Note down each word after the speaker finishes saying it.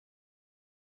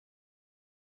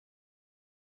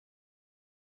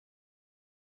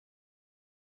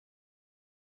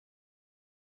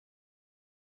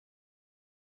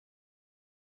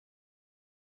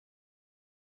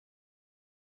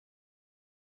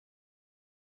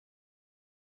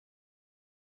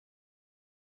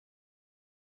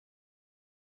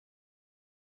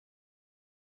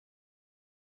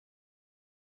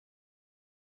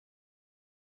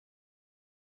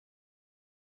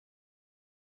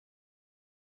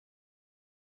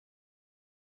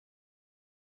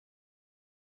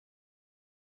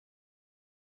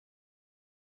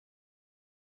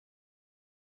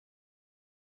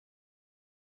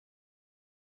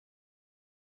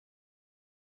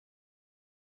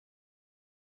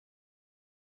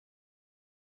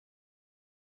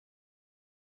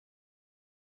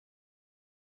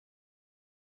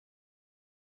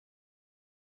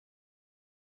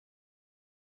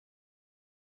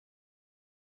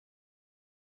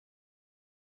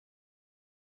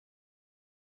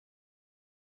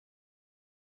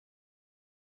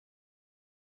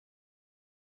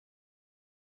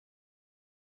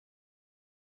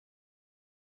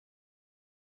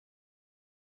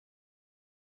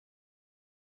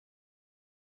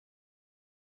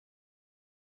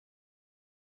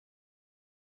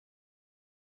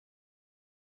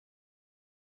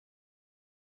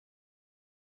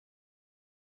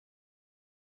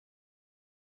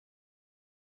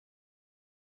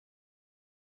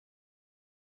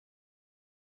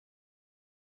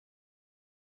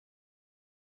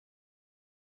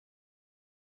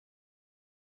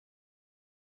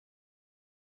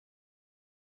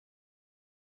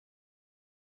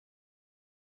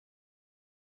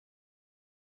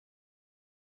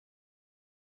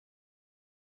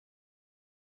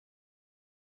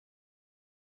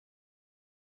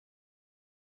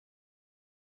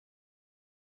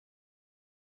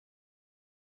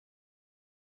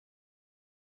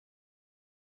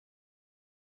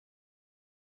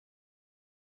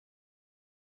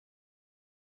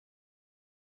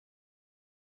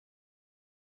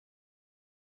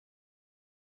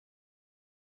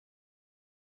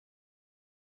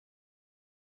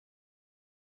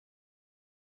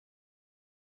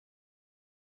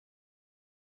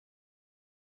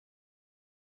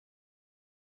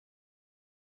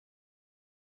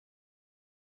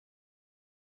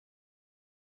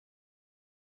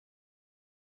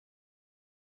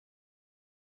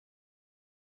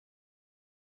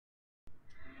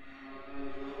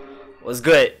What's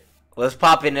good? What's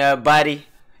poppin', everybody?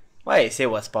 Why I say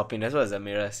what's poppin'? That's what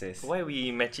Zamira says. Why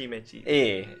we matchy?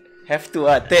 Hey, have to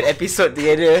third episode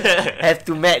together. Have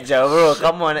to match, bro.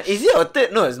 Come on. Is it our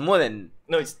third? No, it's more than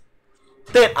No, it's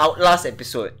third Outlast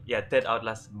episode. third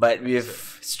Outlast. But we've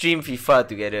streamed FIFA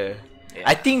together. Yeah.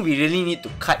 I think we really need to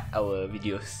cut our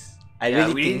videos. I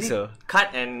really we think so. Cut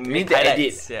and We need make to edit.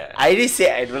 highlights. Yeah. I already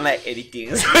said I don't like editing.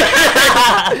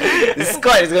 The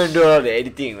squad is gonna do all the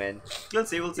editing, man. We'll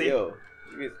see. Yo.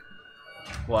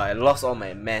 Wow, I lost all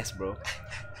my mess, bro.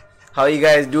 How you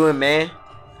guys doing, man?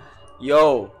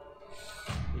 Yo.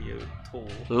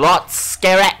 Lots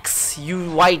Skerax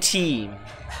UYT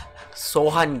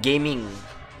Sohan Gaming.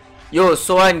 Yo,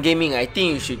 Sohan Gaming, I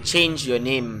think you should change your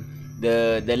name.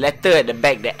 The letter at the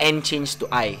back, the N changed to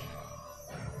I.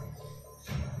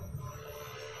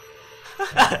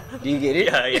 Do you get it?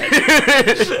 Yeah.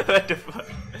 What the fuck?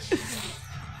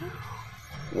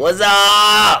 What's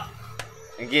up?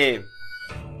 Okay.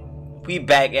 We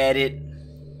back at it.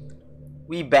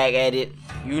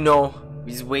 You know, we're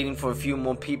just waiting for a few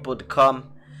more people to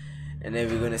come. And then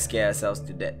we're gonna scare ourselves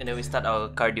to death. And then we start our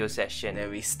cardio session. And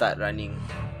then we start running.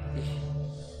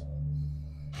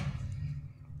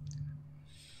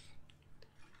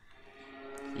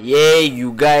 Yeah,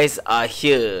 you guys are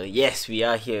here. Yes, we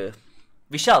are here.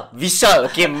 Vishal.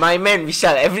 Okay, my man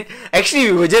Vishal.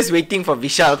 Actually, we were just waiting for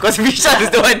Vishal because Vishal is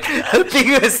the one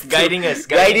helping us, Guiding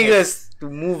us to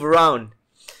move around.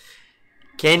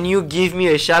 Can you give me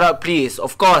a shout out, please?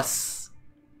 Of course.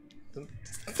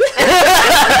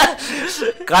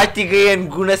 Kartikeyan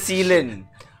Gunasilan,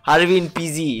 Harvin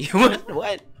PZ.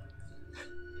 What?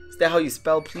 Is that how you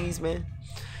spell, please, man?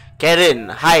 Karen,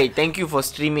 hi. Thank you for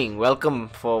streaming. Welcome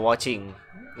for watching.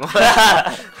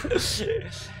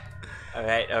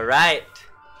 Alright.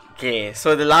 Okay,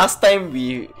 so the last time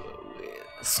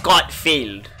Scott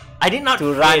failed I did not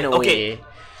to run fail. away. Okay.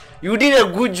 You did a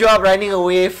good job running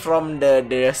away from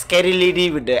the scary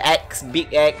lady with the axe,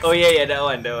 big axe. Oh yeah, that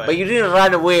one. But you didn't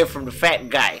run away from the fat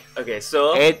guy. Okay,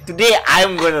 so And today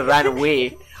I'm gonna run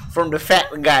away from the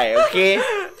fat guy, okay?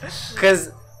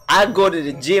 Cause I go to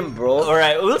the gym, bro.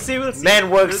 alright, we'll see. Man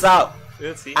works out.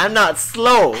 We'll see. I'm not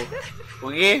slow,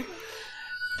 okay?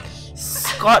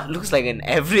 Scott looks like an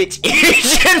average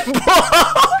Asian boy.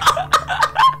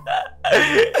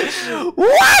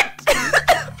 What?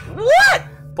 What?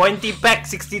 Pointy Pack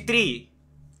 63.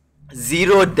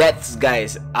 Zero deaths,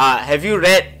 guys. Have you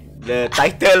read the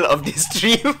title of this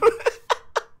stream?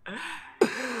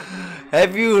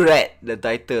 Have you read the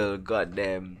title?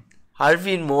 Goddamn.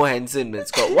 Harvin more handsome than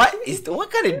Scott. What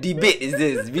kind of debate is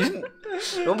this?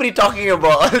 Nobody talking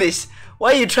about all this.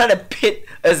 Why are you trying to pit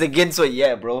us against what?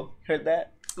 Yeah, bro. Heard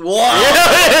that? Wow.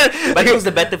 But who's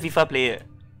the better FIFA player?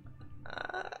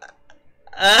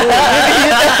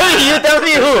 You tell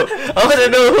me who. I wanna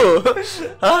know who.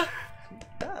 Huh?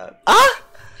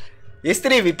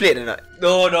 Yesterday we played or not?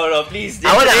 No, please.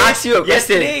 I wanna ask you a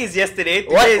question. Yesterday is yesterday.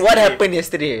 What happened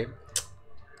yesterday?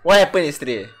 What happened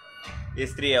yesterday?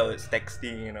 Yesterday I was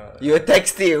texting, You were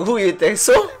texting. Who you text?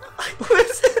 So?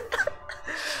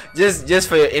 Just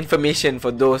for your information,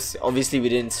 for those obviously we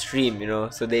didn't stream,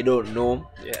 so they don't know.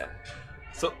 Yeah.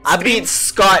 So I beat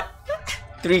Scott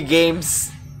 3 games.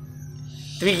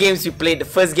 3 games we played. The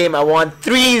first game I won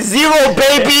 3-0,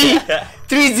 baby.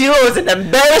 3-0 was an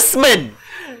embarrassment.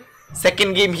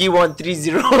 Second game he won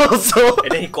 3-0 also.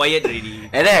 And then he quiet already.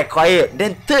 And then I quiet.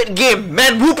 Then third game,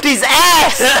 man whooped his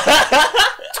ass.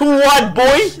 2-1,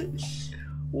 boy.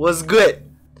 Was good.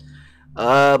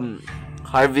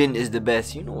 Harvin is the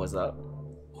best. You know what's up.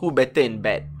 Who better in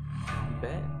bed?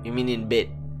 Bad. You mean in bed?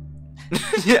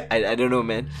 I don't know,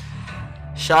 man.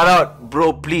 Shout out,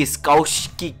 bro, please.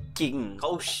 Kaushik King.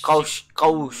 Kaush.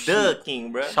 The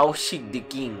king, bro. Kaushik the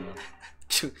King.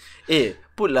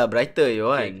 Put lah brighter,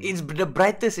 your one. It's the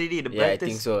brightest already. The Yeah, I brightest.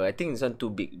 think so. I think this one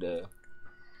too big. No.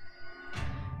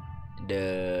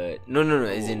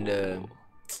 As in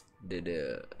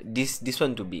this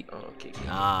one too big. Oh, okay.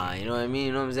 You know what I mean?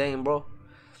 You know what I'm saying, bro?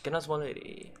 Cannot small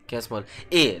already. Can small.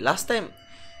 Last time,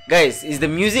 guys, is the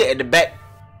music at the back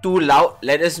too loud?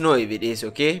 Let us know if it is,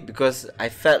 okay? Because I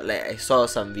felt like I saw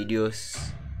some videos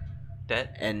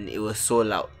That? and it was so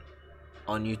loud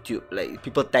on YouTube. Like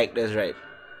people tagged us, right?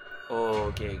 Oh,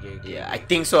 okay. Yeah, I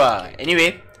think so.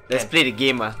 Anyway, let's play the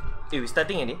game. We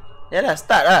starting already? Ya dah,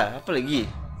 start lah. Apa lagi?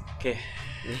 Okay.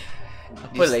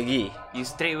 Apa lagi? You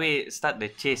straight away start the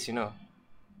chase,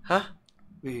 Huh?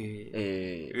 Wait.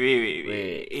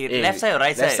 Wait. Left side or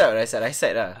right side? Right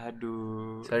side lah.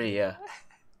 Aduh. Sorry,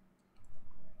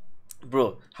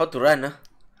 Bro, how to run?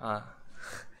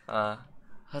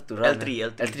 How to run?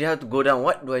 L3. L3 how to go down?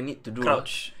 What do I need to do?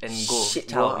 Crouch and go. Shit,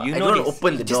 Ciao. bro. You I know don't this.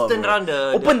 open the Just door. turn bro. around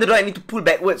the- Open the door. I need to pull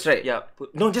backwards, right? Yeah.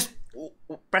 No, just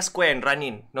press square and run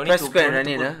in. No need Press to square no and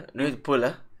need run to in, pull. No need to pull,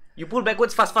 You pull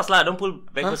backwards fast lah. Don't pull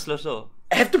backwards slow.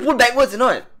 I have to pull backwards,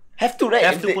 not? Have to, right?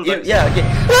 Have to pull backwards. Yeah, okay.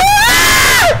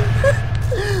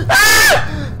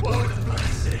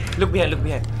 Look behind.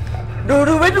 No,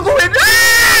 where to go?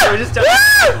 Oh, just jump.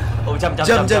 Oh, jump.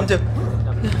 Jump.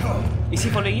 Is he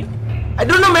following you? I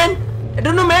don't know, man.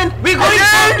 We're going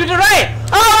to the right.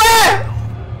 Oh, where?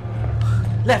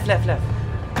 Left.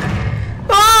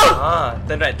 Oh!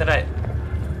 Turn right.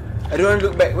 I don't want to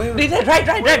look back. Where?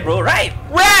 Right, bro. Right.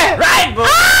 Where? Right, bro.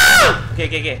 Ah!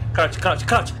 Okay. Crouch.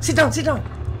 Sit down. Shit.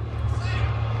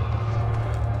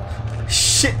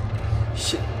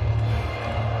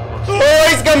 Oh,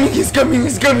 he's coming. He's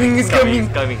coming.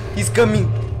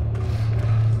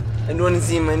 I don't want to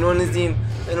see him.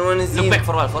 Look back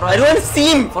for a while. I don't want to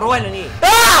see him. For a while only.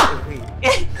 Ah!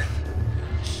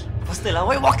 Faster lah.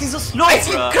 Why walking so slow? I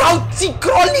see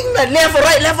crawling man. Left or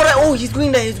right. Oh, he's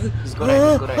going there. He's go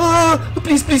right.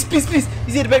 Please. He's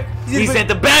at the back. He's at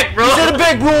the back, bro.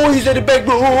 He's at the back,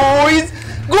 bro. Oh, he's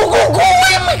go.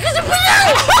 Why am I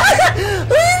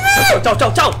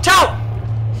Ciao.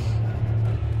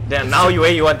 Then now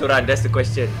where you want to run? That's the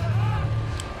question.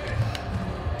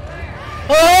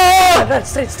 Oh! Run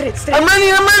straight. I'm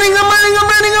running.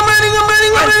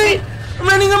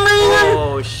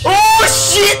 Oh shit. Oh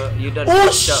shit. You done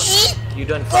Oh fucked up. shit. You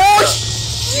done Oh fucked up.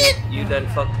 shit. You done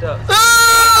fucked up.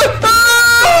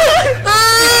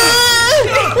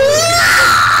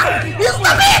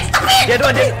 Stop it! Dia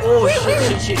ada. Oh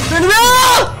shit.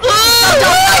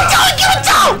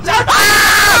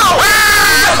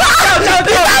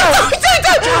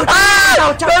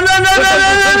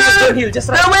 Don't heal, just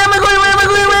run. Where am I going?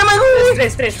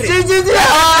 Straight. Straight.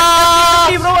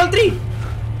 Bro, all three.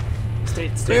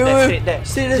 Straight there.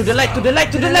 To the light,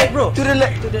 bro. To the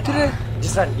left.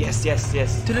 Just run. Yes. To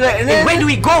the left. And Hey, then where do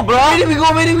we go, bro? Where do we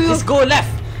go? Just go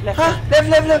left. Huh?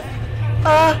 Left.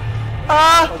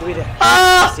 All the way there.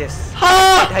 Yes.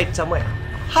 Hide somewhere. Where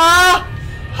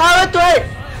to hide?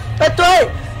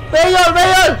 Where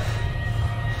y'all?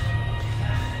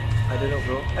 I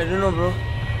don't know, bro.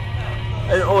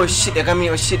 Oh shit, they're coming.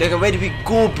 Where do we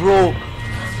go, bro?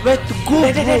 Where to go,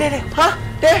 There. bro? Huh?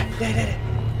 There? There.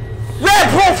 Where,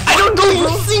 bro? I don't know. You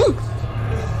sing.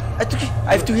 I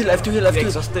have to heal. You're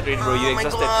exhausted already, bro. You're Oh my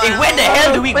exhausted. God. Hey, where the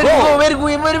hell do we go? Where do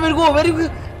we go?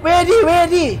 Where are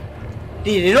they?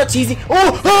 They're not chasing.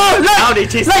 Oh, Now they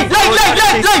chase. Light.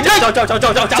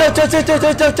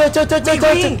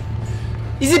 Wait.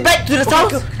 Is it back to the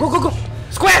south? Go.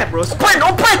 Square, bro. Open!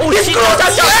 Oh, It's shit.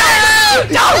 closed!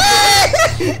 Down.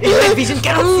 In my vision,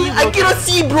 cannot see, bro. I cannot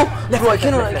see, bro. I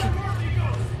cannot. Left.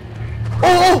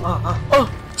 Oh!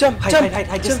 Jump! Hide.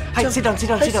 Just Jump, hide. jump.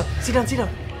 Sit down.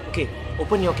 Okay,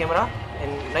 open your camera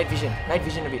and night vision a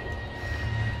bit.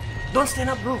 Don't stand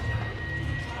up, bro.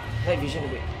 Night vision a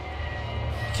bit.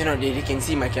 Cannot, they can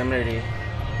see my camera already.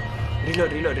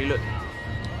 Reload.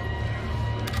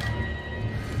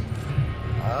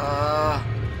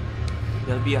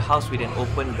 There'll be a house with an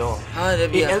open door. There'll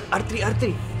be Hey, a...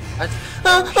 R3.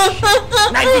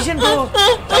 Night vision, bro.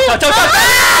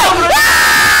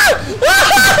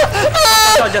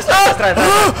 Just run.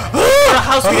 A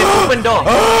house with an open door.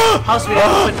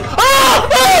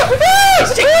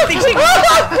 Shake.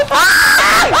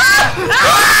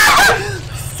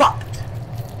 Fuck!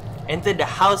 Enter the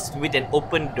house with an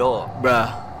open door.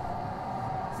 Bruh.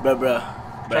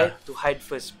 Try to hide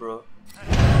first, bro.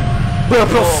 Bro,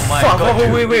 Oh my fuck. God.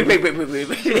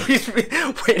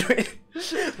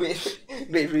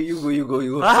 Wait, you go.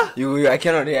 Huh? You go. I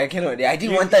cannot. I did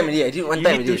one time already. You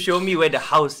need to show me where the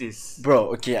house is.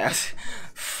 Bro, okay.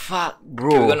 Fuck,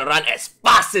 bro. We're gonna run as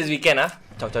fast as we can, huh?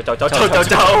 Ciao. Okay, ciao.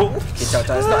 It's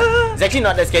actually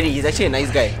not that scary. He's actually a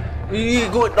nice guy. We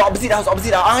go the opposite house.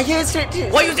 Yeah,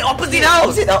 straight. Why you say opposite house?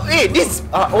 Opposite house. Hey, this.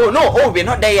 Oh no. Oh, we're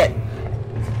not there yet.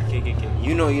 Okay.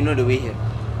 You know the way here.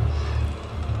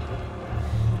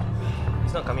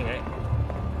 He's not coming, right?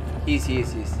 He is.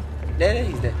 There,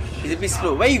 he's there. He's a bit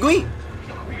slow. Where are you going?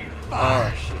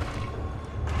 Oh,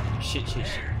 Shit.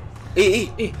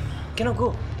 Hey. Cannot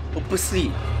go.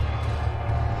 Purposely.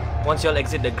 Once y'all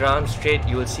exit the ground straight,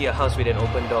 you will see a house with an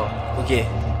open door. Okay.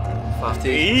 After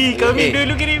Hey, coming, dude,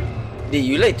 look at him. Hey,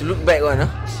 you like to look back one, huh?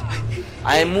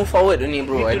 I move forward only,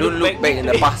 bro. I Need to don't look look back. back in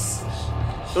the past.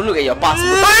 Don't look at your past.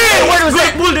 Bro. Hey, What was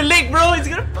that? Pull the leg, bro. It's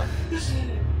gonna.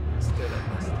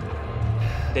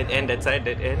 That side,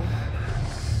 that end.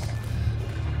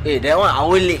 Hey, that one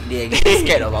our leg there. I get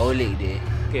scared of our leg there.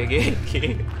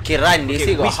 Okay. Okay, run. They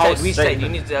say got Which side? house. Which right? side? You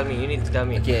need to tell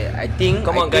me. Okay, I think.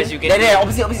 Come on, I guys, think- you can There,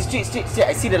 do opposite, straight.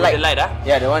 I see the light. The light, ah?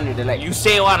 Yeah, the one with the light. You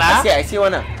say one, ah? I see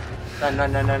one. Run.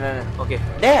 Okay.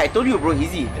 There, I told you, bro.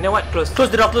 Easy. And then what? Close. Close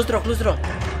the door.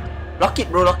 Lock it,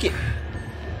 bro. Lock it.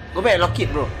 Go back and lock it,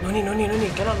 bro. No need.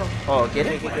 Cannot no. Oh, okay.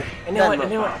 Okay. And Done, then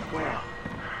bro. what?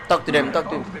 Talk to them.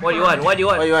 What you want? What you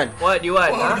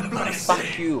want? Huh?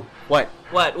 Fuck you. What?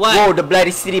 What? Whoa, the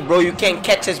bloody city, bro. You can't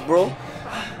catch us, bro.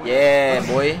 Yeah,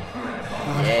 boy.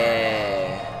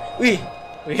 Yeah. Wee.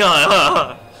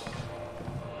 Yeah.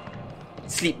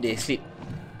 Sleep there. Sleep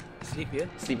Sleep here?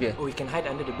 here. Oh, we can hide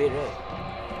under the bed, right?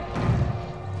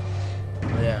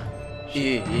 Oh, yeah.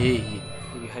 Yeah.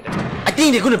 We hide under. I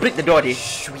think they're gonna break the door, they.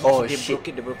 Oh, They shit. broke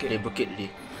it. They broke it, they.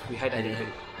 We hide under the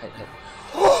bed. Hide.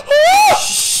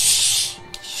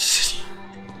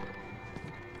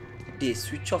 They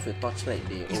switch off your torchlight,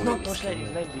 they. It's not torchlight,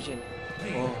 it's night vision.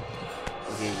 Oh.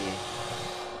 Okay.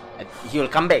 He will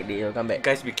come back, they. He'll come back.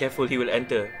 Guys, be careful, he will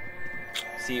enter.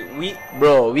 See,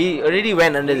 Bro, we already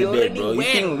went under the bed, already bro.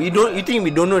 went. You think we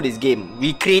don't know this game?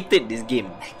 We created this game.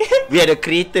 We are the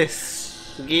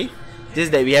creators. Okay?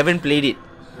 Just that we haven't played it.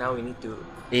 now we need to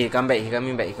Hey, come back. He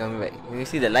coming back. You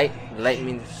see the light? The light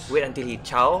means wait until he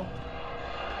chow.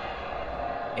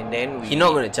 And then we he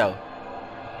not gonna chow.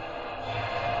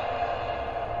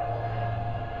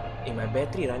 Hey, my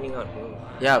battery running out, bro.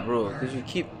 Yeah, bro. Cause you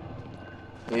keep.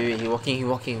 Wait. He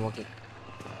walking.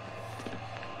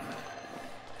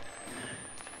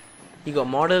 He got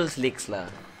model's legs lah.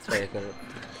 That's why I call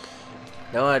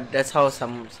it. That's how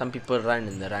some people run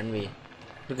in the runway.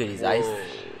 Look at his eyes.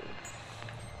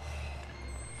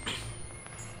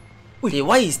 Hey,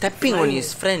 why he stepping on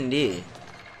his friend, eh?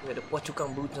 Where the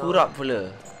Pachukang boots now. Pura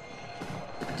pula.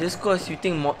 Just cause you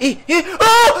think more. Hey!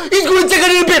 Oh! He's going to check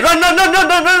under the bed! Run!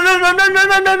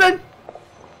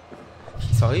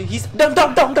 Sorry, he's down.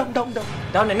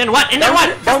 Down and then what?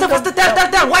 Faster,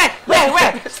 tell. Where?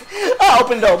 Oh,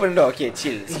 open the door. Okay,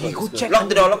 chill. Hey, go check Lock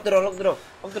the door.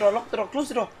 Close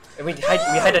the door. I mean, we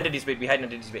hide under this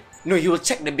bed. No, he will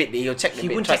check the bed. He will check the He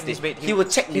bed. won't Trust check this me. bed. He will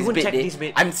check He this won't bed. check eh. this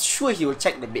bed. I'm sure he will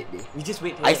check the bed. Eh. We just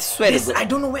wait. I swear to God. I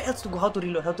don't know where else to go. How to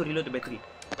reload the battery.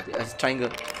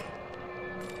 Triangle.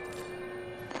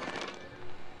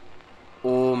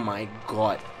 Oh my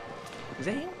God. Is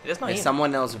that him? That's not There's him.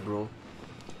 someone else, bro.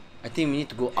 I think we need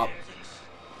to go up.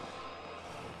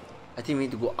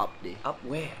 There. Up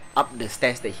where? Up the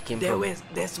stairs that he came from.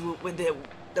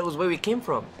 That was where we came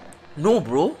from. No,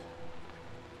 bro.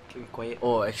 Okay, be quiet.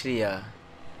 Oh, actually, yeah.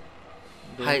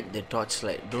 Hide the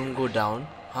torchlight. Don't go down.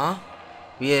 Huh?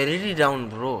 We are already down,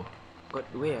 bro.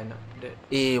 Got way or not?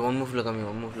 That One move look at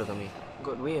me.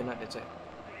 got way or not? That side.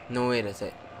 No way, that's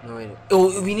it. No way.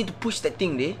 Oh, we need to push that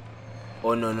thing, there.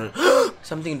 Oh, no.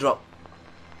 Something dropped.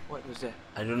 What was that?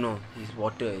 I don't know. It's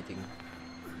water, I think.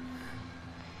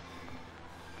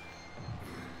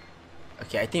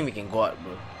 Okay, I think we can go out,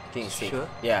 bro. I think it's safe. Sure?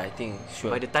 Yeah, I think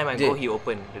sure. By the time I go, he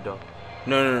opened the door.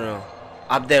 No.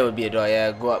 Up there will be a door.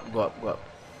 Yeah, go up.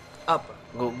 Up.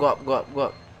 Go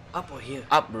up. Up or here?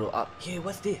 Up, bro. Up. Here,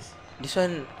 what's this? This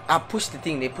one. Push the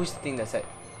thing. They push the thing that side.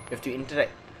 You have to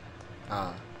interact.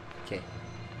 Okay.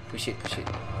 Push it.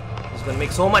 It's gonna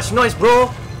make so much noise, bro.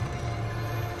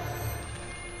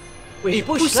 Wait,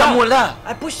 push someone lah.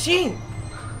 I pushed in.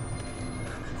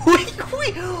 Wait.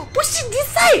 Push it this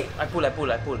side. I pull.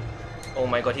 Oh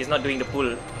my god, he's not doing the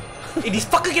pull. Hey, this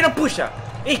fucker cannot push, ah.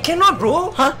 Hey, cannot,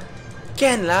 bro. Huh?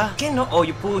 Can lah. Cannot. Oh,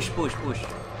 you push.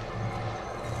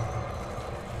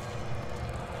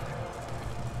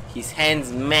 His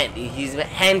hands mad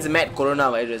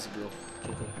coronavirus, bro.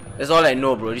 That's all I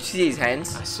know, bro. Did you see his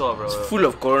hands? I saw, bro. It's full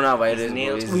of coronavirus, His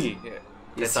nails. bro. Ui, yeah.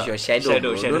 It's That's your up. shadow,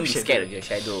 bro. Shadow, Don't be shadow. scared of your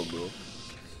shadow, bro.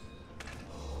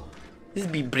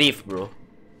 Just be brave, bro.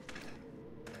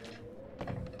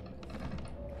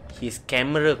 His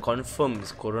camera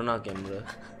confirms corona camera.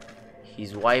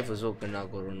 His wife also kena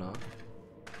corona.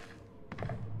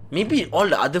 Maybe all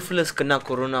the other fellas kena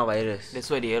coronavirus. That's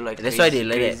why they are like. That's why they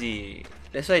like that. crazy.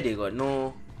 That's why they got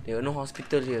no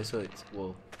hospital here, so it's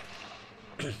whoa.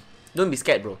 Don't be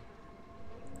scared, bro.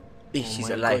 Hey, Oh she's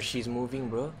my alive. God, she's moving,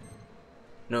 bro.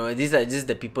 No, these are just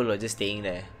the people who are just staying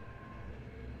there.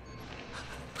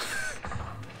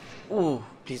 Oh,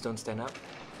 Please don't stand up.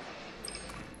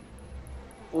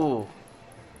 oh,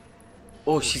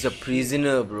 she's a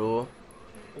prisoner, bro.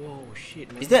 Oh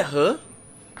shit, man. Is that her?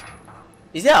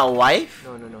 Is that our wife?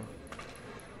 No.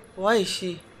 Why is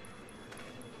she?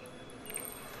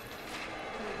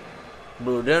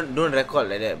 Bro, don't record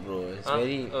like that, bro. It's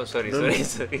very. Oh, sorry.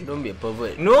 Don't be a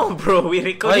pervert. No, bro, we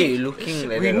recording. Why are you looking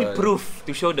like We that? need proof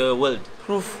to show the world.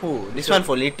 Proof who? This one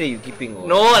for later you keeping. Or?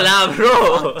 No lah,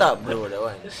 bro. Fucked up, bro, that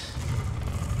one.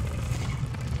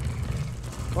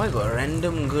 Why got a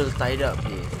random girl tied up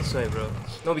here? That's why, bro.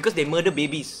 No, because they murder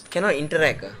babies. Cannot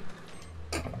interact.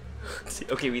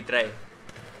 Okay, we try.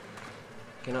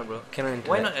 Cannot, bro. Cannot interact.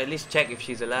 Why not at least check if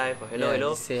she's alive? Or hello, Yeah, hello.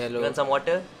 just say hello. Want some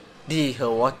water? Her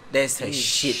what? That's her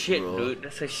shit, bro. dude.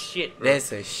 That's her shit, bro. That's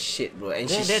her shit, bro. And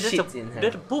she shits in her.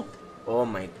 That's a poop. Oh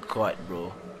my god,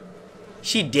 bro.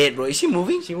 She dead, bro. Is she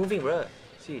moving? She moving, bro.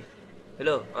 See.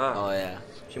 Hello. Oh yeah.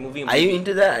 She moving. Are you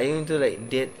into that? Are you into like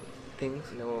dead things?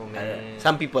 No, man.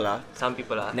 Some people are. Some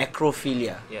people are.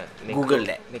 Necrophilia. Yeah. Google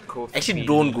that. Necrophilia. Actually,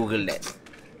 don't Google that.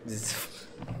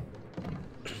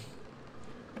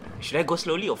 Should I go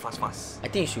slowly or fast? I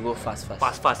think you should go fast.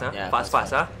 Fast, huh? Yeah, fast,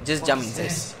 huh? Just jump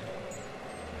inside.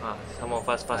 Some more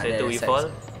fast. Ah, Later there, we side, fall.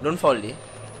 side. Don't fall, eh?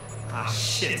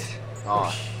 Shit. Oh.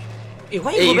 Hey,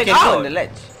 why Hey, you you go can back go out? on the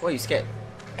ledge. Why you scared?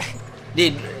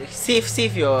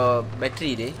 Save your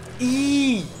battery, dey.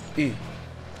 Eee.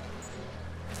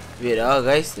 Wait,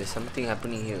 guys, there's something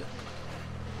happening here.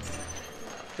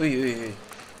 Ui.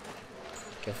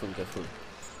 Careful.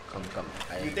 Come.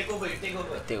 You take over.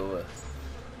 Take over.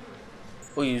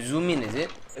 Oh, you zoom in, is it?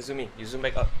 Zoom in. You zoom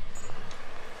back up.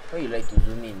 Why you like to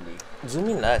zoom in, dey? Zoom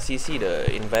in lah. See the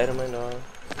environment or.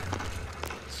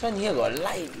 This one here got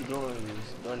light. You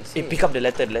don't see. Hey, pick up the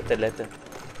letter.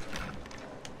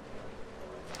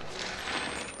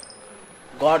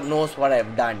 God knows what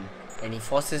I've done, and He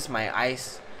forces my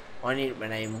eyes on it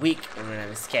when I'm weak and when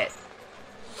I'm scared.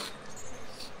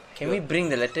 Can we bring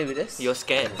the letter with us? You're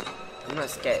scared. I'm not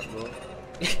scared, bro.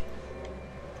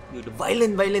 Dude, the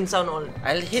violent sound all.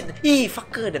 I'll hit. Hey,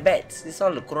 fucker, the bats. This is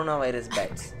all the coronavirus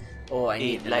bats. Oh, I Hey,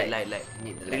 need the light.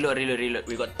 Need the light. Reload.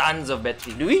 We got tons of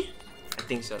battery. Do we? I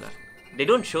think so lah. They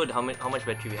don't show how much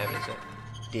battery we have as well.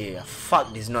 Yeah,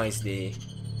 fuck this noise, day.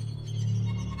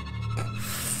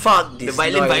 Fuck this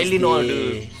The violin all,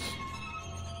 dey.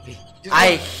 dude.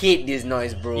 I hate this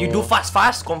noise, bro. You do fast,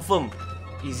 confirm.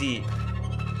 Easy.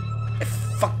 I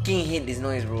fucking hate this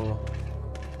noise, bro.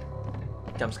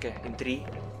 Jump scare in 3,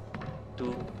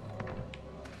 2.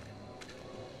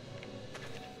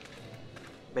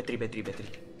 Battery.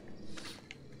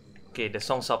 Okay, the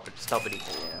song stop already.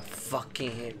 Yeah,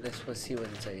 fucking hate. Let's see what's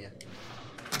inside here.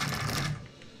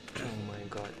 Oh my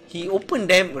god. He opened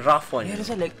them rough one. Yeah, that's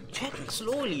why like check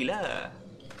slowly lah.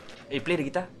 Hey, play the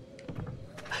guitar.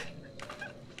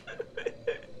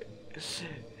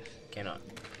 Cannot.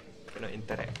 Cannot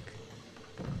interact.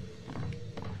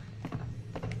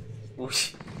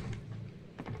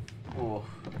 Oh.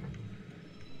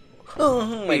 Oh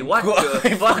my Wait, what god.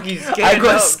 the fuck is scared? I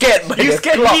got scared by You the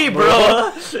scared clock, me,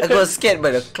 bro. I got scared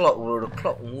by the clock, bro. The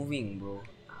clock moving, bro.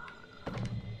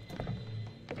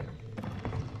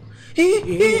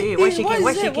 Hey, why shaking?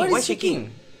 What is that? What is shaking?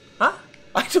 Huh?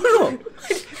 I don't know.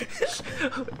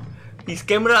 His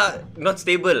camera not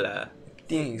stable lah. I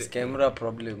think it's camera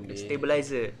problem, dey.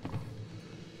 Stabilizer.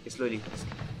 Okay,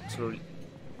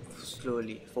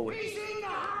 slowly forward.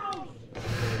 Oh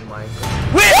my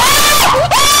god. Wait!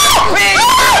 Wait!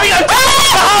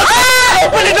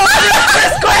 Open the door!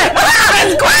 Press square!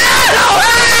 No!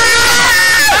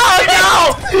 Oh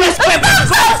no! Press square!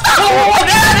 Oh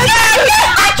no!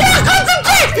 I can't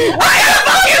concentrate! Why are you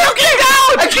fucking looking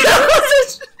down? I can't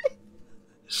concentrate!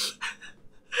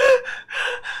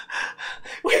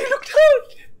 Why you look down?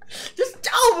 Just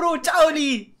ciao, bro! Ciao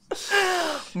ni!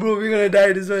 Bro, we're gonna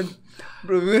die this one.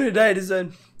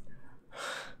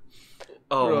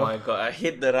 Oh Bro. my god, I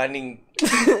hate the running.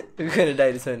 We're gonna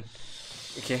die this one.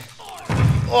 Okay.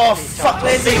 Oh fuck!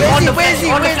 Where is he? On the vision.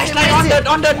 Where?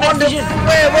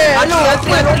 Hello,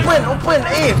 open!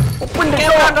 Hey, open the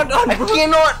door! I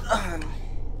cannot.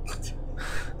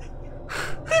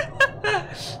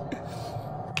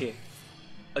 Okay.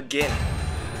 Again.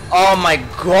 Oh my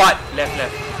god!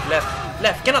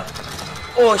 Left. Cannot.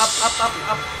 Oh Up.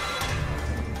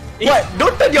 What?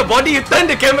 Don't turn your body. You turn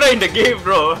the camera in the game,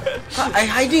 bro. I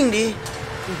hiding, dey.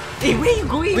 Hey, where you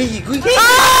going? Where you going?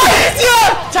 It's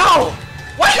here. Ciao.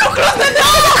 Why you close the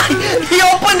door? He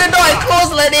opened the door. I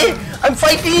closed, like dey. I'm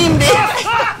fighting him, dey.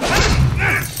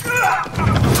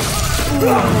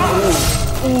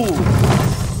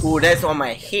 Ooh, that's on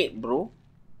my head, bro.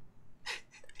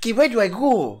 Okay, where do I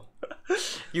go?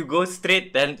 You go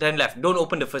straight, then left. Don't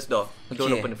open the first door. Don't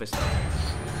Okay. open the first door.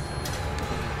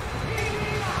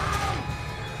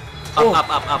 Oh. Up.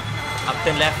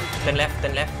 Turn left.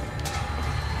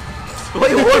 Why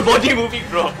your whole body moving,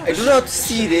 bro? I don't know how to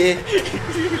see, dey.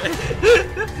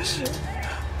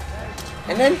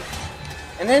 And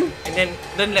then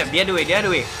turn left. The other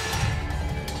way.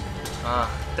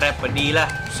 Trap pedih lah.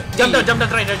 Jump down.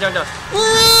 Try jump down.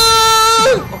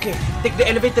 Okay, take the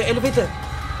elevator.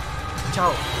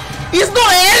 Ciao. it's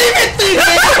not an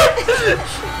elevator.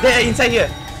 There, inside here.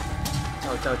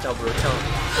 Ciao, bro.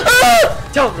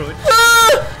 Ciao, bro.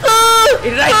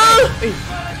 Right. Hey.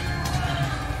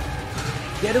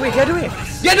 The other way,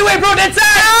 bro. That's it.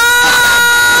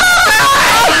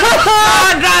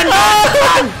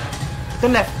 Run.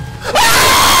 Turn left.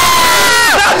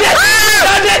 Down there.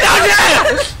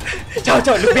 Ciao.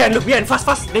 Look behind.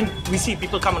 Fast. Then we see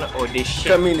people coming. Oh, they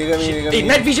shit. Come in. Hey,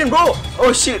 night vision, bro.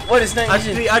 Oh shit, what is night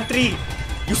vision? R3.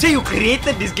 You say you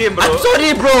created this game, bro. I'm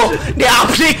sorry, bro. They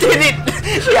updated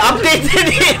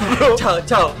it, bro.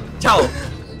 Ciao.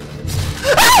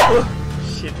 Oh,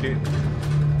 shit, dude.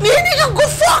 Nigga, go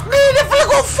fuck me. They fella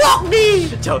go fuck me.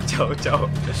 Ciao.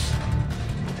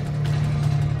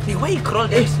 Hey, why you crawl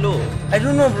that slow? I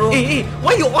don't know, bro. Hey,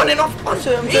 why you on and off?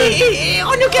 Hey,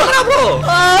 on your camera, bro.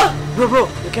 Bro,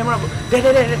 your camera, bro. There.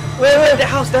 Where? That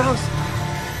house.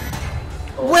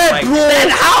 Oh, Where, bro? That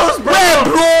house, bro. Where,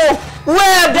 bro?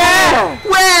 Where, bro?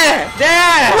 Where?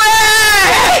 There.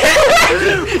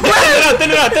 Turn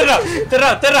around.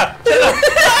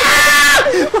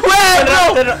 Where,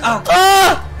 bro? Turn around.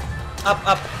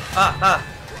 Up.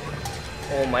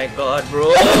 Oh my god, bro.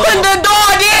 Open the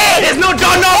door, dude. There's no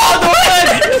door knob.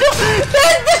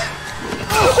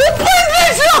 Open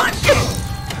this door.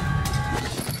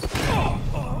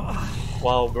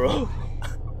 Wow, bro.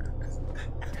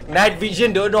 Night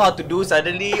vision don't know how to do.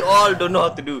 Suddenly, all don't know how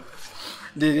to do.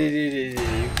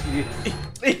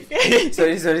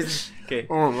 Sorry. Okay.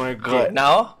 Oh my Okay, god.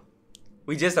 now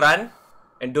we just run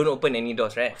and don't open any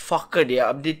doors, right? Fucker, they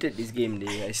updated this game,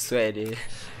 I swear,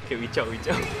 Okay, we chow.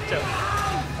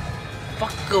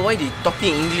 Fucker, why they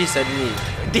talking English suddenly?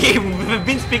 They've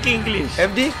been speaking English.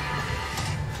 Have they?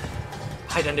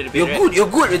 Hide under the bed. You're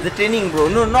good with the training, bro.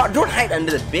 No, don't hide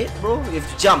under the bed, bro. You have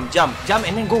to jump. Jump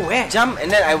and then go where? Jump,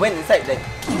 and then I went inside the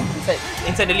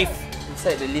lift.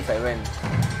 Inside the lift. I went.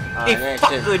 Hey, then I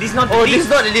fucker, turned. this is not the Oh, lift. this is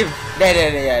not the lift. There,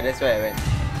 yeah, that's where I went.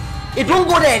 Hey, don't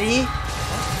go there, Eddie.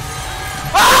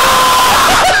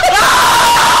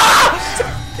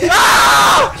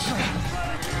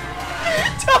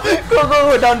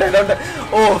 Go, down there.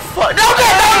 Oh, fuck. Down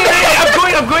there. Hey, I'm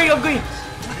going.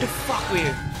 What the fuck,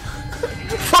 wait?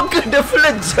 Fucker, the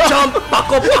fella jump.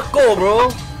 Pako, bro.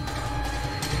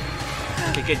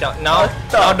 Okay, now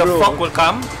the bro. fog will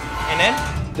come, and then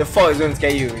The fog is gonna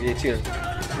scare you. Yeah, chill.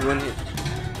 You won't hit.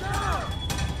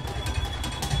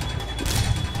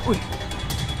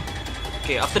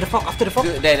 okay, after the fog.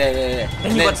 There.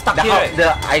 Then you got stuck here, right?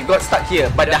 I got stuck here,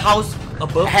 but the house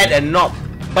above had a knob,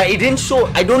 but it didn't show.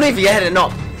 I don't know if it had a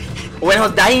knob. When I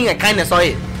was dying, I kinda saw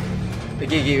it.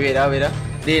 Okay, wait.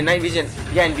 The night vision.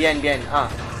 Behind. There.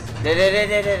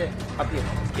 Up here.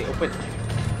 Okay, open.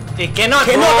 Hey, cannot,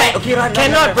 bro. Right? Okay, run.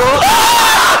 Cannot, bro.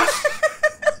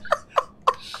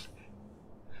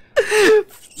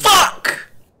 Fuck!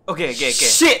 Okay.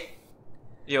 Shit!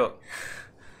 Yo.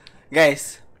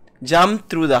 Guys, jump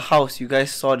through the house. You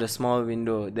guys saw the small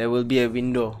window. There will be a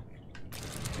window.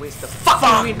 Where's the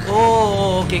fucking wind?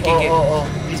 Oh, okay. Oh.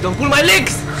 Please don't pull my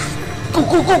legs. Go.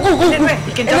 Then where?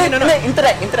 He can jump in or not?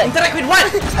 Interact. Interact with what?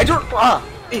 I don't.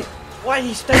 Hey, why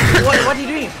he's trying to, what are you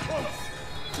doing?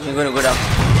 You're gonna go down.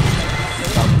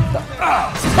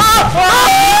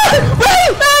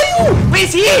 Where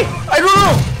is he? I don't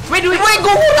know. Where do we Wait,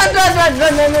 go. Run.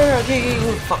 Okay,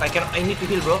 go. Fuck, I need to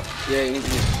heal, bro. Yeah, you need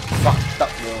to. Fucked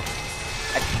up, bro.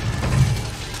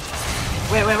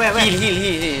 Where?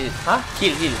 Heal. Huh?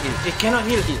 Heal. It cannot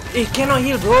heal. It cannot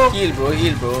heal, bro. Heal,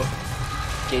 bro.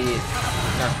 Okay,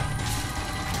 nah.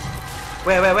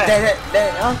 Where?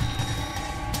 There, huh?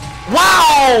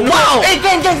 Wow! Hey,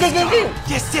 can.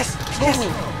 Yes.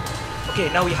 Okay,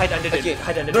 now we hide under the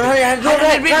Bro, run,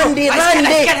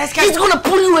 I scared. He's gonna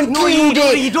pull you and kill you,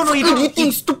 there. You don't know. You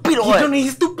think stupid or You what? don't know.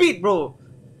 He's stupid, bro.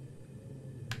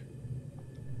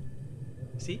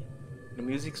 See? The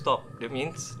music stopped. That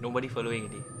means nobody following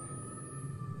it.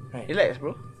 Right. Relax,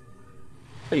 bro.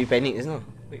 Why you panic, isn't it?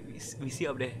 Wait, we see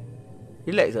up there.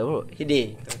 Relax, bro.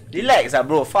 Hey, relax,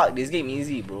 bro. Fuck, this game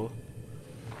easy, bro.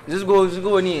 Just go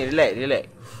ni. Relax.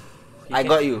 I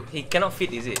got you. He cannot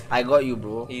fit, is it? I got you,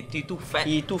 bro. He too fat.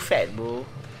 He too fat, bro.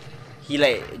 He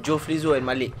like Joe Flizzo and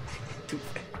Malik.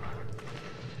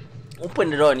 Open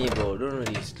the door ni, bro. Don't know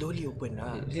this. Slowly open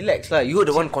lah. Relax lah. You're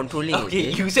the one controlling it.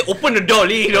 Okay, you say open the door,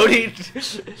 Lee. Don't need.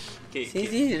 Okay.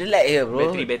 See, relax here,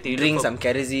 bro. Battery. Drink some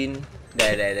kerosene.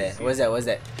 There. What's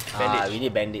that? Bandage. We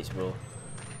need bandage, bro.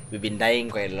 We've been dying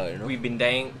quite a lot, you know. We've been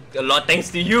dying a lot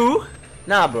thanks to you.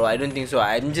 Nah, bro, I don't think so.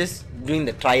 I'm just doing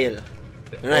the trial.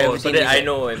 You know, Oh, so everything that is I like-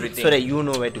 know everything. So that you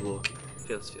know where to go.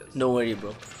 Feels. Don't worry,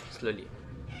 bro. Slowly.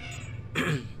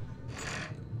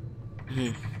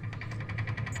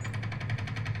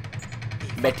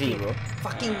 Battery, bro.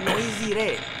 Fucking noisy,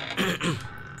 right?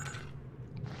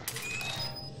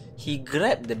 He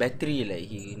grabbed the battery like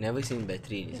he never seen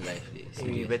battery in his life. Hey, we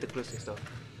Serious. better close this door.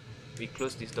 We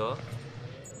close this door.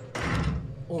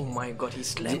 Oh my god, he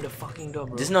slammed the fucking door,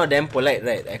 bro. Just now damn polite,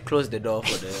 right? I closed the door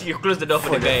for the You close the door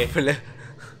for the guy. fella.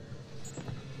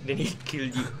 Then he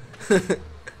killed you.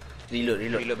 Reload.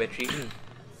 Reload battery.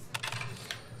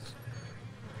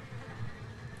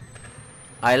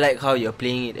 I like how you're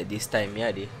playing it at this time,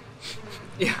 yeah, dey.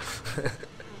 Yeah.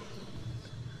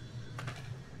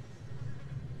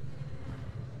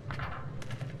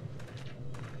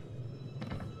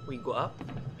 We go up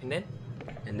and then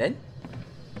And then?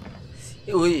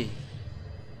 Oi.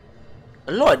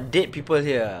 A lot of dead people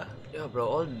here. yeah, bro,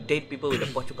 all dead people with the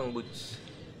Pachukang boots.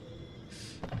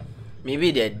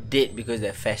 Maybe they're dead because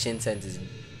their fashion sense is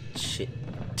shit.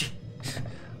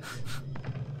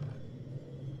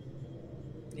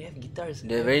 They have guitars.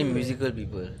 They're very everywhere. musical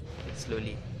people.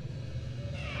 Slowly.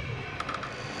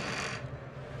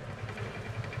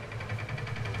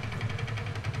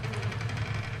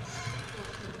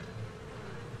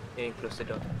 And close the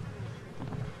door.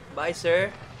 Bye,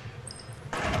 sir.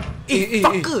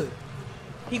 Fucker!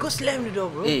 He go slam the door,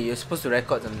 bro. Hey, you're supposed to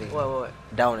record something. What?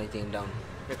 Down, I think, down.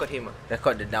 Record him, ah.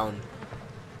 Record the down.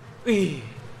 Eh.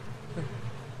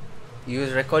 You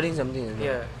was recording something, isn't it?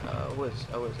 Yeah, I was.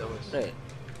 Right.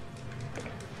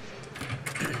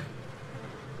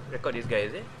 Record this guy,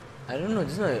 is it? I don't know,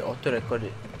 this is not auto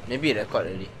recorded. Maybe it record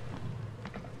already.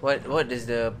 What does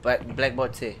the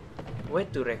blackboard say? Where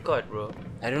to record, bro?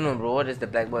 I don't know, bro. What does the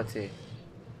blackboard say?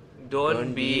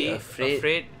 Don't be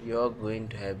afraid. You're going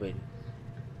to heaven.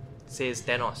 Says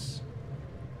Thanos.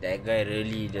 That guy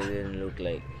really doesn't look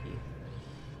like he.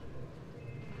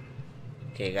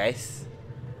 Okay, guys.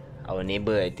 Our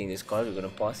neighbor, I think, is called. We're gonna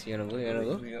pause. You wanna go?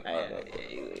 You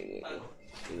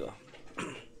go.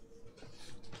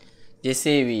 Just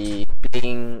say we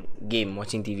playing game,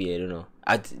 watching TV. I don't know.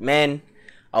 Man,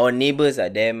 our neighbors are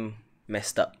damn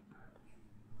messed up.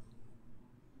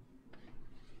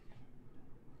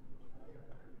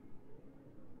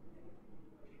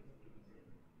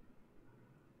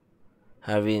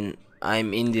 Harvin,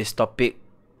 I'm in this topic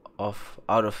of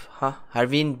out of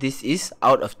Harvin, this is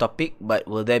out of topic, but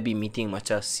will there be Meeting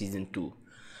Matcha season 2?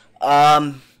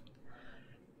 I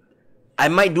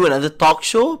might do another talk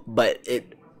show, but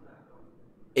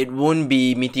it won't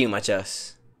be Meeting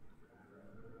Matchas.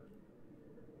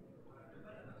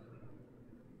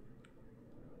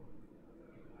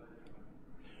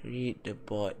 Read the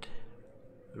board.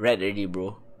 Read already,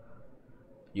 bro.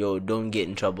 Yo, don't get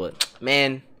in trouble.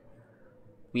 Man,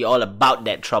 we all about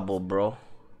that trouble, bro.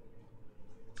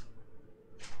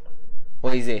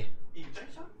 What is it?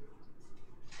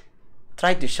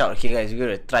 Try to shout. Okay, guys, we're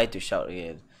gonna try to shout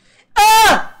again.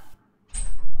 Ah!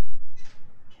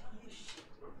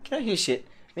 Can I hear shit?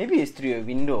 Maybe it's through a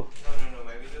window. No,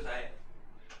 my window's high.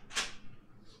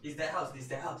 Is that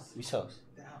house? Which house?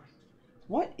 That house.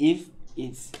 What if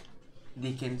it's...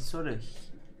 They can sort of...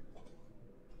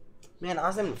 Man,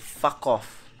 ask them to fuck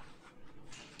off.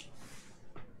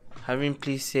 Harvin,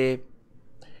 please say...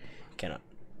 Cannot.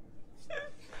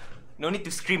 No need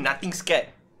to scream, nothing scared.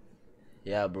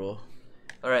 Yeah, bro.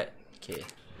 Alright. Okay.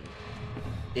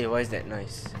 Hey, why is that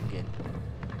noise again?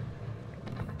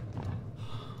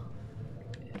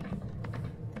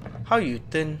 How you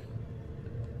turn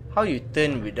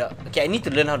without... Okay, I need to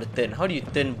learn how to turn. How do you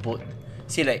turn both?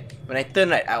 See, like, when I turn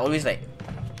right, I always like...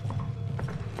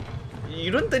 You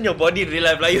don't turn your body in real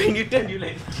life, like when you turn, you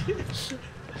like...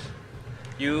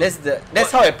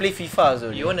 That's how I play FIFA also.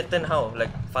 You wanna turn how? Like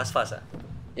fast ah?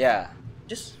 Yeah.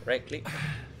 Just right click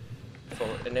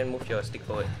forward and then move your stick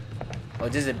forward. Or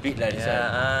just a bit like this one.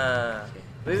 Yeah.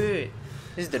 Wait.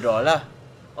 This is the door lah.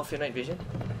 Off your night vision.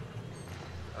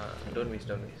 Don't miss.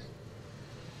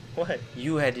 What?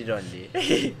 You had it on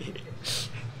there.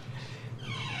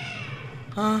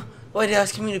 Huh? Why they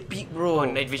asking me to peek, bro? Oh,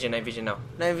 night vision now.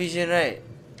 Night vision, right?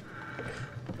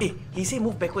 Hey, he say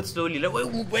move backwards slowly. Like, why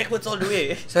move backwards all the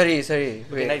way? Sorry. Okay,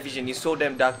 Wait. night vision is so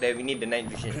damn dark that we need the night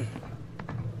vision.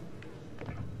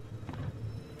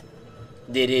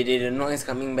 The noise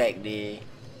coming back. They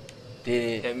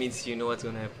That means you know what's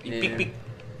gonna happen. Yeah. Peek.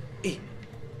 Hey,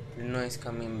 the noise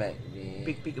coming back.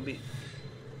 peek a bit.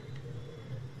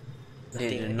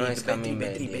 The noise coming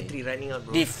back. Battery running out,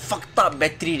 bro. They fucked up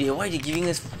battery. Why they giving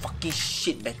us fucking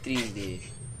shit batteries?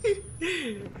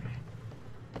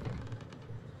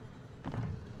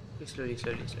 Okay, slowly.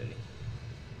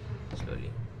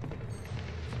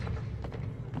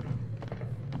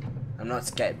 I'm not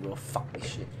scared, bro. Fuck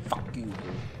this shit. Fuck you,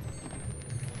 bro.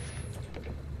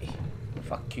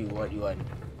 Fuck you. What you want?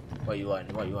 What you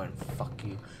want? Fuck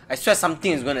you. I swear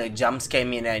something is gonna jump scare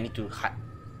me and I need to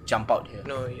jump out here.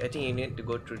 No, I think you need to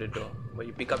go through the door. But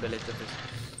you pick up the letter first.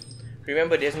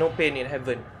 Remember, there's no pain in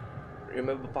heaven.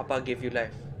 Remember, Papa gave you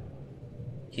life.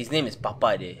 His name is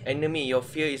Papa, de. Enemy, your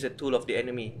fear is a tool of the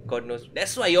enemy. God knows.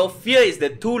 That's why your fear is the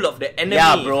tool of the enemy.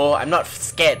 Yeah, bro. I'm not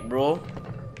scared, bro.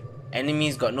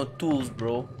 Enemies got no tools,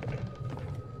 bro.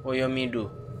 What you want me to do?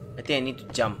 I think I need to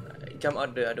jump. Jump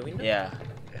out the other window? Yeah.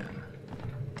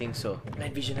 Think so.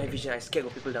 Night vision. I scared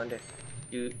of people down there.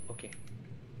 You okay?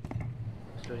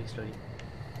 Slowly.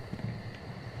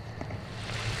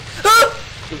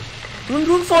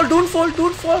 Don't fall,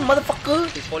 motherfucker.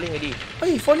 He's falling already. Why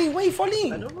you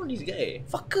falling? I don't know this guy.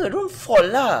 Fucker, don't fall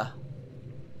lah.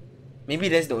 Maybe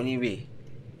that's the only way.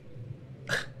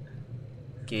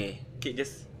 Okay,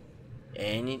 just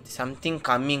something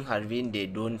coming, Harvin. They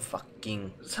don't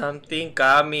fucking. something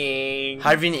coming.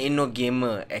 Harvin ain't no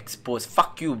gamer. Exposed.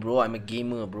 Fuck you, bro. I'm a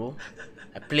gamer, bro.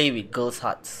 I play with girls'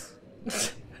 hearts.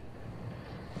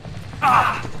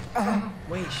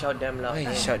 Why you shout damn loud? Why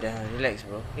you shout down? Relax,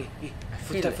 bro. Hey,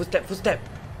 feel footstep,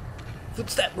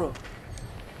 bro.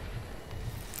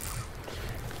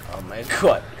 Oh my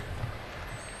god.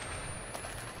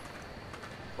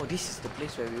 Oh, this is the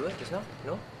place where we were just now?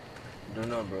 No? Don't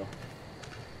know, bro.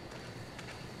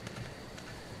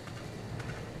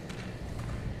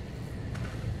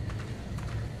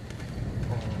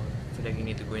 Oh, I feel like you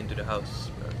need to go into the house,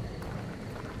 bro.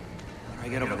 How do I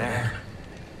get over there?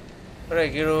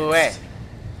 Alright, get away.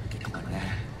 Come on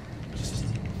there.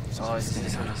 Oh, it's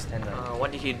stand up.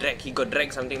 What did he drag? He got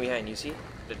drag something behind, you see?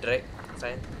 The drag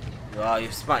sign. Wow,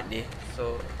 you're smart, de.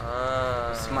 So,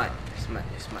 Smart.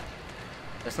 You're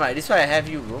smart. This is why I have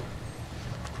you, bro.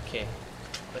 Okay.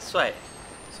 That's why.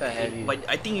 That's why I have you. But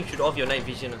I think you should off your night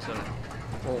vision also.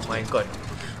 Oh my god.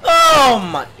 Oh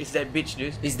my! It's that bitch,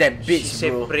 dude. It's that bitch, She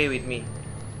said bro. pray with me.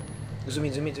 Zoom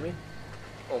in.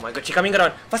 Oh my god, she coming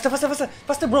around. Faster,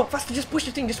 bro. Faster, just push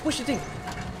the thing.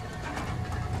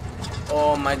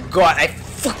 Oh my god, I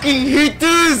fucking hate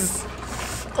this!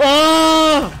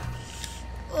 Oh!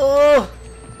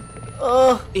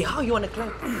 Hey, how you wanna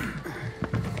climb?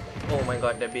 Oh my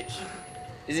god, that bitch.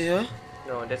 Is it her?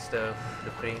 No, that's the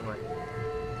praying one.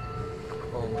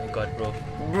 Oh my god, bro.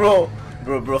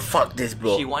 Bro, fuck this,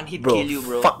 bro. She one hit kill you,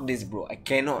 bro. Fuck this, bro. I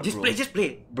cannot, Just bro.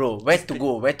 play. Bro, where to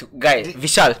go? Guys,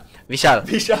 Vishal.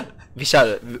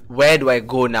 Where do I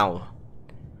go now?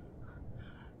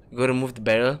 Go to move the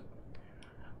barrel.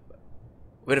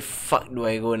 Where the fuck do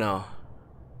I go now?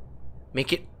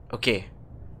 Make it okay.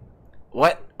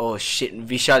 What? Oh shit,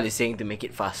 Vishal is saying to make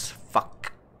it fast.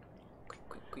 Fuck.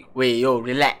 Quick. Wait, yo,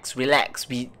 relax. We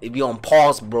on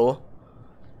pause, bro.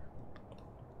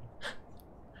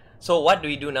 So what do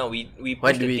we do now? We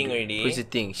What push do the we thing do? already. Push the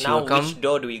thing. She Now will come. which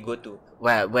door do we go to?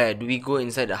 Where do we go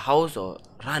inside the house or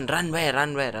run where?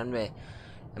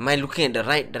 Am I looking at the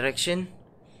right direction?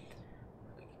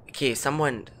 Okay,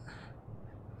 someone.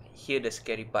 Here the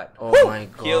scary part. Oh my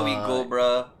god. Here we go,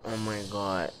 bro. Oh my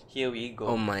god. Here we go.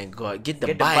 Oh my god. Get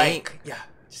the Get bike. Yeah,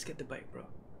 just get the bike, bro.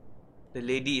 The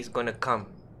lady is gonna come.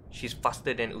 She's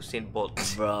faster than Usain Bolt.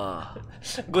 Bruh.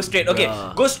 Go straight. Okay,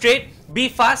 Bruh. go straight. Be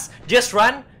fast. Just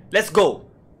run. Let's go.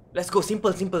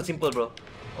 Simple, bro.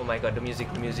 Oh my god, the music.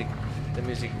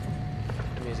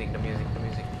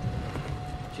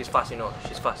 She's fast, you know.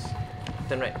 She's fast.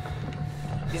 Turn right.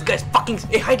 This guy's fucking.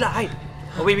 Hey, hide.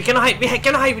 Oh wait, we cannot hide. We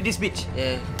cannot hide with this bitch.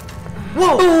 Yeah.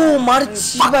 Whoa! Oh,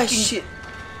 Marchiba Fucking- shit.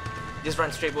 Just run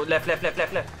straight, bro. Left.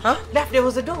 Huh? Left. There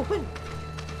was a door open.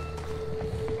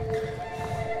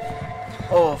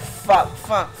 Oh,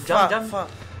 fuck. Jump.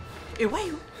 Hey, why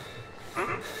you?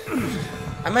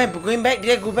 Am I going back?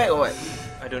 Did I go back or what?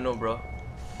 I don't know, bro.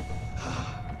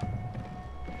 Oh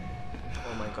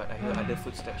my god, I hear other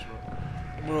footsteps, bro.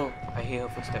 Bro. I hear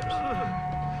her footsteps.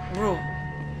 Bro.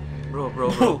 Bro.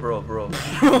 Bro.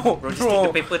 Just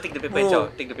take the paper and chow.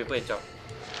 Take the paper and chow.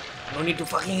 No need to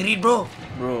fucking read, bro.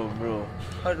 Bro.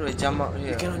 How do I jump out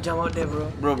here? You cannot jump out there, bro.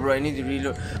 Bro, I need to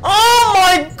reload. Oh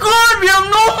my god, we have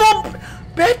no more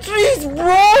batteries,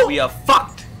 bro. We are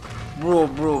fucked. Bro.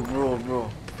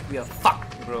 We are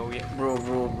fucked, bro. Bro.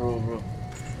 Oh,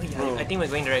 yeah, I think we're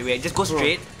going the right way. Just go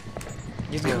straight.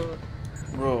 Just go.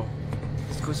 Bro.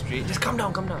 Just go straight. Just calm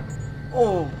down.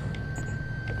 Oh.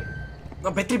 No,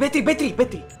 battery.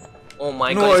 Oh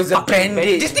my No, god. it's a fucking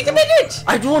bandage. Just take the bandage.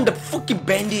 I don't want the fucking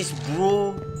bandage,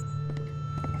 bro.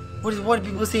 What are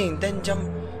people saying? Then jump,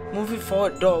 move it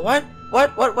forward, door. What?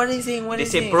 What are they saying? What They are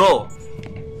say, saying? bro.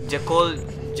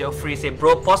 Geoffrey say,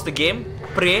 bro, pause the game,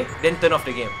 pray, then turn off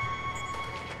the game.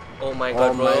 Oh my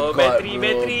god, bro. my God, Battery,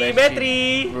 bro.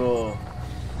 battery.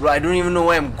 Bro, I don't even know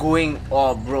where I'm going.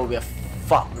 Oh, bro, we are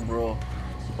fucked, bro.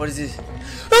 What is this?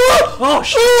 Oh,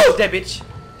 shit. She's that bitch.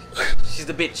 She's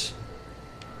the bitch.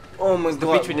 Oh my the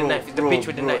god, bitch with the bro, knife, it's the bro, bitch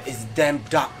with the bro, knife. It's damn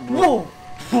dark, bro.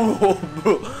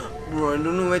 Bro, I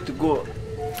don't know where to go.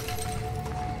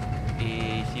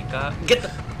 Shika, get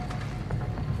the.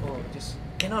 Oh, just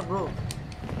cannot, bro.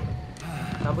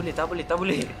 Tak boleh.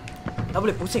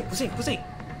 Pusing.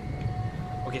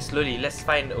 Okay, slowly. Let's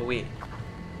find a way.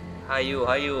 Hayu,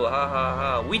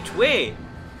 ha. Which way?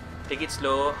 Take it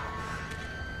slow.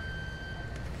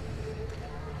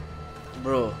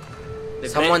 Bro, The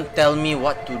someone tell me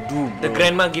what to do, bro. The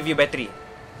grandma give you battery.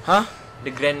 Huh?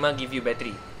 The grandma give you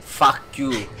battery. Fuck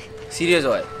you. Serious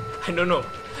or what? I don't know.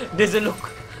 Doesn't look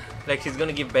like she's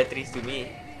gonna give batteries to me.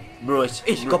 Bro,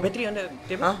 She got battery on the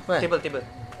table. Huh? Where? Table. Table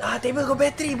got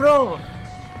battery, bro.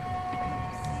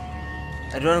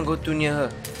 I don't want to go too near her.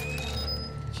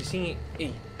 She's singing.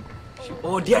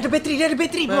 Oh, dia ada battery,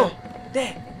 bro. Where?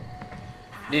 There.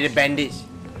 Dia ada bandage.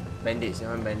 I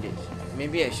want bandage.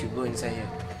 Maybe I should go inside here.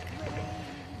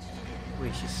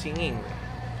 Wait, she's singing.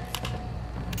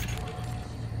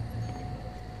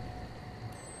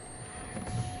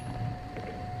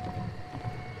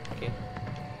 Okay.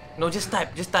 No, just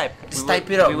type. Just type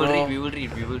it out, we will bro. We will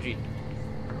read.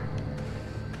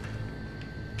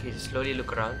 Okay, just slowly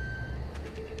look around.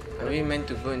 Are we meant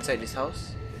to go inside this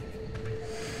house?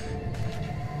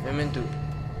 We're meant to.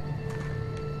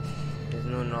 There's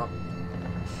no knock.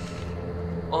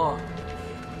 Oh.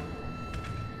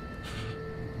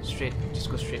 Straight. Just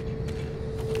go straight.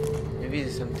 Maybe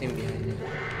there's something behind it.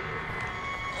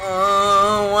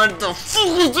 What the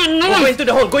fuck is the Go noise? into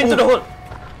the hole. Go into the hole.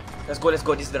 Let's go.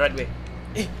 This is the right way.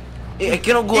 I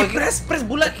cannot go. Press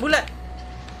bulat.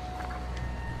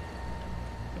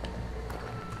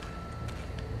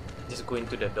 Just go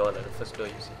into the door, the first door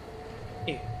you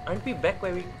see. Aren't we back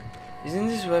where we? Isn't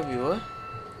this where we were?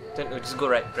 No, just go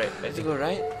right. Let's go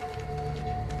right.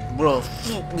 Bro,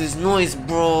 fuck this noise,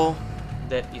 bro.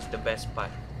 That is the best part.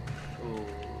 Ooh.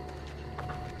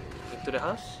 Into the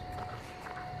house?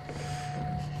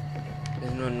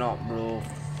 There's no knock, bro.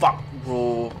 Fuck,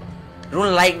 bro. I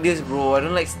don't like this, bro. I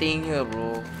don't like staying here,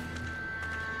 bro.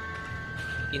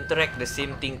 Interact the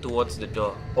same thing towards the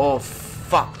door. Oh,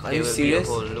 fuck. Are you There will be a serious?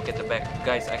 hole. Look at the back.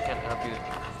 Guys, I can't help you.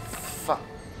 Fuck.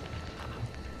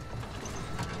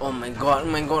 Oh my god, Oh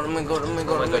my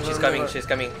god, she's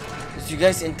coming. As you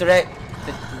guys interact.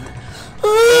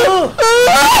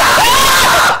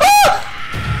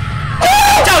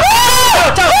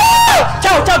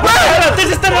 Ciao, turn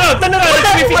around.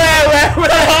 Where?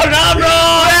 No, bro.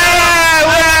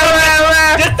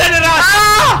 Where? Just turn around.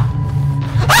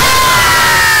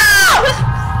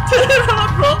 Turn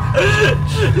around, bro.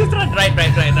 Just run right.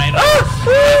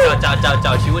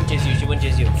 Ciao. She won't chase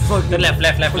you. Turn left.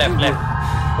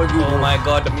 Oh my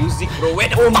god, the music, bro. Where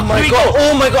the fuck do we go?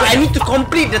 Oh my god, I need to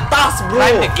complete the task, bro.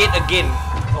 Climb the gate again.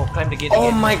 Oh, climb the gate again.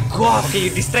 Oh my god. Okay, you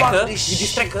distract Fuck her. this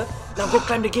shit. Now go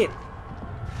climb the gate.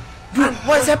 Dude,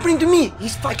 what's happening to me?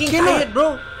 He's fucking cannot. tired,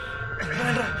 bro.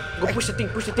 Run. Go push the thing.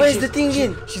 Where's the thing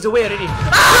again? She's away already.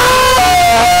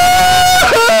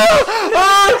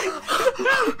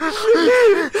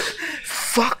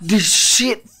 Fuck this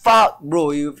shit. Fuck,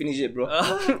 bro. You finish it, bro.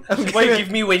 Why you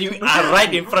give me when you are right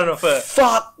in front of her?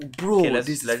 Fuck, bro. Okay, let's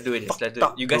This do it. fucked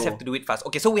up, You guys bro. have to do it fast.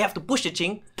 Okay, so we have to push the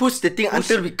thing. Push the thing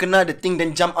until we kena the thing,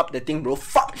 then jump up the thing, bro.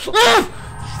 Fuck.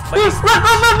 But it's-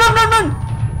 Run.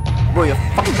 Bro, you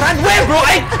fucking run. Where, bro?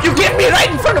 You get me right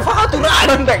in front of her. How to run?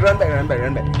 Run back.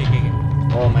 Okay.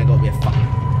 Oh my god, we are fucked.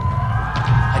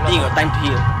 I think your time to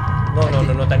heal.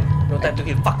 No time to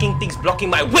heal. Fucking things blocking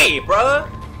my way, bro.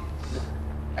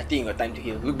 I think you got time to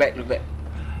heal. Look back.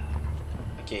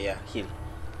 Okay, yeah, heal.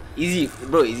 Easy,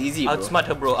 bro. It's easy, bro. Outsmart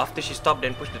her, bro. After she stopped,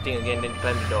 then push the thing again, then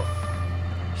climb the door.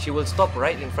 She will stop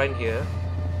right in front here.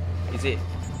 Is it?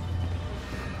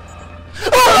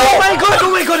 Oh my god!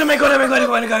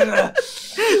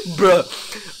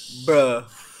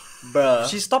 Bruh.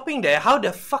 She's stopping there. How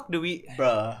the fuck do we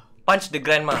Bruh. punch the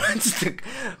grandma?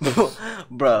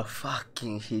 Bruh,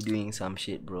 fucking she doing some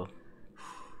shit, bro.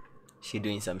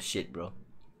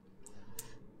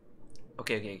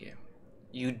 Okay.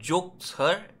 You jukes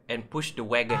her and push the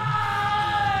wagon.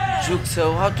 Jukes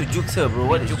her? How to jukes her, bro?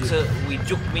 What is Jukes juke? her. We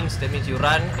juke means that means you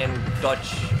run and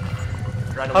dodge.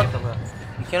 Run away from her.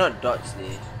 You cannot dodge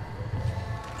this.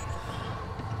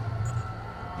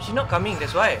 She's not coming,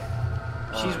 that's why.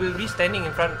 She will be standing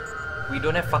in front. We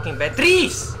don't have fucking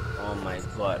batteries! Oh my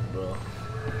god, bro.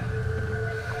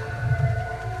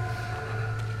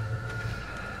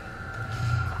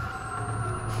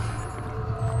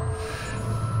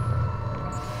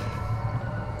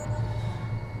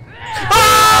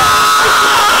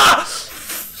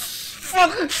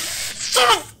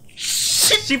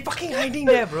 She fucking hiding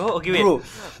there, bro. Okay, wait.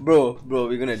 Bro,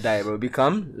 we're gonna die, bro.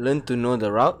 Learn to know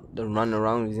the route, don't run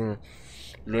around using,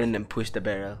 learn and push the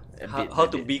barrel. How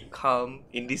to be calm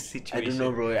in this I situation? don't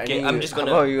know, bro. Okay, I'm just How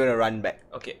gonna. about you gonna run back?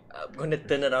 Okay, I'm gonna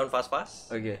turn around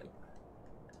fast. Okay.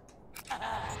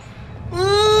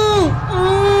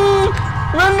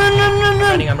 Run.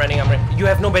 I'm running. You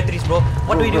have no batteries, bro.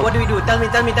 What do we do? Tell me,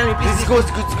 please. Let's go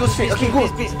straight. Okay, go.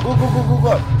 Please. Go.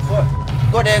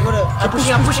 Go there. I'm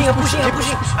pushing,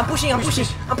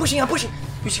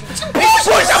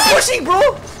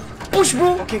 bro. Push,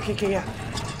 bro. Okay, yeah.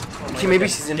 Okay, maybe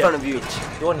she's in front of you.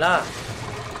 Don't lah.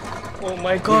 Oh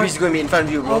my Maybe god. she's gonna be in front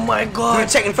of you, bro. Oh my god. Bro,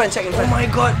 check in front. Oh my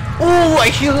god. Oh, I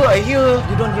hear her. You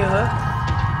don't hear her?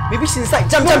 Maybe she's inside.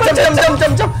 Jump.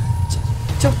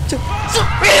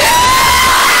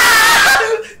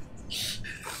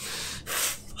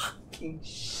 Fucking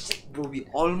shit, bro. We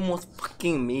almost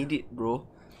fucking made it, bro.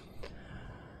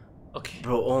 Okay.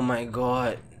 Bro, oh my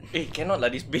god. Hey, cannot lah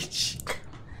this bitch.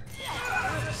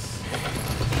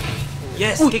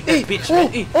 Yes, Oh, kick that bitch.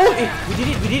 We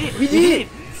did it.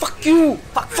 Fuck you.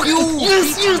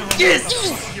 Yes.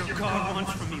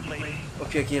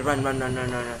 Okay, run.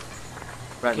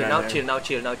 Okay, now chill. Now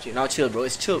chill, bro.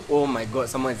 It's chill. Oh my god,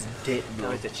 someone's dead, bro.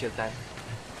 Now it's the chill time.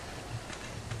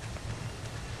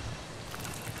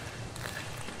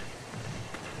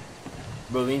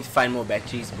 Bro, we need to find more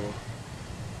batteries, bro.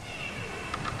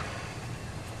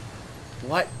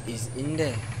 What is in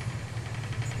there?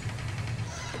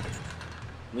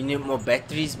 We need more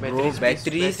batteries, bro.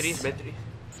 Batteries. We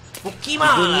don't need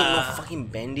no fucking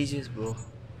bandages, bro.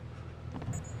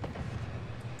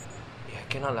 Yeah,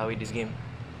 cannot allow it this game.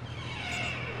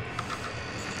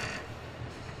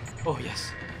 Oh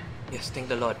yes, thank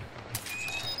the Lord.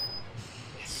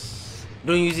 Yes.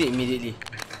 Don't use it immediately.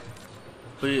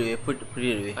 Put it away. Put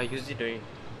it away. I used it already.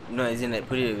 No, as in like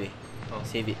put it away. Oh.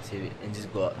 Save it, and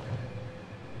just go out.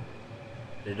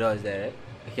 The door is there, right?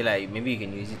 Okay, like maybe you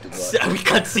can use it to go out. We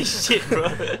can't see shit, bro.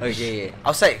 Okay.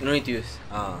 Outside, no need to use.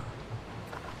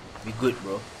 Be good,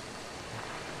 bro.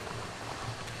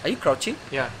 Are you crouching?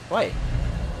 Yeah. Why?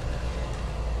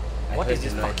 What is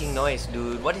this fucking noise,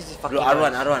 dude? What is this fucking Bro,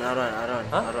 noise? Arwan.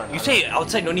 Huh? You say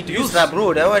outside no need to use? Use lah,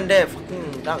 bro. That one there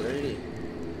fucking dark already.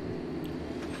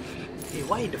 Hey,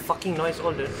 why the fucking noise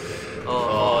all the...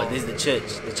 Oh, this is the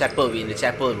church. The chapel. We in the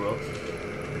chapel, bro.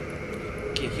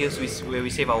 Okay, here's where we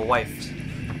save our wives.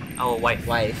 Our wife.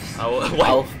 Wives. Our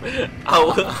wife.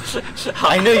 Our...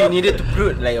 I know you needed to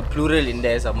put like a plural in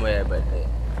there somewhere, but...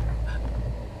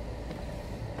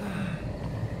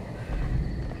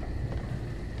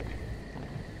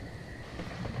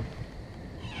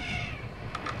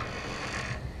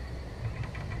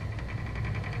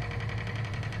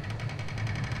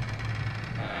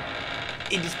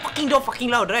 Hey, this fucking door fucking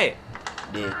loud, right?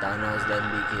 They Thanos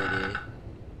damn big here, they.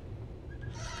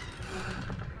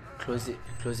 Close it,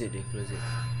 they.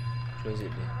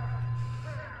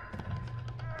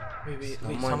 Wait,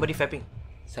 somebody fapping.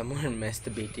 Someone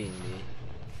masturbating, they.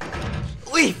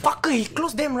 Wait, fucker, he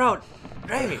closed damn route.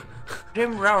 Right?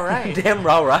 Damn route, right? Damn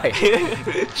raw, right?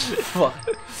 Fuck.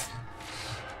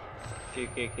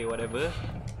 Okay, whatever.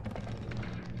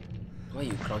 Why are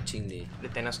you crouching, they? The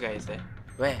Thanos guy is there.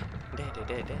 Where?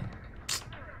 There.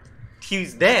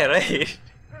 He's there, right?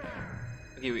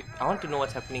 Okay, wait. I want to know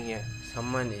what's happening here.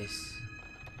 Someone is.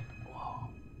 Wow.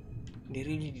 They're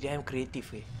really damn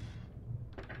creative, eh?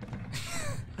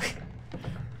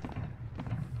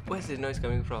 Where's the noise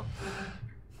coming from?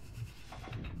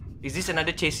 Is this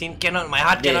another chase scene? My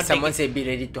heart cannot Someone take said be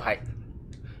ready to hide.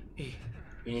 it.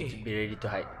 We need to be ready to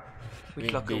hide.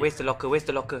 Which locker? Where's the locker?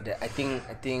 I think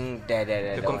there.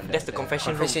 That's the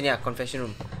confession room. Yeah, confession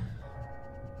room.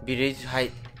 Be ready to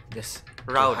hide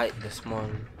Route. To hide the small.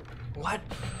 What?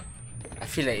 I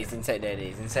feel like it's inside there.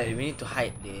 It's inside. We need to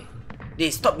hide there.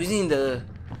 They stop using the.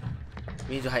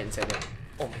 We need to hide inside there.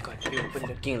 Oh my god, you open the...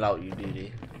 Fucking loud you do,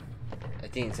 they. I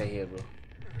think inside here, bro.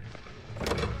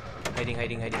 Hiding.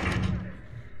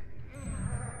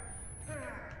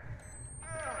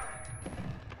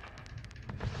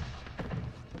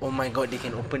 Oh my god, they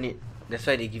can open it. That's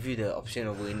why they give you the option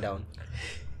of going down.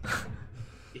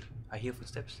 I hear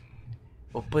footsteps.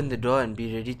 Open the door and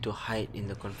be ready to hide in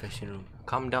the confession room.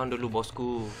 Calm down dulu,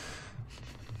 bosku.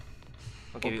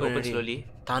 Okay, we open already. slowly.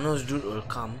 Thanos dude will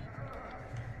come.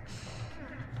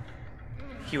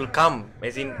 He will come,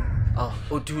 as in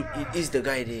Oh, dude, it is the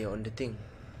guy there on the thing.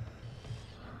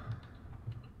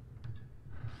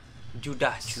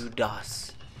 Judas.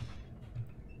 Judas.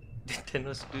 The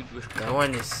Thanos dude will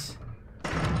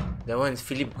That one is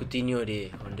Philip Coutinho there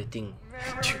on the thing.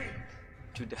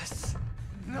 Judas.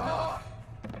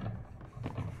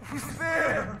 Who's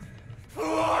there? Who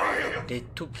are you? They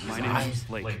took his My name eyes. is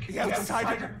Blake. The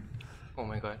outsider. Oh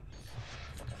my god.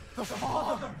 The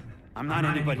father. I'm not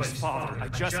anybody's father. I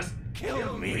just...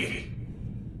 Kill me.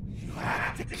 You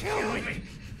have to kill me.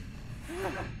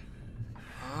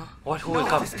 What? Who will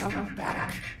come? Is coming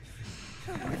back.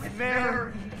 With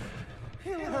Mary.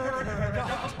 He'll hurt her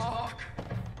not talk.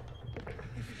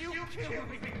 If you kill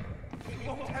me, he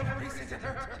won't have reason to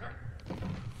hurt her.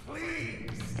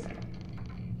 Please.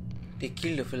 They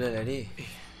killed the fella like that.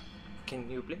 Can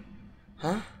you play?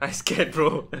 Huh? I scared,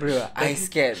 bro. Bro, I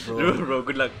scared, bro. Bro,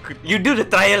 good luck. You do the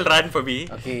trial run for me.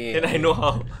 Okay. Then I know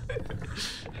how.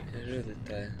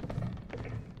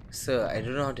 Sir, I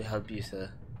don't know how to help you,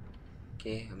 sir.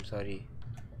 Okay, I'm sorry.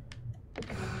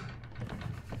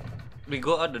 We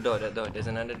go out the door, that door. There's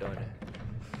another door there.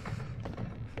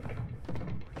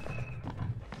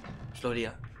 Slowly,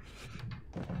 ah.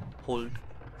 Hold.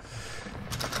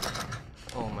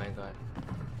 Oh my god.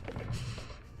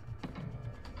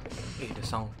 Hey, the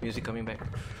sound. Music coming back.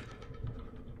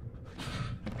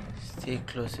 Stay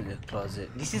close to the closet.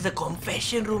 This is a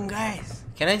confession room, guys.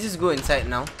 Can I just go inside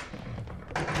now?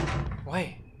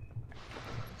 Why?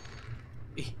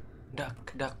 Eh, duck.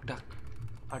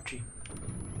 Archie.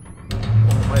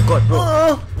 Oh my god,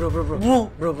 bro.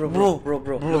 Bro.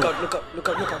 Look out.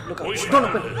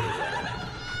 Don't open.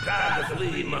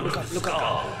 Look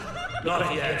out.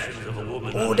 Not the actions of a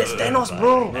woman. Oh, that's Thanos,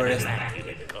 bro.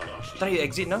 Try you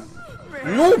exit now.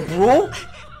 No, bro.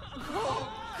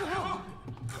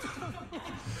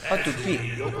 How to pee?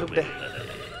 Look there.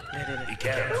 He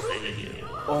can't stay here.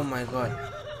 Oh my god.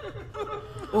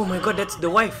 Oh my god, that's the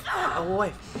wife. Our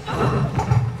wife.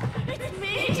 It's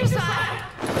me, Josiah.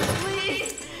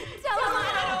 Please, tell him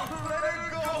I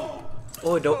don't.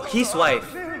 Oh, his wife.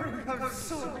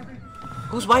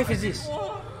 Whose wife is this?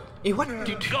 Eh, what?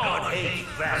 God hates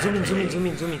that. Zoom in.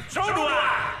 So do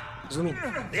I. Zoom in.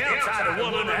 The outsider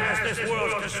woman has this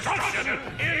world's destruction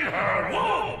in her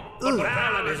womb. But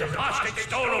Alan, his apostate,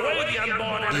 stole away the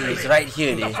unborn enemy. It's right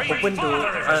here, The dude. free Open the,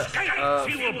 father has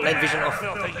escaped. She will night vision off.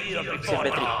 filthy yield Set before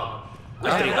battery. dawn.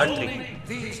 R3.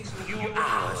 These few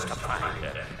hours to find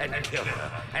her and kill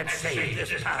her and save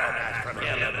this paradise from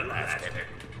hell everlasting.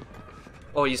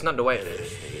 Oh, he's not the wife.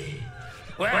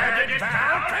 Where did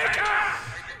Val take her?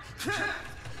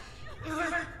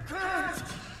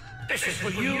 This is for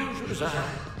you, Josiah.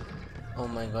 Oh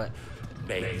my god.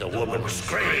 Make the woman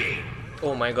scream.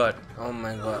 Oh my god. Oh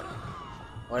my god.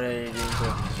 What are they doing to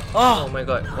her? Oh my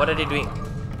god. What are they doing?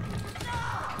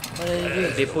 What are they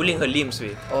doing? They're pulling her limbs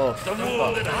with. Oh, The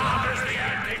wound that harbors the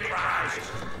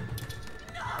Antichrist.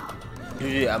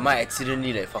 dude, I might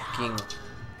accidentally like fucking.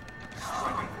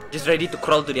 Just ready to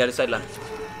crawl to the other side lah.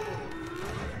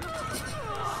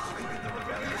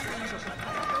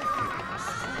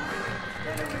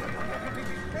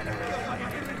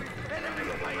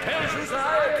 Tell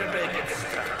Josiah to make it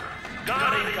stop.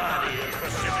 Guardian for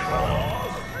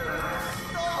Simple.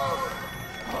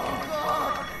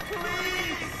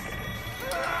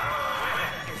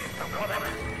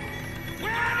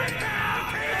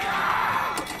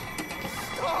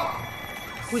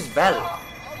 Who's Val?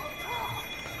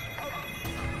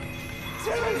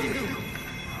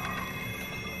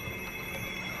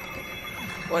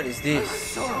 What is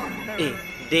this? Hey,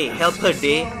 Day, help her,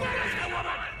 Day.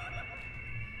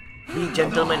 Be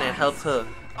gentleman and help her.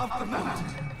 Up the mountain.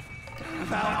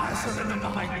 Val has her in the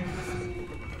mine.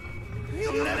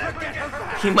 You'll never get her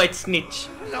back. He might snitch.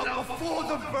 Not before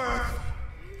the birth.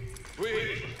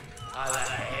 We are the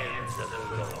hands of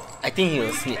the Lord. I think he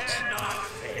will snitch.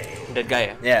 That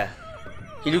guy. Yeah.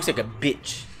 He looks like a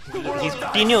bitch. He's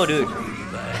Tino, dude.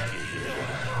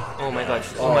 Oh my god.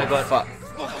 Oh my god. Fuck.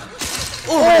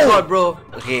 Oh my god, bro.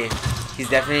 Okay. He's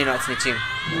definitely not snitching.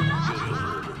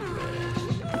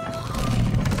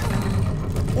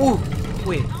 Ooh.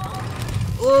 Wait.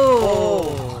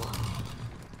 Oh.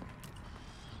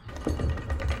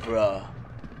 Bruh.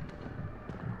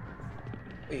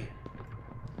 Wait.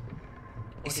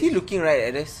 Is he looking right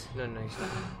at us? No, he's not.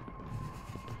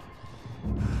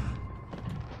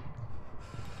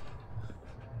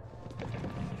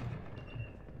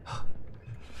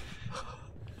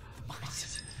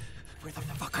 Where the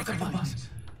fuck are the mines?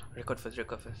 Record first.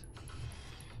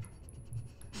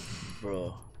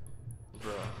 Bro.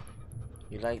 Bro.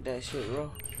 You like that shit,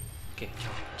 bro? Okay,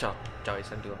 ciao. It's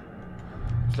time to go.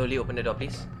 Slowly open the door,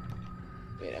 please.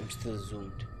 Wait, I'm still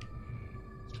zoomed.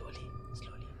 Slowly,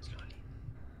 slowly, slowly.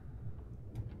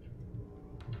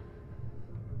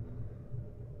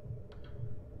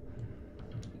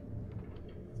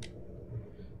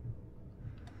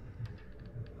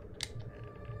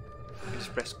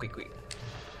 Just press quick.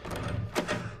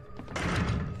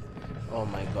 Oh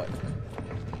my god.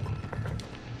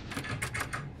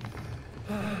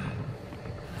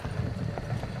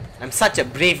 I'm such a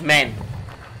brave man.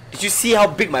 Did you see how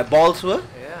big my balls were?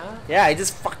 Yeah. Yeah,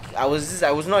 I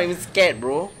was not even scared,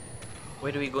 bro.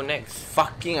 Where do we go next?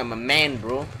 Fucking, I'm a man,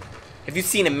 bro. Have you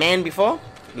seen a man before?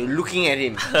 You're looking at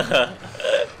him.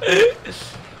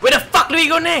 Where the fuck do we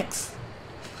go next?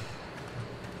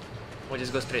 Oh,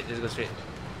 just go straight.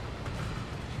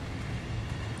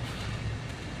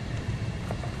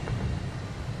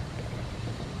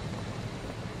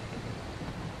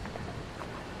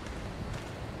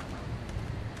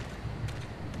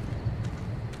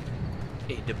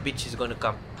 Hey, the bitch is gonna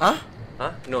come. Huh?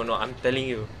 Huh? No, I'm telling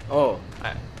you. Oh,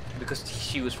 Because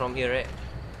she was from here, right?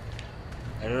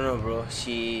 I don't know, bro.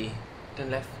 She... Turn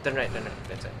left, turn right,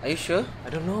 that's it. Are you sure? I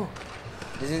don't know.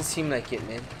 Doesn't seem like it,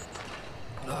 man.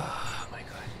 Oh my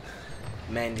god.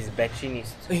 Man, this battery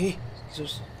needs... Hey,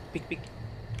 Jesus. Pick.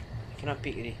 I cannot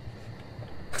pick it.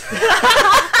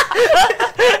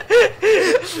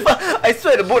 I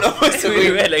swear the boat was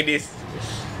We went like this.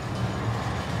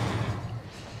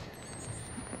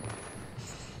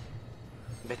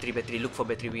 Battery, look for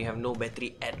battery. We have no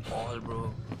battery at all,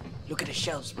 bro. Look at the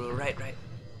shelves, bro. Right.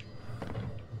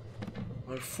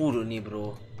 All food only,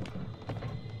 bro.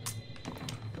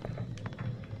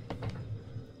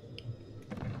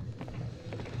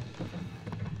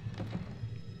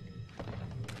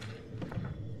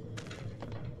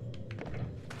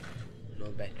 No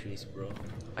batteries, bro.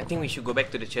 I think we should go back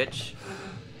to the church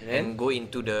And then and go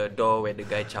into the door where the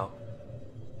guy chow.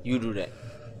 you do that.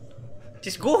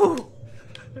 Just go.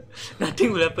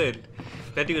 Nothing will happen.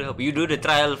 Nothing will happen. You do the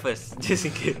trial first, just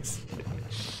in case.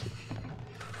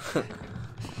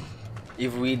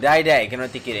 If we die there, I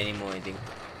cannot take it anymore, I think.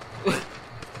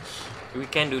 We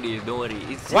can do this. Don't worry.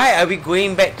 It's Why are we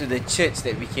going back to the church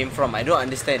that we came from? I don't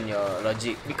understand your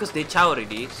logic. because they chow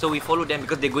already, so we follow them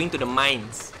because they're going to the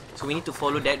mines. So we need to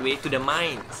follow that way to the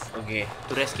mines Okay.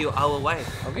 to rescue our wife.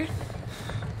 Okay.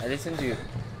 I listen to you.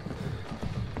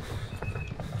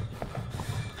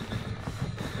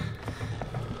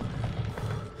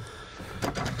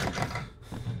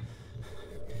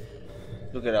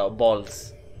 Look at our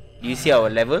balls. Do you see our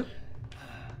level?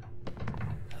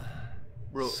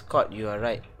 Bro, Scott, you are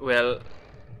right. well,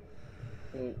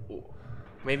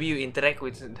 maybe you interact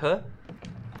with her.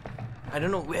 I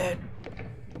don't know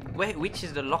which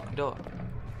is the locked door.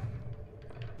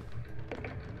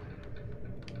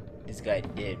 This guy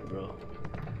dead, bro.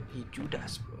 He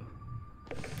Judas, bro.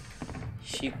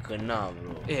 She kena,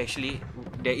 bro. Hey, actually,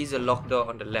 there is a locked door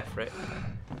on the left, right?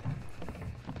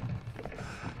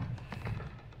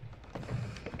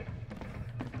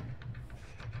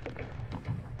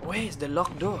 Where is the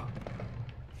locked door?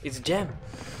 It's jammed.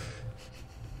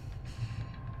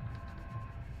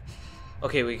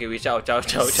 Okay, ciao.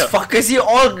 Fuckers here,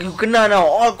 all you kena now.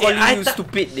 All calling I you thought-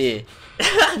 stupid day.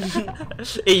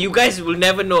 Hey, you guys will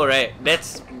never know, right?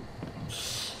 That's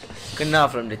Kena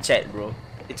from the chat, bro.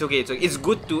 it's okay. It's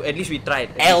good to at least we tried.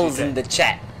 L's in the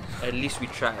chat. At least we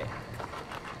try.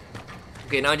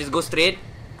 Okay, now just go straight.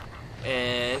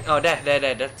 And oh,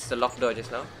 that's the locked door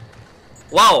just now.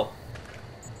 Wow.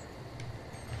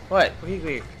 What?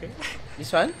 Wait.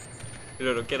 This one?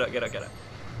 No, get out.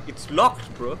 It's locked,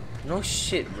 bro. No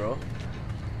shit, bro.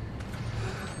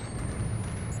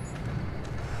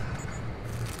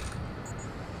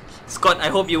 Scott, I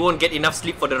hope you won't get enough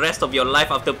sleep for the rest of your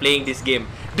life after playing this game.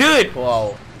 Dude!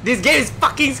 Wow. This game is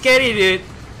fucking scary, dude.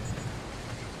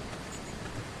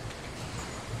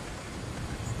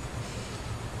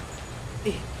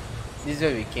 This is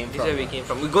where we came This from. is where we came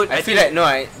from. We go. I feel like no,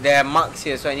 there are marks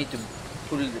here, so I need to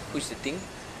push the thing,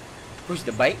 push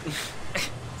the bike.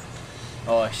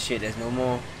 Oh shit! There's no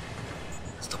more.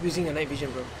 Stop using your night vision,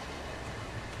 bro.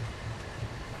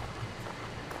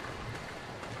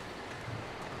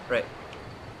 Right.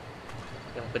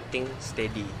 Yang penting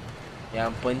steady.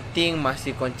 Yang penting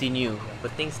masih continue. Yang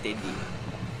penting steady.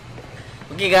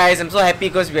 Okay guys, I'm so happy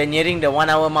because we're nearing the 1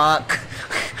 hour mark.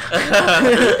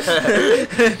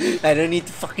 I don't need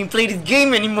to fucking play this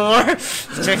game anymore.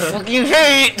 Which I fucking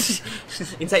hate.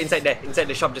 Inside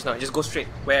the shop just now. Just go straight.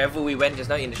 Wherever we went just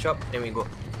now in the shop, then we go.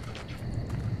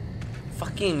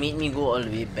 Fucking made me go all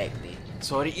the way back there.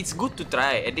 Sorry, it's good to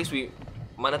try. At least we...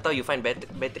 Mana tahu you find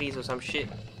batteries or some shit.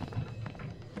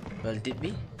 Well, did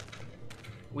we?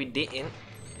 We didn't.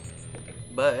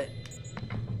 But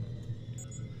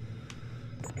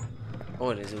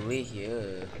Oh, there's a way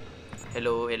here.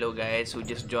 hello guys who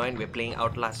just joined. We're playing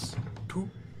Outlast 2.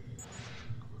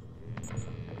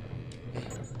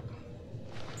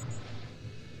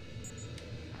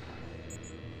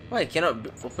 Why I cannot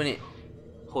open it?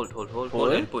 Hold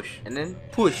Hold and push. and then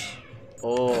push.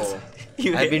 Oh,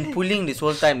 You I've been pulling this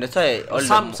whole time. That's why all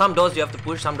some doors you have to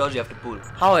push, some doors you have to pull.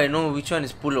 how I know which one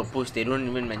is pull or push? They don't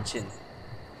even mention.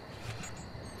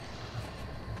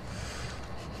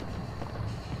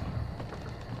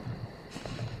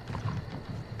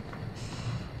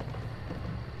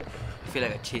 I feel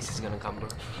like a chase is gonna come, bro.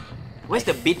 Where's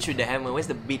the bitch with the hammer? Where's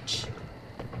the bitch?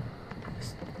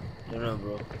 Don't know,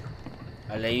 bro.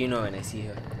 I'll let you know when I see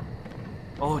her.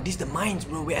 Oh, this is the mines,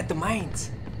 bro. We're at the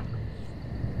mines.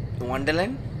 In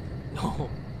Wonderland? No,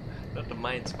 not the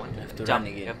mines. One. have to jump.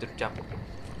 run again. You have to jump.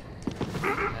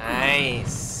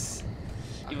 Nice.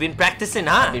 You've been practicing,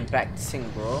 huh? I've been practicing,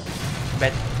 bro.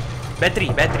 Battery.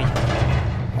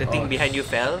 The thing Oh, behind you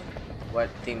fell. What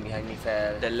thing behind me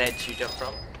fell? The ledge you jumped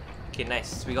from. Okay,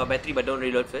 nice. We got battery, but don't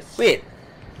reload first. Wait,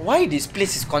 why this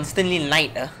place is constantly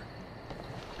night?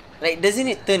 Like, doesn't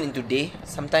it turn into day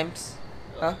sometimes?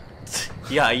 Huh?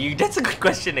 Yeah, that's a good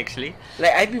question actually.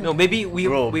 Like I've been No, maybe we've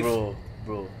bro.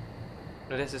 No,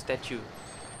 that's a statue.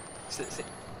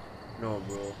 No,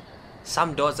 bro.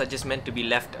 Some doors are just meant to be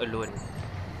left alone.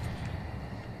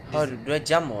 How do I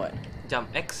jump or what? Jump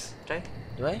X, try.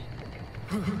 Do I?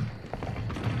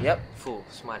 Yep. Full,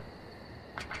 smart.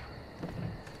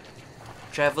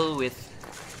 Travel with.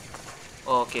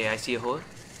 Oh, okay, I see a hole.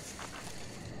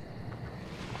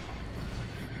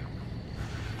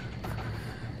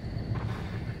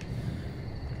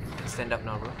 Stand up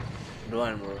now, bro. Don't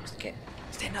want, bro. Scared.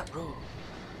 Stand up, bro.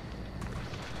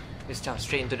 Just jump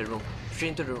straight into the room. Straight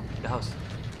into the room, the house.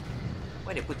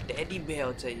 Why they put teddy bear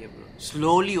outside here, bro?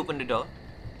 Slowly open the door.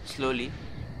 Slowly.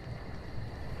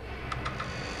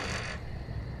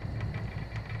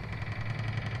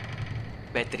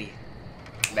 Battery.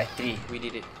 Battery. We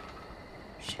did it.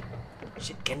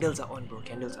 Shit, candles are on, bro.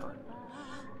 Candles are on.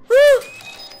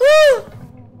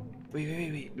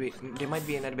 Wait. There might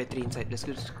be another battery inside. Let's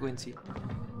go and see.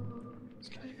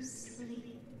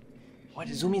 What?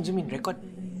 Zoom in. Record.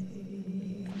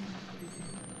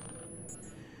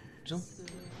 Zoom.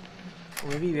 Oh,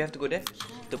 maybe we have to go there.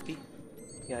 Tepi.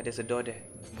 Yeah, there's a door there.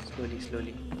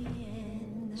 Slowly.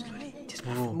 Just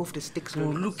move the stick Bro,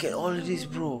 slowly. look at all of this,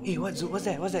 bro. Hey, what's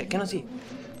that? Cannot see.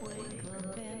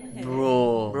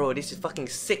 Bro. Bro, this is fucking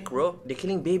sick, bro. They're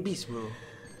killing babies, bro.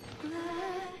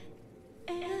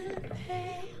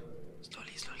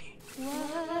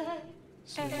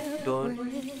 Slowly. Don't.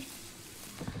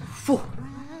 Phew.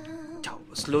 Ciao.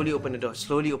 Slowly open the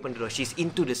door. She's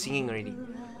into the singing already.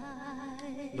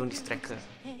 Don't distract her.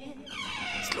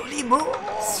 Slowly, bro.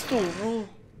 Slow, bro.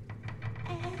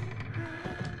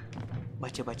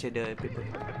 Baca the paper.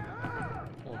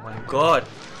 Oh my god.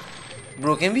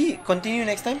 Bro, can we continue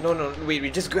next time? No, wait. We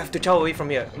just have to chow away from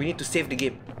here. We need to save the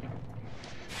game.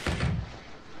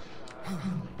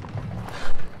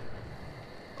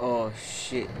 Oh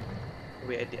shit.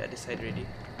 We're at the other side already.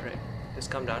 Alright. Just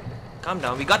calm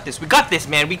down. We got this,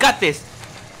 man. We got this.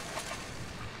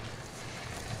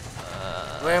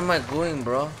 Where am I going,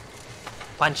 bro?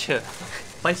 Punch her.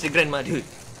 Punch the grandma, dude.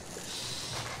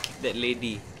 Kick that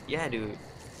lady. Yeah, dude.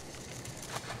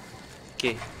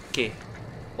 Okay.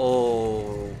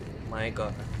 Oh my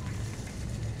god.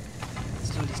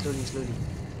 Slowly.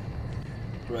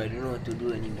 Bro, I don't know what to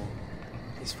do anymore.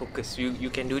 Just focus. You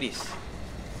can do this.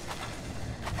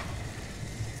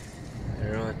 I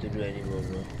don't know what to do anymore,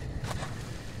 bro.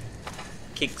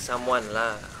 Kick someone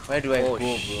lah. Where do I Oh,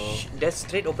 go, bro? That's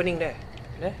straight opening there.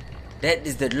 There. That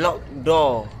is the locked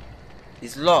door.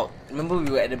 It's locked. Remember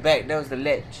we were at the back. That was the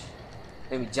ledge.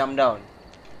 Then we jumped down.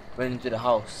 Went into the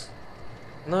house.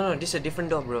 No, this is a different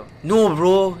door, bro. No,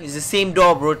 bro. It's the same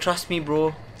door, bro. Trust me,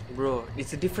 bro. Bro,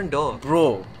 it's a different door.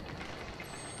 Bro.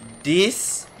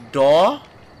 This door,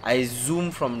 I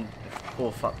zoomed from...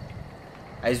 Oh, fuck.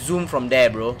 I zoomed from there,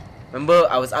 bro. Remember,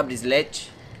 I was up this ledge.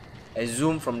 I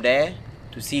zoomed from there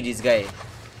to see this guy.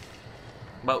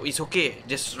 But it's okay.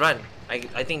 Just run.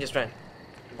 I think just run.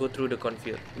 Go through the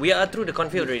cornfield. We are through the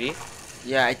cornfield already.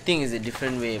 Yeah, I think it's a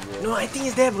different way, bro. No, I think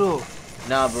it's there, bro.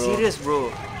 Nah, bro. Serious, bro.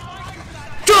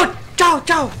 Dude! Ciao!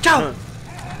 No.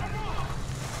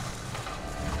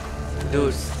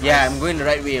 Dude. Yeah, I'm going the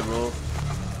right way, bro.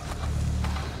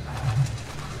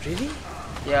 Really?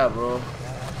 Yeah, bro.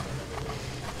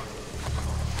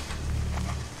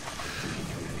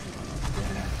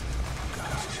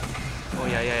 Oh,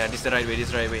 yeah. This is the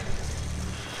right way.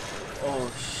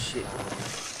 Oh, shit.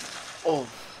 Oh.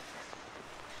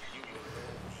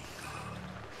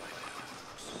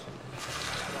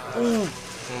 Ooh.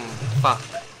 Fuck.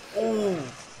 Ooh.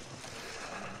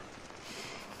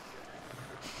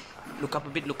 Look up a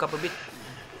bit, look up a bit.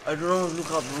 I don't know.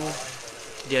 Look up, bro.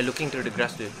 They are looking through the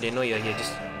grass, dude. They know you're here.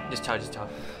 Just chow, just chow.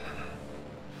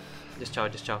 Just chow,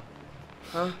 just chow.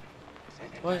 Huh?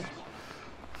 What?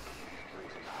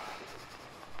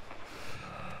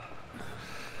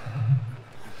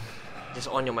 Just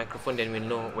on your microphone, then we'll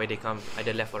know where they come,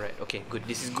 either left or right. Okay, good.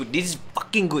 This is good. This is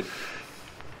fucking good.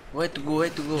 Where to go? Where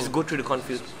to go? Just go through the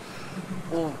cornfields.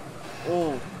 Oh.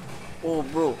 Oh. Oh,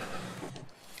 bro.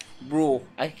 Bro,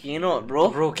 I cannot, bro.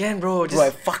 Bro, can bro. Bro, I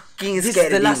fucking This is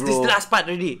scared the already, last. bro. This is the last part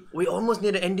already. We almost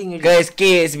near the ending already. Guys,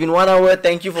 okay, it's been 1 hour.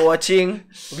 Thank you for watching.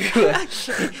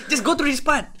 Just go through this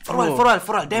part. For Bro.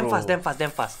 all. Damn Bro. fast, damn fast, damn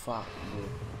fast. Fuck, bro.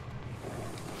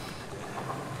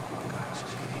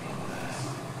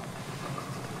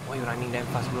 Why you running damn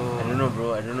fast, bro? I don't know,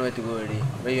 bro. I don't know where to go already.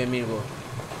 Where you want me to go?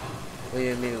 Where you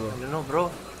want me to go? I don't know, bro.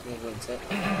 Let me go inside.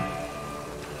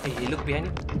 Hey, look behind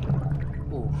you.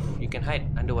 Oh, you can hide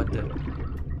underwater.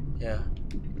 Yeah.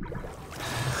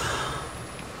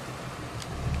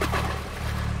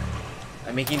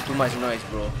 I'm making too much noise,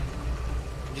 bro.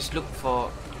 Just look for.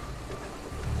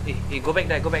 Hey, go back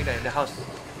there, the house.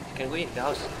 You can go in the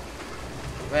house.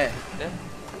 Where? There.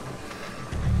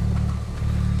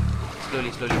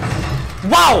 Slowly.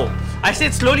 Wow! I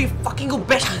said slowly. Fucking go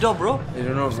bash the door, bro. I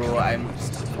don't know, bro. I'm.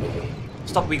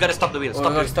 Stop. We gotta stop the wheel. Oh,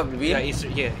 we gotta stop the wheel? Yeah, it's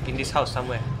here in this house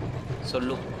somewhere. So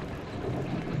look.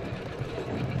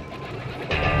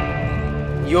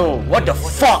 Yo, what the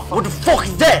fuck? What the fuck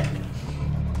is that?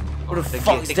 What the Take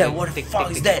fuck it, is take that? it, What the take fuck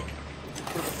it, is take that?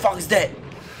 What the fuck is that?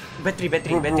 Battery. Bro.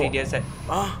 The other side.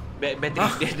 Huh? Battery.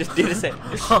 The other side.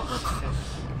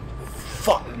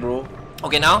 Fuck, bro.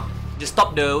 Okay, now just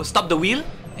stop the wheel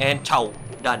and chow.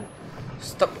 Done.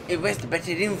 Stop. Hey, where's the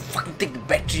battery? I didn't fucking take the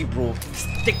battery, bro. Just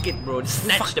take it, bro. Just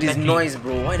snatch Fuck the this battery. noise,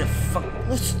 bro. Why the fuck?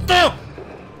 Oh, stop!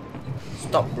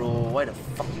 Stop, bro. Why the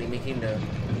fuck they making the?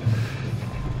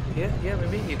 Here,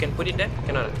 maybe you can put it there.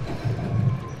 Cannot.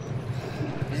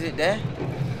 Is it there?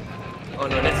 Oh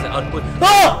no, that's the output.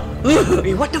 Oh!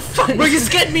 Wait, what the fuck, bro? You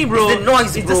scared me, bro. It's the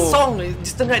noise, It's bro. the song.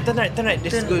 Just turn right.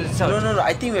 Just go south. No.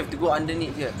 I think we have to go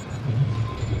underneath here.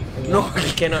 No,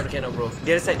 cannot, bro.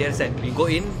 The other side. We go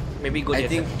in. Maybe go I the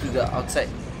think other side. to the outside.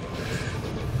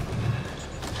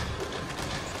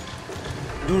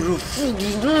 Dude, fuck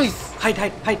this noise. Hide.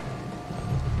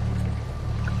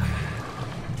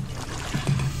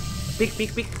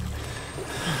 Peek.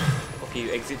 Okay, you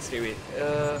exit straight away.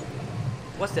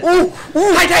 What's that? Oh!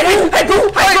 Hide,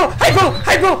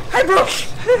 bro!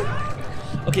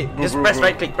 Okay, just bro, press bro.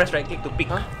 right click to peek.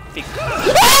 Huh? Peek.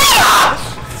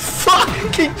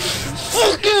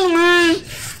 Fucking man!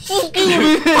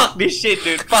 Fuck this shit,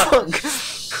 dude. Fuck.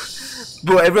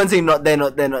 Bro, everyone's saying not there.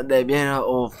 Behind her.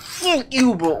 Oh, fuck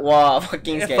you, bro. Wow,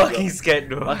 fucking scared. Fucking scared,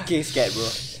 bro. Fucking scared, bro.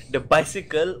 The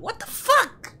bicycle. What the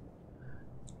fuck?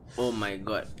 Oh my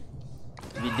god.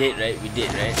 We did, right?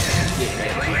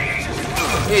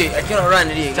 Hey, I cannot run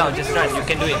already. Chow, just run. You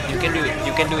can do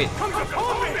it.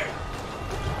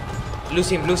 Lose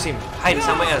him. Hide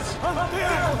somewhere else.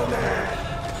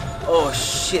 Oh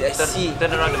shit, I see.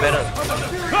 Turn around the barrel.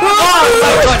 Oh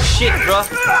my god, shit, bro.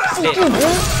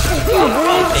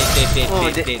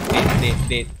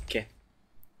 Dead. Okay.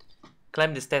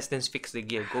 Climb the stairs, then fix the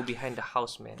gear. Go behind the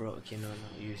house, man. Bro, okay, no.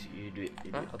 You do it.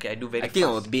 Huh? Okay, I do very I think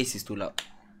our fast. bass is too loud.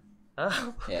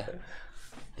 Huh? Yeah.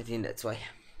 I think that's why.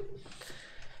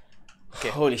 Okay.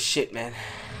 Holy shit, man.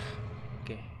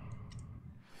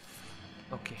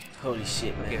 Okay. Holy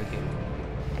shit, man. Okay.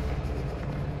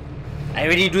 I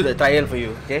already do the trial for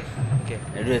you, okay? Okay.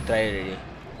 I do the trial already.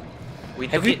 We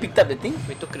Have took we it. picked up the thing?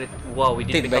 We took it. Wow, we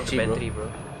Take didn't pick up the battery, battery,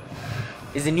 bro.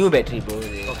 It's a new battery, bro.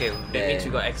 Okay, that means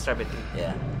we got extra battery.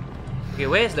 Yeah. Okay,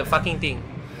 where's the fucking thing?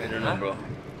 I don't know, bro.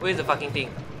 Where's the fucking thing?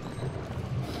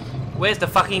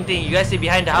 You guys say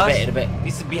behind the house? At the back.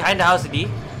 This is behind the house, D.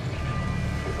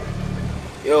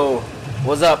 Yo,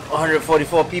 what's up?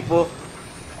 144 people.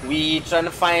 We trying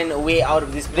to find a way out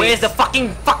of this place. Where's the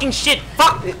fucking shit?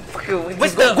 Fuck!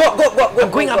 Where's the? Go. I'm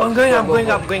going up.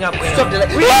 Stop the light.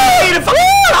 Wait, the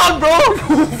fucking down,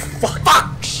 bro!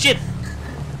 Fuck! Shit!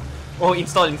 Oh,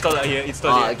 install here.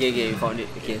 Install Ah, here. okay, you found it.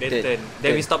 Okay,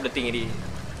 Then we stop the thing already.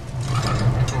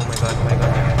 Oh my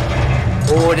god.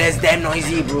 Oh, that's damn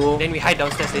noisy, bro. Then we hide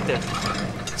downstairs later.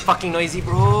 It's fucking noisy,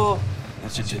 bro.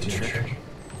 That's a trick.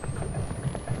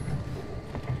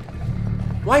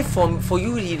 Why for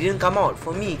you he didn't come out?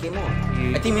 For me he came out.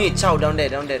 I think we need Chow down there.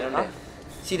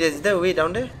 See, is there a way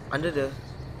down there? Under the...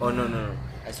 Oh, no.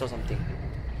 I saw something.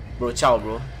 Bro, chow,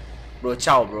 bro. Bro,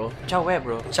 chow, bro. Chow where,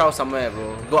 bro? Chow somewhere,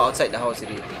 bro. Go outside the house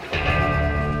already.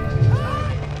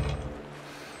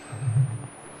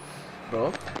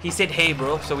 Bro? He said hey,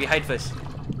 bro, so we hide first.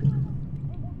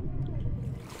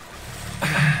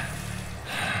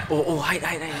 Oh, hide.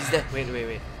 He's there.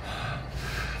 Wait.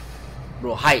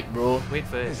 Bro, hide, bro. Wait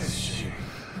first.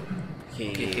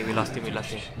 Okay, we lost him.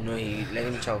 No, let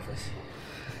him chow first.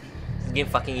 This game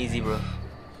fucking easy, bro.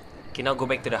 Okay, now go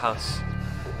back to the house.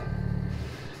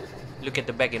 Look at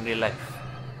the back in real life.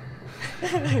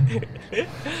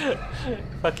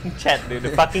 Fucking chat, dude. The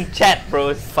fucking chat,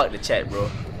 bro. Fuck the chat, bro.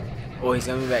 Oh, he's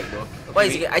coming back, bro. Why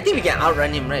is he? I think we can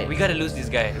outrun him, right? We gotta lose this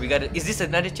guy. Is this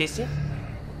another chase scene?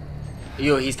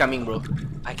 Yo, he's coming, bro.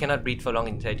 I cannot breathe for long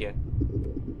inside here.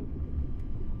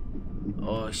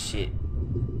 Oh shit.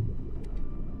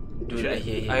 Dude, I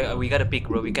hear him. We gotta pick,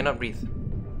 bro. We cannot breathe.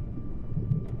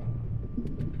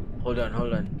 Hold on.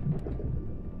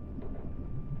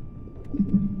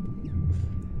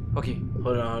 Okay.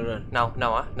 Hold on. Now.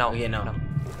 Okay, now.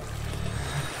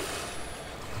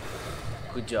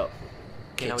 Good job.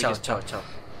 Okay, now we chow, just chow.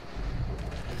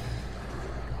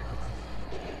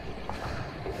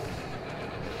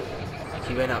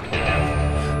 He went up.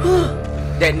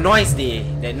 That noise,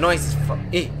 That noise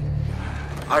is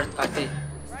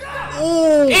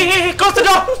Oh! Hey, close the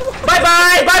door!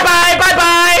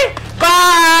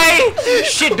 Bye!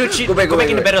 Shit, dude, shit. Go back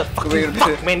in the battle. Go back in the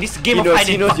battle. Fuck, man, this game of He knows- hide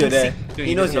he and knows fucking you're there. seek. Dude,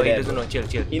 He knows you're He there. doesn't know.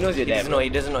 Chill. He knows you're there,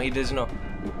 He doesn't know.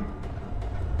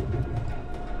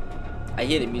 I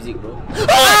hear the music, bro.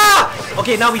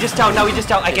 Okay, now we just chow.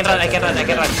 I can run.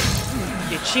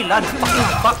 Hey, chill lah.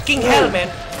 Fucking hell, man.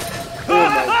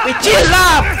 Wait, chill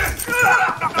lah.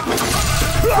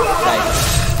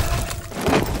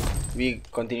 We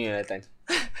continue another time.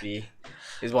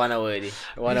 It's 1 hour already.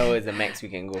 1 hour is the max we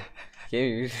can go.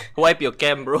 Okay. Wipe your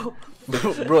cam, bro.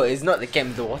 Bro, it's not the camp,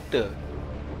 it's the water.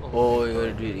 Oh, you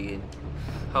gotta do it again.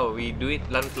 How we do it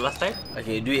last time?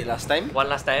 Okay, do it last time. One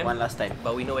last time. One last time.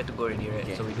 But we know where to go already, right?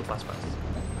 Okay. So we do fast. Fast.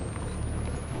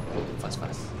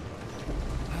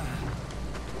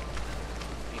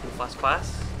 We do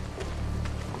fast.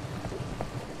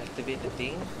 Activate the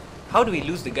thing. How do we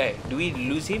lose the guy? Do we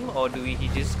lose him or he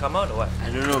just come out or what? I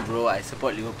don't know, bro. I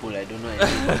support Liverpool. I don't know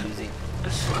anything about losing.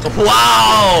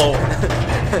 Wow!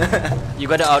 You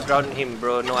gotta outrun him,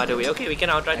 bro. No other way. Okay, we can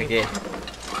outrun him. Okay.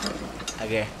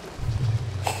 Okay,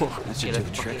 let's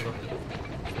fucking go.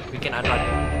 We can outrun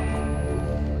him.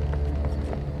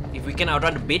 If we can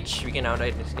outrun the bitch, we can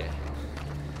outrun this guy.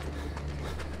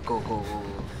 Go.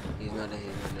 He's not there.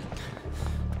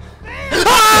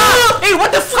 Hey,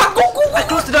 what the fuck? Go! I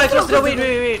closed the door. Wait.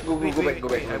 Go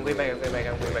back. I'm going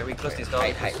back. We close this door.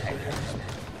 Hide.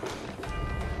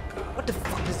 What the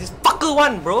fuck is this fucker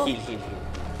one, bro? Heal.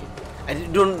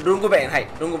 Don't go back and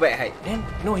hide. Then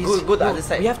no, he's Go the other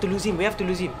side. We have to lose him.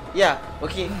 Yeah,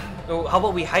 okay. So how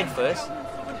about we hide first?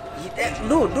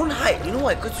 No, don't hide. You know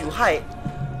why? Because you hide.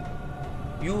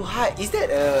 Is that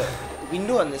a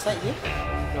window on the side here?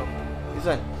 No, This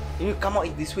one. You come out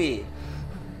this way.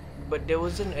 but there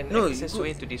wasn't an No, access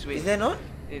way to this way. Is there not?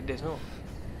 There's no.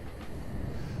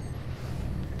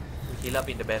 We heal up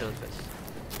in the barrel first.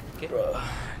 Okay. Bro,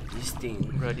 this thing.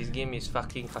 Bro, this game is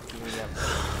fucking me up.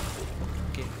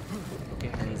 Okay.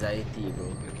 Anxiety,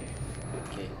 bro.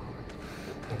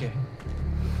 Okay.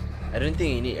 I don't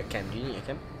think you need a cam. Do you need a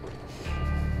cam?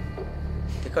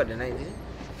 Take out the night vision.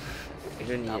 You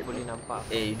don't need Tak it. boleh nampak.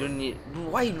 You don't need.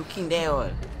 Bro, why are you looking there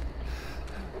all?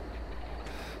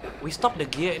 We stop the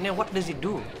gear and then what does it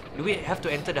do? Do we have to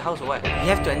enter the house or what? You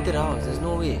have to enter the house. There's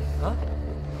no way. Huh?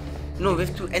 No, we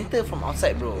have to enter from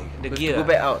outside, bro. The We have gear. to go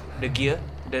back out. The gear.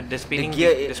 The The spinning.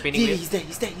 gear. The spinning wheel. He's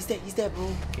there, bro.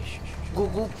 Okay, shh. Go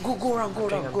around. I'm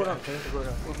trying to go around.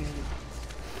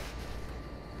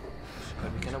 God,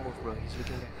 we cannot move, bro. He's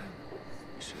looking back.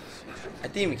 I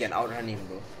think we can outrun him,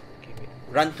 bro. Okay, wait.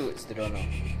 Run towards the door now.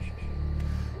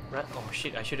 Run. Oh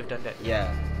shit! I should have done that.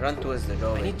 Yeah, run towards the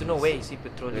door. I need to know where is he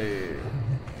patrolling.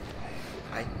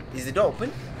 Wait. Is the door open?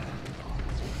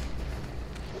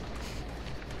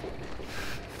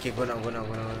 Okay, go now.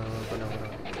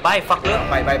 Bye, fucker.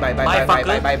 Bye. Bye,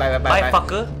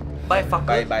 fucker. Bye,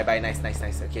 fucker. Bye.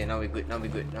 Nice. Okay, now we're good.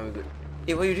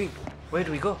 Hey, what are you doing? Where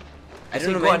do we go? I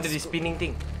don't know, Go man. under this spinning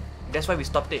thing. That's why we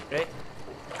stopped it, right?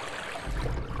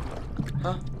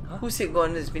 Huh? Who said go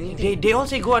under the spinning thing? They all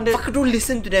say go under. Fucker, don't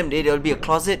listen to them. There'll be a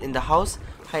closet in the house.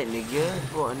 Hide in the gear.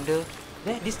 Go under.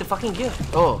 Yeah, this is the fucking gear,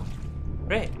 Oh.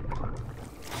 right?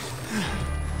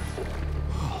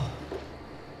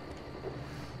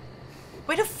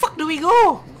 Where the fuck do we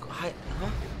go? Hide. Huh?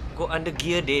 Go under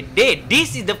gear.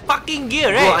 This is the fucking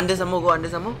gear, right? Go under some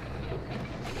more.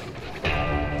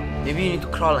 Maybe you need to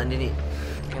crawl underneath.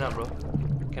 Cannot, bro.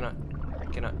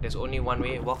 Cannot. There's only one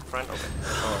way. Walk front. Okay.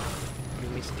 Oh. You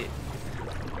missed it.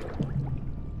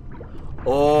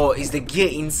 Oh, is the gear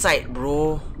inside,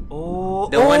 bro? Oh.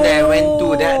 The one that I went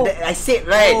to. That I said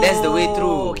right. That's the way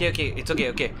through. Okay. It's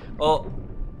okay. Oh.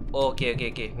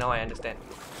 Okay. Now I understand.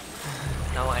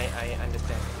 Now I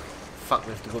understand. Fuck,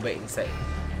 we have to go back inside.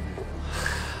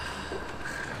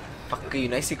 Fucker, you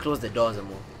nicely close the doors,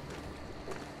 Amo.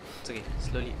 It's okay.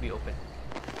 Slowly we open.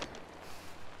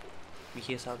 We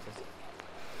hear sound first.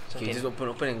 It's Okay, just open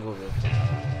and go, bro.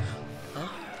 Huh?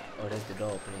 Oh, that's the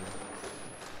door opening.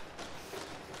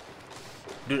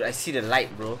 Dude, I see the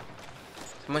light, bro.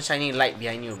 Someone shining light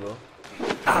behind you, bro.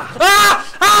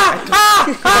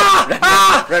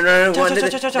 Run, go under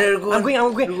the- there, go. I'm going.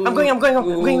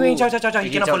 Chow. Okay,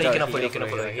 You cannot follow. okay, You okay, cannot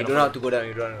follow. You don't know how to go down.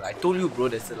 You don't know. I told you, bro.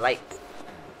 There's a light.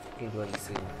 You don't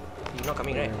listen. You're not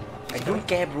coming, right? I don't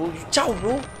care, bro. You chow,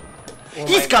 bro. Oh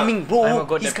He's my coming, God. bro. Oh my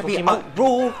God, He's that coming Pokemon. out,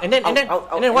 bro. And then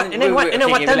what? Wait,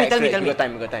 Tell me. We got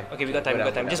time. Okay, we got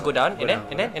time. Just go down. And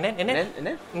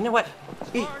then what?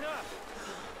 Eh,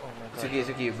 Oh my It's God.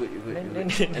 okay. You're good. And then-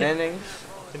 And then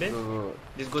And then go.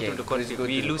 just go Okay, through the just corner. go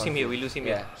We to the lose him here. corner.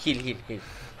 Yeah, heal.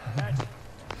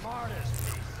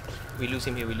 We lose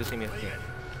him here.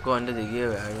 Go under the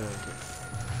gear. I don't know.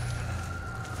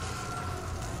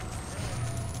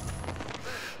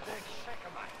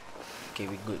 Okay,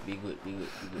 we good.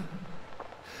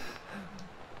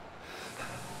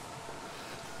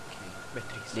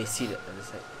 Batteries. They see the other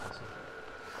side. Also.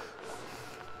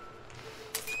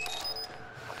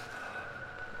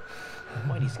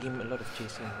 Why this game a lot of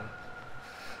chasing? Bro?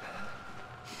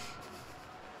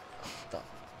 Stop.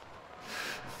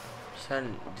 This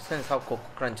one is how Coco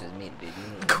Crunch is made. They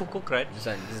didn't know. Coco Crunch. This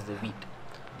is the wheat.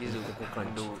 This is Coco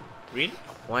Crunch. Really?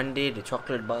 One day the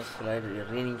chocolate bars collided, the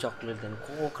raining chocolate, then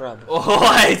Coco Crab. Oh,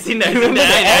 I seen that.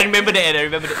 I remember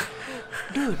that.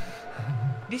 Dude,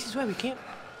 this is where we came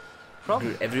from.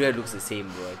 Dude, everywhere looks the same,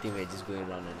 bro. I think we're just going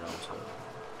round and round. So.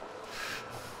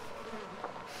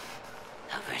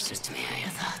 How precious to me are your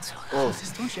thoughts, oh Oh,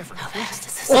 How fast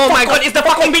is this? Oh my God, it's the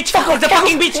fucking beach! It's the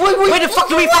fucking beach! Where the fuck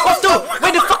do we fuck off to?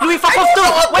 Where the fuck do we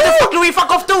fuck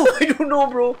off to? I don't know,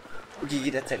 bro. Okay,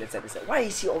 that side. Why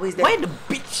is he always there? Why the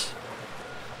beach?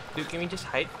 Dude, can we just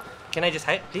hide? Can I just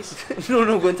hide, please?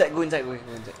 No, go inside.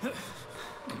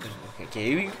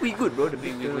 Okay, we good, bro. The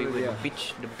big,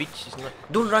 The beach is not.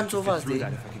 Don't run so fast, Through dude.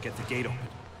 that if I could get the gate open.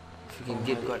 If you can Oh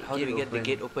get my God, how do we get the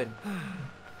gate open?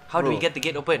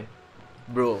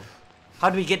 Bro. Bro, How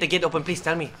do we get the gate open? Please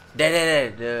tell me.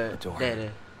 there, The door.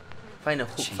 there. Find a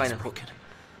hook, Chain's find a hook. broken.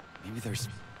 Maybe there's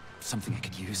something I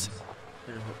could use.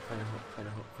 Find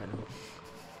a hook.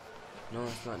 No,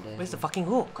 it's not there. Where's the fucking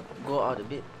hook? Go out a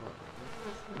bit.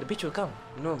 The bitch will come.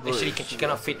 No, bro. Actually, she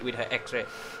cannot fit with her ex, right?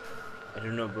 I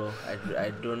don't know, bro. I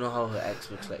don't know how her ex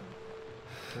looks like.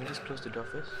 Can we just close the door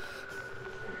first?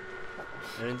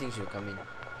 I don't think she'll come in. Is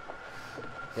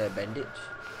there a bandage?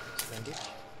 Bandage?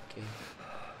 Okay.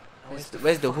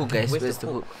 Where's the hook, guys? Where's Where's the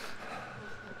the hook? hook?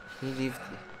 Can you leave?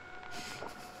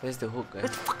 Where's the hook, guys?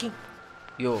 Where's the fucking...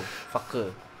 Yo,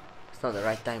 fucker. It's not the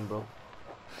right time, bro.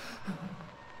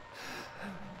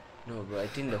 No, bro. I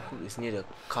think the hook is near the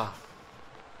car.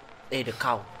 Hey, the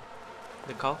cow.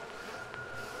 The cow?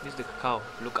 This is the cow.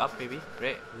 Look up, maybe,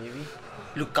 right? Maybe.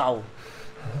 Look, cow.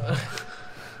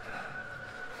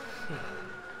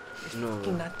 No,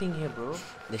 Fucking bro. nothing here, bro.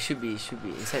 There should be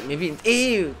inside. Maybe.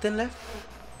 Hey, turn left.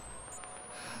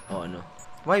 Oh no.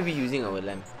 Why are we using our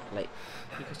lamp? Like,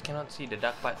 Because cannot see the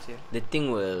dark parts here. the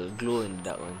thing will glow in the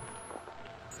dark one.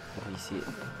 Let me see it.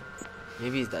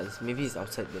 Maybe it does. Maybe it's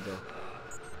outside the door.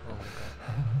 Oh my God.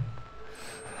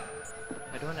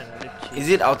 I don't want another chain. Is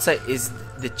it outside? Is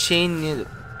the chain near the...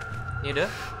 Near the...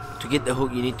 To get the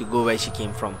hook, you need to go where she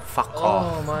came from. Fuck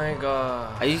off. Oh my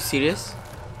God. Are you serious?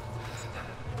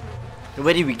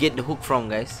 Where did we get the hook from,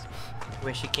 guys?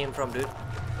 Where she came from, dude.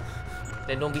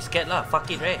 Then don't be scared lah.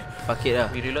 Fuck it, right? Fuck it,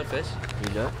 We reload first.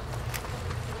 Reload.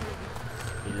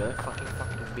 Fucking fuck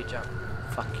this bitch up.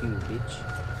 Fuck you, bitch.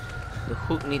 The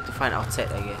hook need to find outside,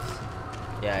 I guess.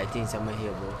 Yeah, I think somewhere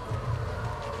here, bro.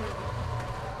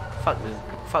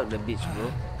 Fuck the bitch, bro.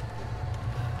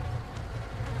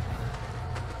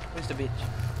 Where's the bitch?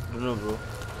 Don't know, bro.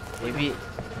 Maybe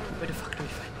Where the fuck do we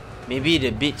find? maybe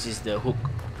the bitch is the hook,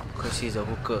 cause she's a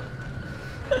hooker.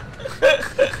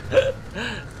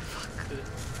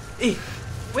 Eh,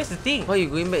 where's the thing? Why are you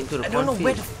going back into the I don't know cornfield?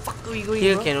 where the fuck are we going,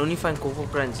 Here bro? can only find Coco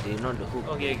Crunch, they not the hook.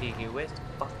 Okay. Where's the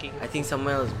fucking... I think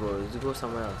somewhere else, bro. Let's go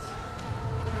somewhere else.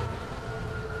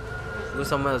 Go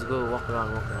somewhere else. Go walk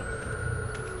around.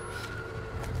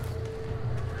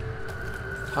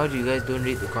 How do you guys don't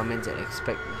read the comments and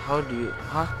expect? How do you?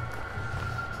 Huh?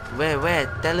 Where?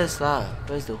 Tell us lah.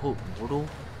 Where's the hook?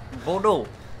 Bodo.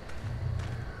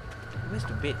 Where's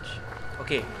the bitch?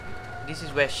 Okay, this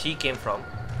is where she came from.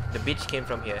 The bitch came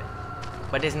from here.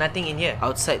 But there's nothing in here.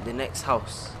 Outside the next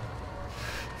house.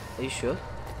 Are you sure?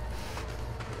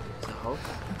 The house?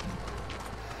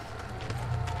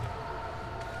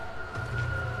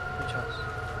 Which house?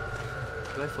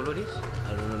 Do I follow this?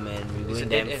 I don't know, man. We're It's a going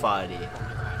dead damn end. far, eh. Oh my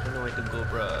god, I don't know where to go,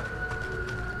 bruh.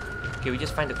 Okay, we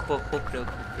just find the hook real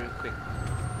quick.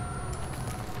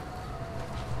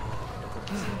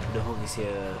 The hook is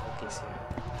here. Okay, see.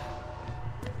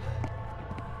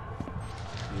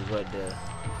 You got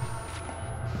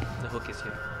the hook is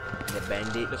here.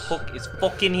 bandage. The hook is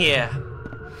fucking here.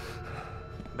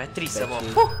 Battery some more.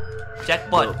 Battery. Whew.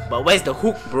 Jackpot. But where's the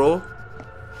hook, bro?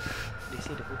 They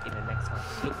say the hook in the next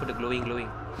house. Look for the glowing.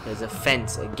 There's a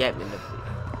fence, a gap in the.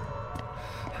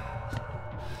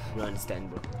 You understand,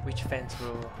 bro? Which fence,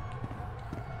 bro?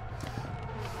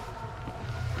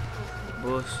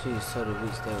 Bro, so you saw the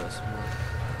witch there was small.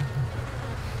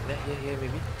 Here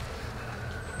maybe?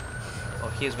 Oh,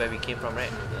 here's where we came from,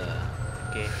 right? Yeah.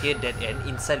 Okay, here dead end.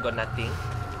 Inside got nothing.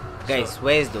 Guys, So-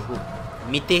 where's the hook?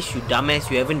 Mitesh, you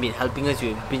dumbass, you haven't been helping us.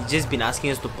 You've just been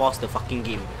asking us to pause the fucking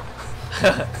game.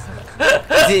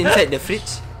 Is it inside the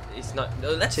fridge? It's not.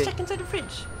 No, let's Check. check inside the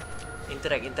fridge.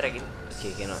 Interact.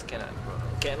 Okay, cannot. Cannot, bro.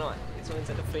 Cannot. It's all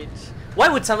inside the fridge. Why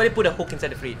would somebody put a hook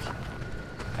inside the fridge?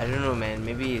 I don't know, man.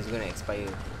 Maybe it's gonna expire.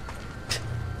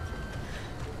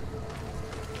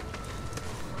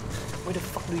 Where the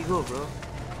fuck do we go, bro?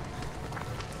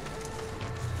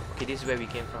 Okay, this is where we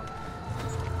came from.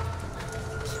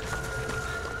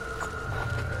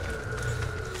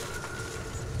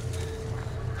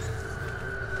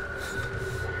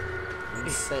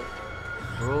 Inside.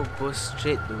 Bro, go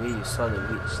straight the way you saw the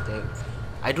witch there.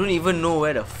 I don't even know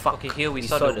where the fuck Okay, here we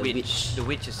saw the witch. The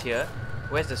witch is here.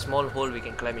 Where's the small hole we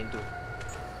can climb into?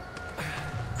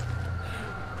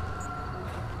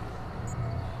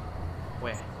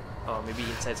 Where? Oh, maybe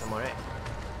inside somewhere, right?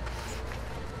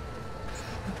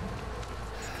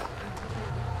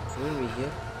 When we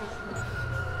here?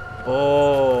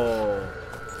 Oh,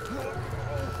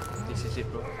 This is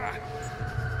it, bro.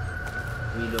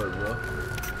 reload, bro.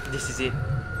 This is it.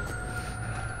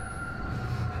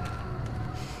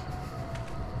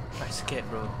 I'm scared,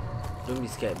 bro. Don't be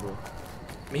scared, bro.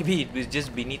 Maybe it was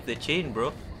just beneath the chain,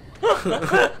 bro.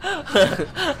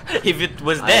 If it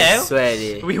was I there, swear,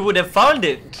 eh. we would have found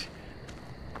it.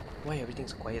 Why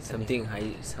everything's quiet?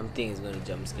 suddenly? Something is gonna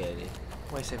jump scare. Eh.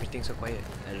 Why is everything so quiet?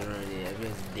 I don't know. Eh.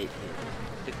 Everyone's dead here.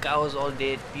 The cows all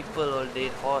dead, people all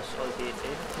dead, horse all dead.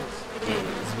 Everything's. Okay,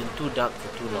 it's been too dark for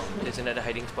too long. There's another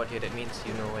hiding spot here. That means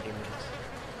you know what it means.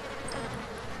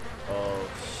 Oh,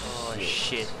 Oh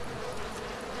shit.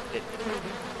 shit.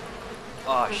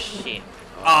 Oh shit.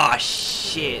 Oh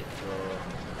shit. Bro,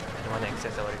 I don't want to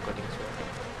access our recording. So.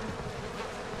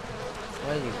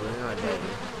 why are you going out there? Eh?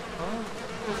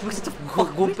 What's the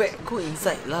Go back. Go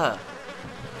inside lah.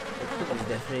 The hook is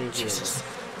definitely here. Jesus.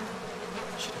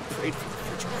 Should have prayed for the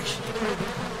refrigeration.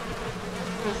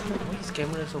 Why is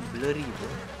camera so blurry, bro?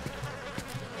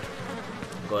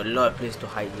 Got a lot of place to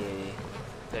hide here. Eh.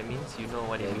 That means you know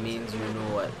what it That means. means you know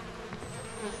what.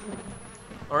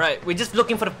 Alright, we're just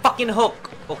looking for the fucking hook,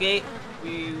 okay?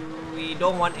 We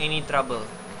don't want any trouble.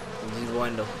 We just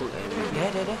want the hook and we...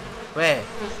 There. Where?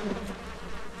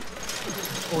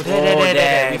 Oh, there.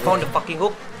 there, We found the fucking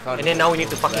hook. And then now we need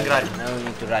to fucking run. Now we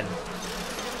need to run.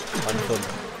 Confirm.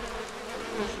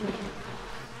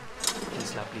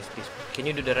 Please lah, please. Can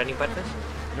you do the running part first?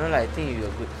 No lah, I think you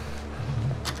are good.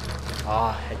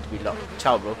 Ah, had to be locked.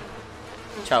 Ciao, bro.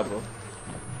 Ciao, bro.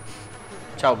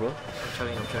 Ciao, bro.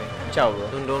 I'm trying. Ciao, bro.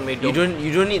 Don't make You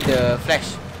don't need the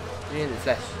flash. You need the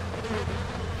flash.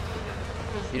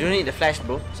 You don't need the flash,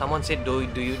 bro. Someone said, do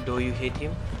you hate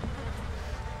him?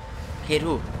 Hate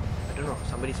who? I don't know.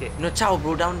 Somebody said. No, ciao,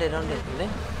 bro. Down there. And then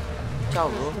Ciao,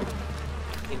 bro.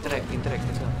 interact.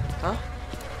 Let's go. Huh?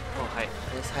 Oh, hide.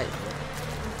 Let's hide, bro.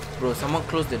 Bro, someone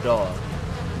closed the door.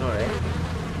 No, right?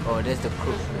 Oh, there's the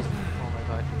crook. Oh my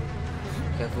god.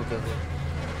 Careful.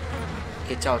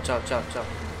 Okay, ciao.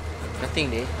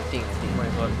 Nothing, eh? Nothing. Oh my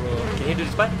god, bro. Can you do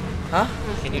this part? Huh?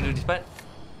 Can you do this part?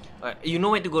 Alright, you know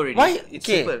where to go already. Why? It's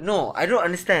Okay, simple. no, I don't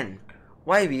understand.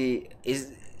 Why we is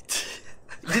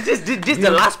This is the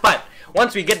last part.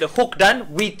 Once we get the hook done,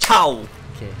 we chow.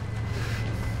 okay?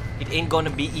 It ain't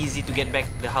gonna be easy to get back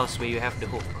the house where you have the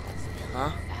hook. Huh?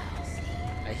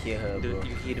 I hear her, bro.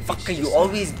 You hear the Fucker, bitch. you Just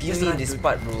always run. give Just me run, this dude.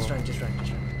 part, bro. Just run.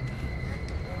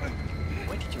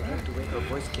 Why did you run to where her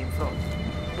voice came from?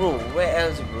 Bro, where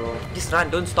else, bro? Just run,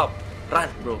 don't stop. Run,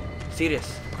 bro.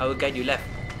 Serious. I will guide you left.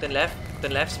 Turn left,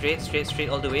 straight,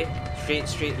 all the way.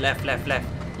 Straight, left.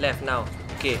 Left now.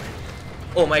 Okay.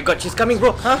 Oh my god, she's coming,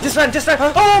 bro. Huh? Just run.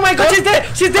 Oh my god,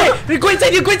 she's there. Go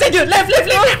inside you. Left.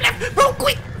 Bro,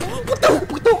 quick.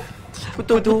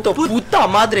 Puta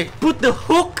madre. Put the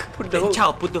hook. Put the hook.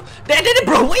 Ciao, put the. There,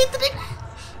 bro. Wait.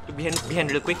 Look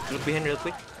behind real quick.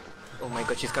 Oh my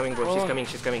god, she's coming, bro. Oh.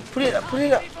 She's coming. Put it up. How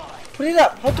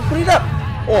to put it up?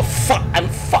 Oh fuck, I'm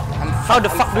fucked. How the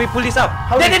fuck do we pull this up?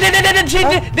 How The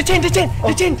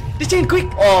chain, quick.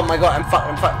 Oh my god, I'm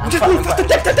fucked. Just move faster.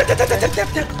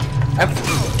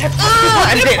 Tap.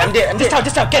 I'm dead.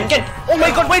 Just out. Ken. Oh my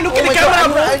god, why look at the God,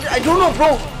 camera, bro? I don't know,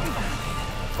 bro.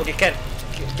 Okay,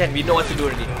 Ken, we know what to do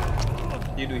already.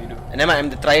 You do. And then I'm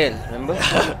the trial, remember?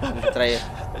 I'm the trial.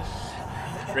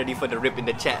 Ready for the rip in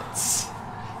the chats.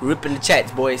 Rip in the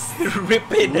chats, boys. Rip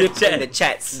in the Rip in the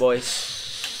chats, boys.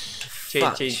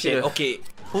 Fuck, Chain. should've- Okay,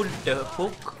 pull the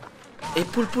hook. Hey,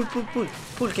 pull.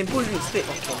 Can pull you straight.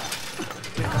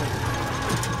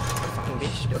 Fucking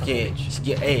bitch. Okay,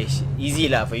 hey, easy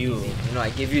lah for you. You know, I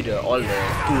gave you all the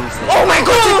tools. Oh my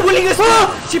god, she's pulling us.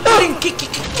 She's pulling, kicking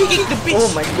the bitch. Oh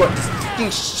my god, this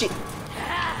fucking shit.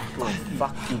 Bro,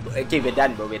 fuck you. Okay, we're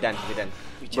done, bro. We're done.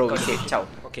 Bro, we said ciao.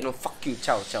 Okay. No, fuck you,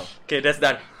 ciao. Okay, that's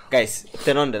done. Guys,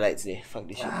 turn on the lights there. Fuck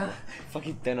this shit, bro.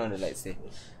 Fucking turn on the lights there.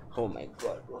 Oh my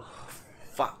god, bro.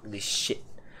 Fuck this shit.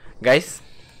 Guys,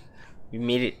 we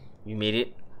made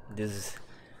it. This is...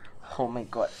 Oh my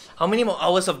god. How many more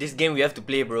hours of this game we have to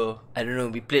play, bro? I don't know,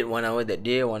 we played 1 hour that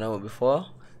day, 1 hour before.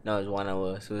 Now it's 1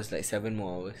 hour, so it's like 7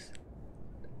 more hours.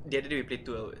 The other day we played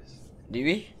 2 hours. Did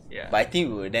we? Yeah. But I think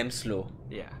we were damn slow.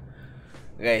 Yeah.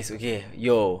 Guys, okay,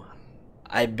 yo,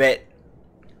 I bet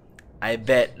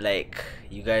like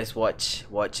you guys watch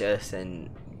us and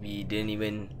we didn't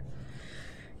even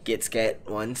get scared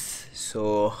once.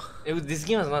 So This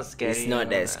game was not scary. It's not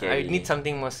that scary. I need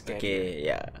something more scary. okay,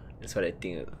 yeah, that's what I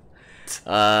think.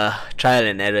 Trial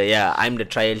and error. Yeah, I'm the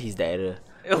trial, he's the error.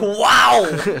 Wow!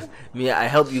 Me, I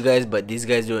help you guys, but these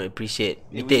guys don't appreciate.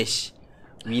 Nitesh,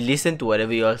 we listen to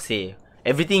whatever you all say.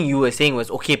 Everything you were saying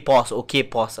was okay, pause.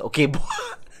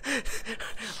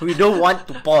 We don't want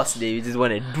to pause, we just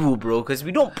want to do, bro. Cause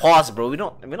we don't pause, bro. We're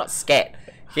not scared.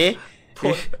 Okay,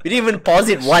 we didn't even pause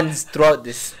it once throughout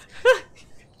this.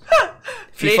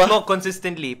 Play it FIFA? more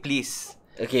consistently, please.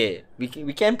 Okay, we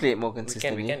can play it more We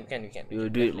consistently. can. We will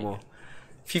do it more.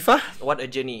 FIFA? What a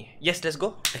journey. Yes, let's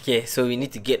go. Okay, so we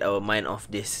need to get our mind off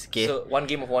this. Okay, So, one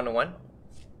game of 1-on-1.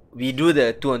 we do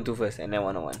the 2-on-2 first and then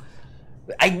 1-on-1.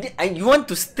 You want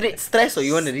to stress or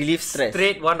you want to relieve stress?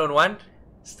 Straight 1-on-1.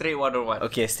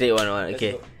 Okay, straight 1-on-1.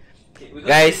 Okay. Okay,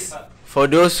 Guys, for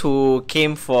those who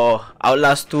came for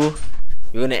Outlast 2,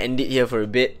 we're gonna end it here for a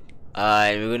bit.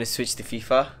 And we're gonna switch to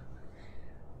FIFA.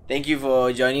 Thank you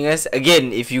for joining us.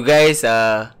 Again, if you guys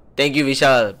thank you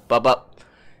Vishal, Babap.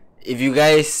 If you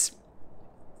guys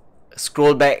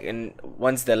scroll back and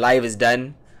once the live is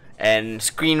done and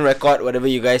screen record whatever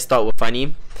you guys thought were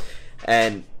funny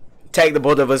and tag the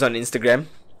both of us on Instagram.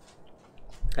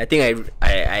 I think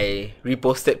I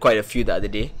reposted quite a few the other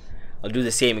day. I'll do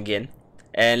the same again.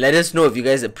 And let us know if you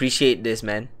guys appreciate this,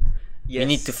 man. Yes. We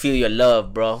need to feel your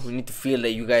love, bro. We need to feel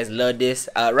that you guys love this.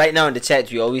 Right now in the chat,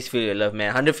 we always feel your love, man.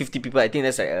 150 people, I think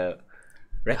that's like a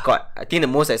record. I think the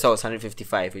most I saw was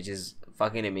 155, which is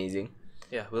fucking amazing.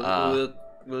 Yeah, we'll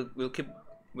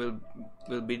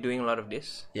be doing a lot of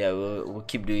this. Yeah, we'll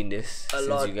keep doing this since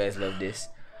lot. you guys love this.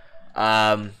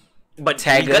 But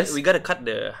Tag us. we gotta cut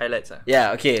the highlights.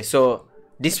 Yeah, okay. So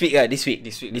this week, This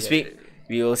week,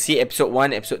 we will see episode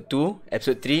 1, episode 2,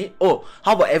 episode 3. Oh,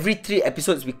 how about every 3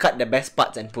 episodes we cut the best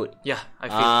parts and put? Yeah, I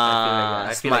feel like that.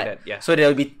 I feel like that. Yeah. So there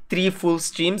will be 3 full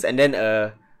streams and then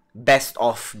a best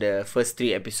of the first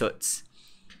 3 episodes.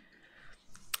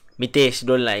 Mitesh,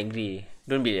 don't like angry.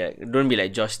 Don't be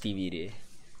like Josh TV day.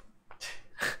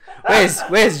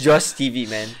 Where's Josh TV,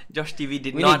 man? Josh TV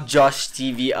did We not. need Josh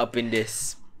TV up in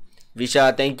this.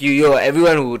 Visha, thank you. Yo,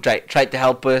 everyone who tried to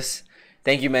help us.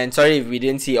 Thank you, man. Sorry if we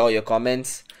didn't see all your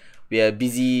comments. We are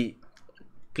busy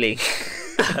playing.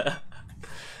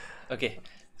 Okay,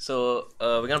 so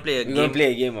we're gonna play a We're game. gonna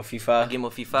play a game of FIFA. A game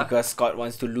of FIFA. Because Scott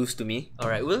wants to lose to me. All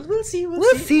right, we'll see. We'll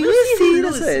see.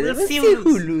 That's right. We'll Let's see see who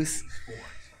who lose. lose.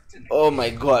 Oh my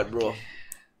god, bro.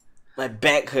 My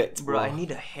back hurts, Bro, bro. I need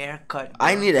a haircut.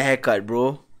 I need a haircut,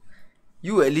 bro.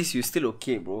 You at least you're still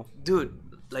okay, bro. Dude,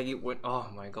 like it went. Oh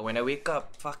my god, when I wake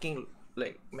up, fucking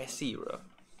like messy, bro.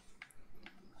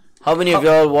 How many of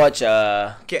y'all watch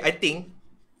Okay, I think.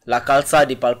 La Calza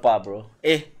de Palpa, bro?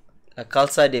 La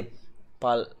Calza de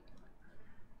Pal...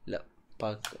 La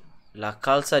Pal... La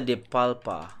Calza de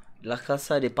Palpa. La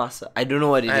Calza de Pasa. I don't know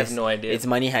what it is. I have no idea. It's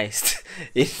money heist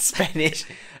in Spanish.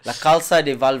 La Calza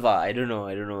de Valva. I don't know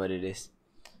what it is.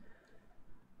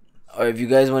 Or if you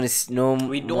guys want to know,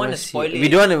 We don't wanna spoil it. We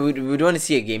don't want to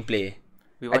see a gameplay.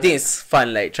 We I think it's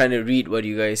fun, like trying to read what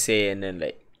you guys say and then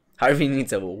like Harvey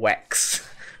needs a wax,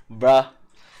 bruh.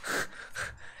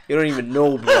 You don't even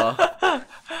know, bruh.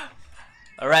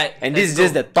 Alright. And this is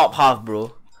just the top half,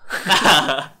 bro.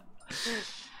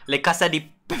 Le Casa de...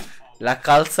 La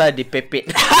Calza de Pepe.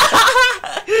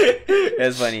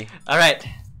 That's funny. Alright.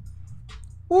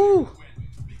 Woo.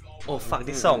 Oh fuck,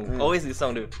 this song. Always this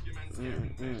song, dude.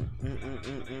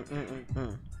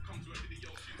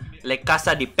 Le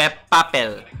Casa de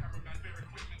Papel.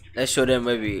 Let's show them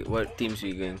what teams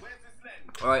we going.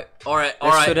 Alright.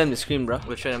 Let's show them the screen, bro.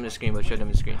 We'll show them the screen.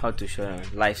 How to show them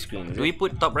live screen? Do we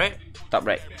put top right? Top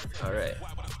right? Alright.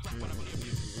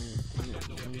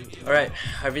 Alright,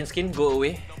 Harvin Skin, go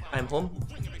away. I'm home.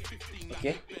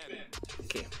 Okay.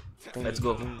 Okay, let's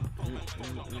go.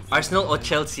 Arsenal or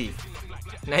Chelsea?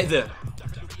 Neither.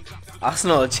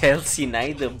 Arsenal or Chelsea,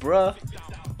 neither, bro.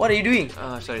 What are you doing?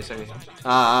 Sorry.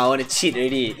 I wanna cheat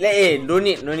already. Hey, no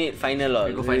need final or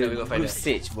We go final. Group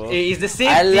stage, bro. It's the same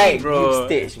I thing, like bro. group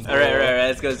stage, bro.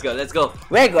 Alright, let's go.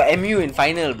 Where got MU in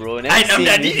final, bro? Never I'm seen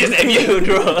not it. just MU,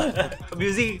 bro.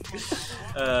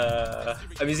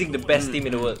 I'm using the best team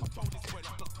in the world.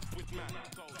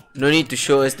 No need to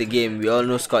show us the game. We all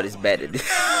know Scott is bad at this.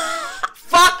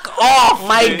 Fuck off,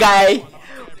 my guy.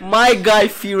 My guy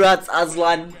Firas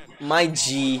Aslan. My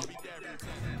G.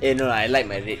 Hey, no, I like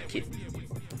my red kit.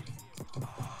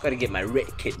 Gotta get my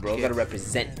red kit, bro. Gotta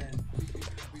represent.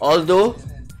 Although,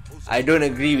 I don't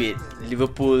agree with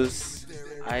Liverpool's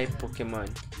Pokemon.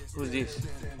 Who's this?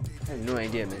 I have no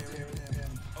idea, man.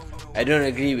 I don't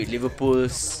agree with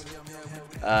Liverpool's.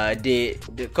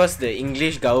 Because the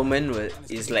English government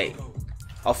is like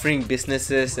offering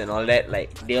businesses and all that,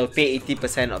 like they'll pay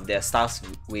 80% of their staff's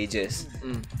wages,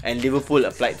 and Liverpool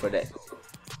applied for that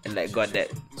and like got that.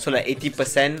 So like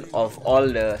 80% of all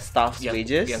the staff's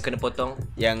wages Yang kena potong.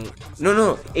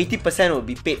 No, 80% will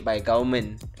be paid by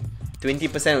government,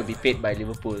 20% will be paid by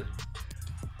Liverpool.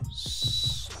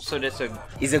 So that's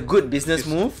It's a good business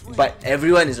move, but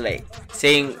everyone is like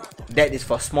saying that is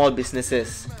for small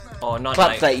businesses. or not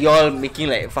Clubs like y'all making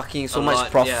like fucking so A much lot,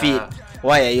 profit. yeah.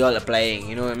 Why are y'all applying?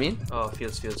 You know what I mean? Oh,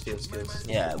 feels.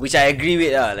 Yeah, which I agree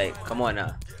with. Like, come on,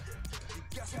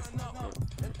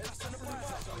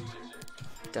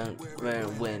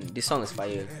 when this song is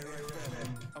fire.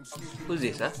 Who's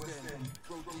this, huh?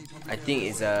 I think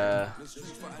it's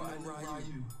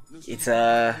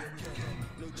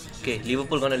Okay,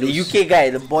 Liverpool gonna the lose. UK guy,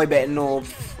 the boy band. No,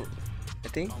 I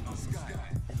think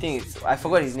I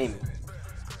forgot his name.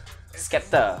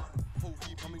 Skepta.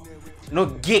 No,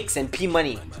 Gigs and P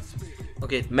Money.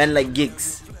 Okay, Men like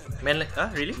Gigs. man, like,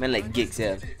 really? Men like Gigs,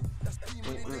 yeah.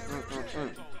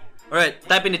 Alright,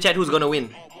 type in the chat who's gonna win.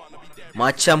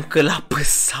 Macam kelapa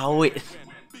sawit.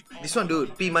 This one,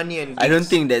 dude. P Money and. I don't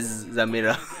think that's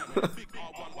Zamira.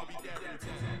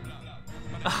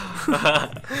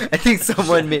 I think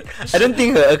someone made. I don't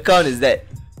think her account is that.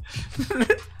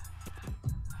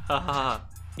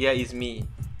 Yeah, it's me.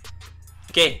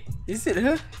 Okay. Is it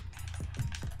her?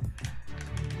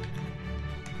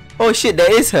 Oh shit, that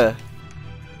is her.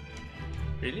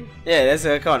 Really? Yeah, that's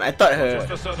her account. I thought her.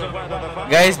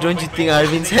 Guys, don't you think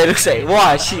Arvin's hair looks like?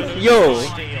 Wow, shit. Yo,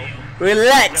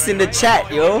 relax in the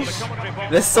chat, yo.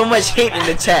 There's so much hate in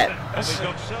the chat.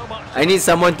 I need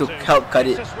someone to help cut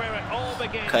it.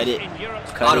 Cut it.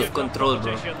 Out of control,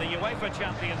 bro.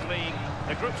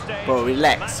 Bro,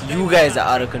 relax. You guys are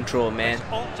out of control, man.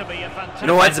 You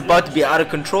know what's about to be out of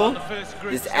control?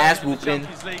 This ass whooping.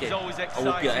 Okay, I'll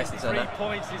whoop your ass, Sana.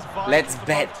 Let's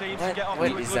bet.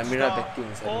 What is Zamira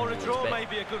betting?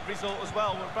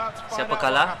 Siapa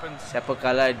kalah? Siapa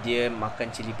kalah dia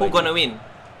makan cili Who padi. gonna win?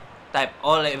 Type.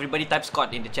 Everybody type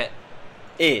Scott in the chat.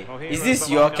 Hey, is this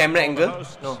your camera angle?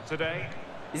 No.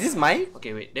 Is this mine?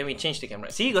 Okay, wait. Then we change the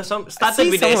camera. See, got some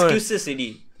started with someone. the excuses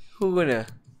already. Who gonna?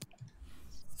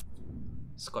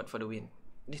 Scott for the win.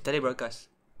 This tadi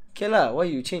broadcast. Okay lah, why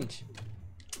you change?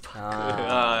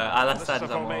 Alasan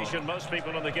sama. Most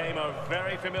people in the game are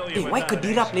very familiar with Why that.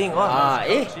 Khedira playing on?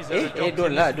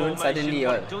 Don't lah, don't suddenly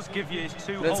all. Don't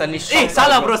suddenly shock.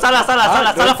 Salah bro, salah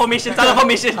don't- formation. Don't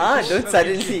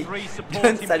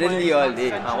suddenly all.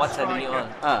 What suddenly on?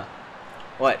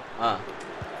 What?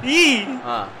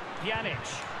 Pjanic.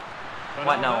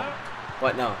 What now?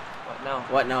 What now? What now?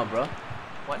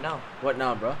 What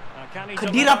now, bro?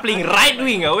 Khedira playing right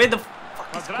wing. Where the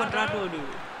fuck is Cuadrado, dude?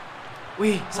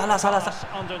 Wih, salah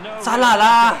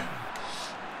lah.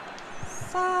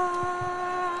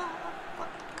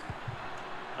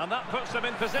 And that puts them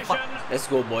in position. Let's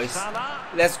go, boys. Salah.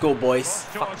 Let's go, boys.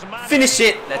 Towards Mane. Finish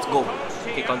it. Let's go.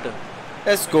 Okay, counter.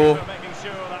 Let's go. Making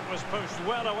sure that was pushed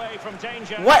well away from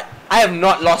danger. What? I have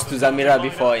not lost to Zamira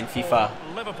before in FIFA.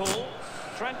 Liverpool.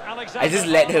 Trent I just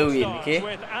let her win, okay?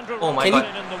 Oh my Can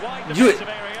god. you-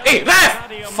 Hey, ref!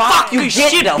 Fuck you,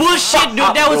 get shit, the bullshit, fuck dude.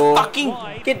 up, That was bro. fucking.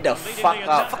 Get the fuck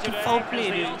up. Fucking foul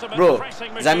play, dude. Bro,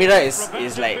 Zamira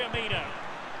is like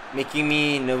making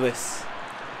me nervous.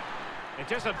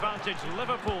 Disadvantage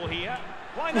Liverpool here.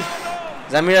 Why now?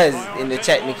 Zamira is in the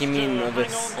chat making me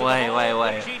nervous.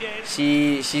 Why?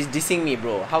 She's dissing me,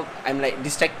 bro. How I'm like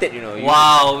distracted, you know.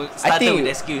 Wow, I started think with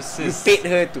you excuses. paid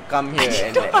her to come here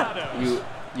and like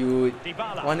you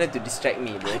wanted to distract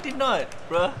me, bro. I did not,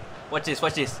 bro. Watch this.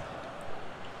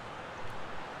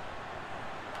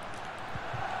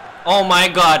 Oh my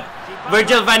god.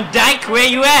 Virgil van Dijk, where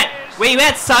you at? Where you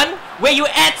at, son? Where you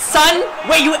at, son?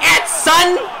 Where you at,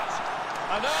 son?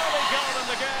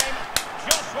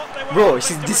 Bro,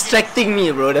 she's distracting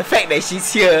me, bro. The fact that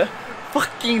she's here,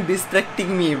 fucking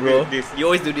distracting me, bro. You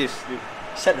always do this.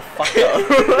 Shut the fuck up.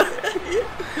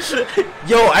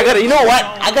 Yo, you know what?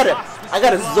 I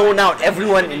gotta zone out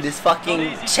everyone in this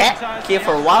fucking chat, okay,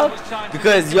 for a while,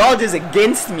 because y'all just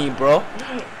against me, bro.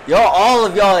 All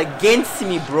of y'all against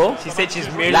me, bro. She said she's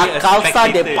merely La a calza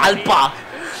de spectator. palpa.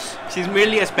 She's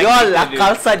merely a Y'all spectator. la dude.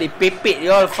 calza de pepe.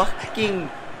 Y'all fucking.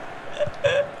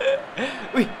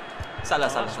 Wait. Salah.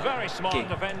 Very smart Okay.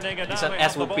 defending and It's now an they have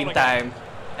ass the ball whooping again. time.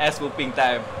 Ass whooping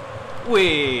time.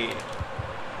 Wait.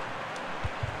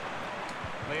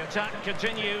 The attack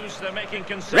continues. They're making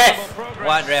considerable progress.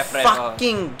 What ref?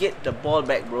 Fucking get the ball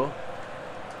back, bro.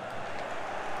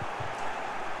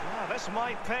 This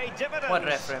might pay dividends. What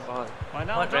ref?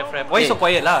 Ronaldo. What ref? Why you so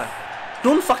quiet lah?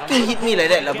 Don't fucking hit me like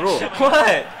that, lah, bro.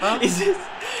 What? Is this?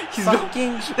 He's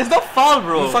Fucking. There's no foul,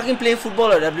 bro. You fucking playing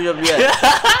football or WWF?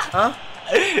 Huh?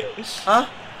 Huh?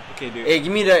 Okay, dude. Hey,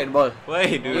 give me the ball. Why,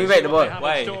 dude? Give me back the ball.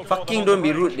 Why? Fucking don't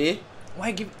be rude, eh?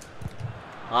 Why give?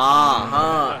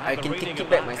 I can take it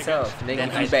back myself. Then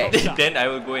give it back. Then I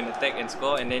will go and attack and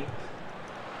score, and then.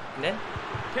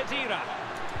 Khedira.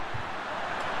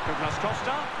 Douglas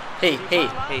Costa.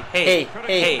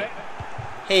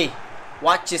 Hey.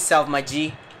 Watch yourself, my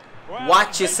G.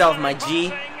 Watch yourself, my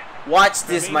G. Watch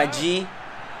this, my G.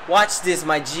 Watch this,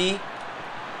 my G.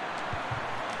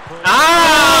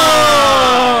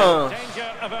 Ah!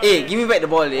 Hey, give me back the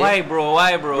ball, eh? Why, bro?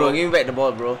 Bro, give me back the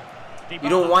ball, bro. You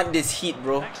don't want this heat,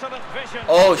 bro.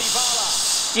 Oh,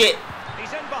 shit.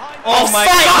 Oh my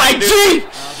Offside, god, my G!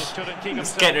 I'm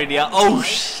scared already. Oh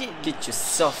shit. Get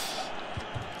yourself.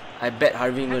 I bet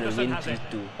Harvey gonna win 3-2.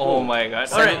 Oh my god.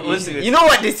 Alright, Alright, you know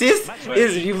what this is?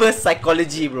 This is reverse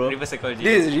psychology, bro. Reverse psychology.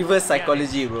 This is reverse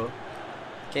psychology, bro.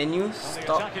 Can you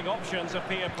stop? Attacking options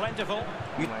appear plentiful.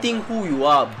 You think who you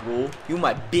are, bro? You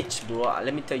my bitch, bro.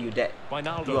 Let me tell you that.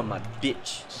 Ronaldo. You are my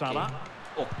bitch. Salah.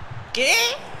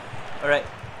 Okay. Alright.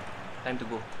 Time to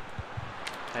go.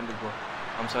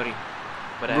 I'm sorry.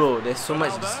 But Bro, there's so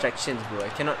much distractions, bro. I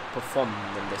cannot perform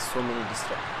when there's so many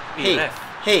distractions. Hey,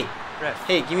 Hey, ref.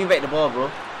 hey, give me back the ball, bro.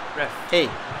 Ref. Hey,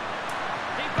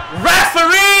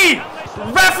 Referee!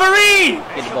 Referee!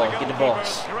 get the ball, get the ball.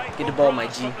 Get the ball, my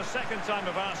G.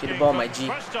 Get the ball, my G.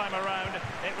 First time around,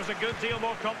 it was a good deal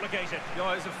more complicated.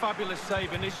 Yeah, it was a fabulous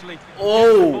save initially.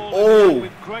 Oh.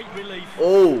 With great relief.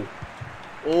 Oh.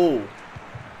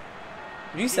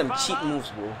 Do some cheat moves,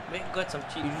 bro. We got some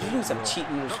cheat. You doing some cheat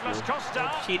moves, bro. Douglas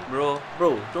Costa. Cheat, bro.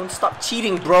 Bro, don't stop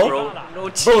cheating, bro. No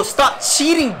cheat. Bro, stop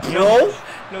cheating, bro.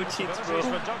 No cheats, This bro. is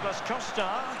for Douglas Costa.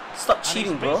 Stop And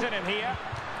cheating, he's bro. beaten him here.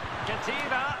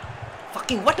 Khedira.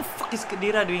 Fucking what the fuck is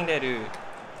Khedira doing there, dude?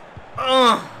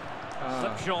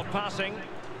 Slipshod passing.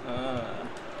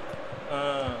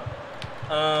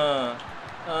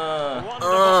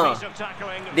 Wonderful piece of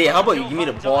tackling. Hey, how about you give me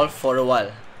the ball for a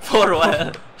while? For a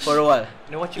while. For a while.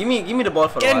 You know what you Give me the ball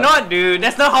for a while. cannot, dude.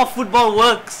 That's not how football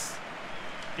works.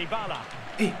 Dybala.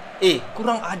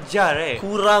 Kurang ajar, eh.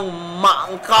 Kurang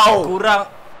mak kau. Kurang.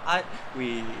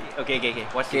 Okay.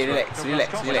 Watch Okay, this.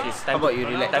 relax. How about you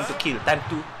relax? Time to kill. Time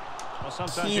to. Well,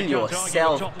 sometimes Kill you can't argue with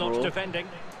yourself, top-notch bro. defending.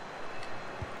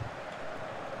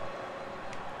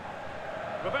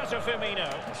 Roberto Firmino.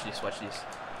 Watch this.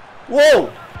 Whoa,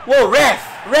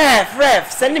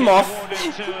 ref, send him off. Awarded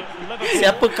to Liverpool.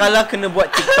 Siapa kalah kena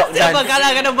buat TikTok Siapa dance. kalah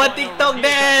kena buat TikTok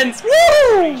dance?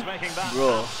 He's making that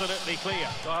Bro. absolutely clear.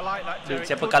 So I like that. Dude,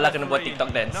 Derek. siapa Good kalah kena buat referee. TikTok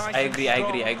dance? Nice I and agree. strong.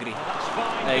 That's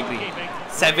fine I agree. goalkeeping.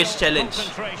 Savage challenge.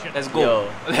 Concentration. Let's go. Yo.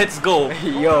 Let's go.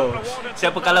 Yo, Awarded to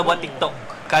Siapa kalah buat Liverpool. TikTok?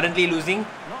 Currently losing.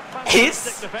 Not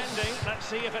fantastic Is- defending. Let's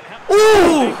see if it helps.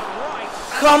 Ooh! Right.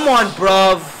 Come on,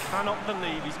 bruv. Cannot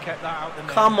believe he's kept that out the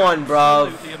net. Come on,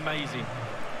 bruv. Absolutely amazing.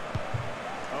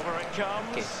 Over it comes.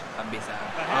 Okay, habis The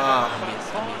ah. header, habis,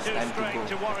 far habis. too Time to straight go.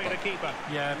 to worry the keeper.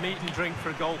 Yeah, meat and drink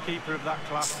for a goalkeeper of that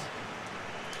class.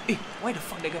 Eh, why the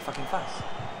fuck that guy fucking fast?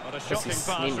 What a Because shocking his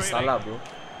pass, name is really. Salah, bro.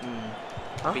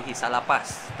 Tapi he salah pass.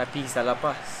 Tapi salah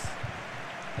pas.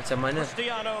 Macam mana?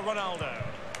 Cristiano Ronaldo.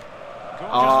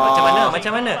 Macam mana?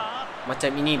 Macam mana? Macam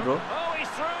ini, bro. Oh, he's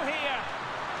through here.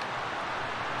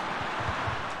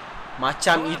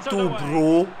 Macam itu,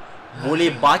 bro.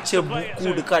 Boleh baca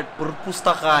buku dekat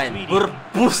perpustakaan.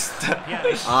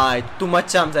 Ah, itu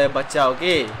macam saya baca,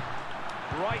 okay.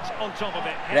 Right on top of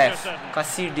it. Ref, Henderson.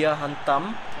 kasih dia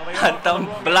hantam. Well, they are Hantam on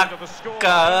the wrong belakang. end of the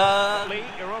score. Lee,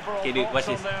 your overall Okay, dude, thoughts watch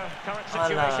on this. their current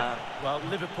situation? Alah. Well,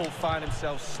 Liverpool find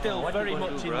themselves still What very you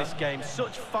gonna much do, in bruh? this game.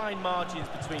 Such fine margins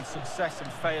between success and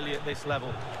failure at this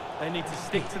level. They need to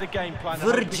stick to the game plan. and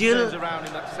hope it Virgil. turns around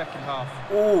in that second half.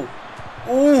 Oh.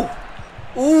 Oh.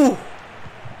 Oh.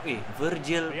 Eh,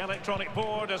 Virgil. The electronic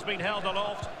board has been held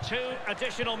aloft. 2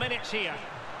 additional minutes here.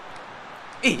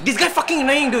 Eh, this guy fucking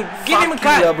annoying, dude. Give him a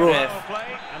Fuck card. you, bro. Well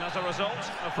played, and as a result,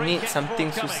 a free Need kick something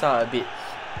forthcoming. susah a bit.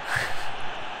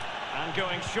 And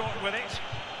going short with it.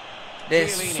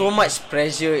 There's so much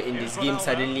pressure in this game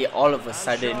suddenly, all of a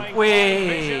sudden.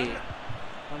 Wait.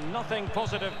 And nothing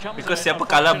positive comes Because of it, siapa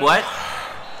kalah buat?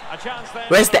 A chance there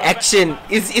Where's the for a action?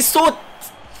 It's so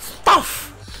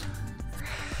tough.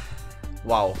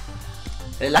 Wow.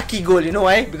 A lucky goal, you know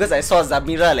why? Because I saw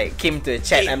Zamira like came to the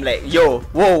chat. I'm like, yo,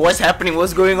 whoa, what's happening?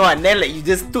 What's going on? And then like you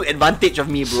just took advantage of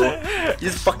me, bro. You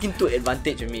just fucking took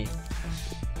advantage of me.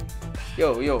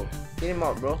 Yo, get him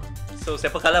out, bro. So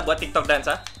siapa kalah buat TikTok dance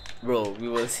ah? Bro, we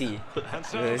will see. And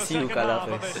so We'll the see who second kalah half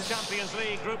of first. this Champions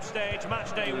League group stage match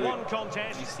day 1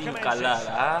 contest You see you commences. kalah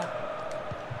lah.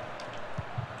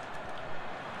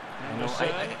 I know, Henderson,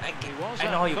 he was I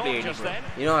know how you out play, just bro. then.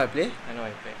 You know how I play? I know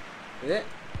how you play. Is it?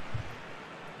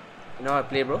 You know how I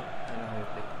play, bro? I know how you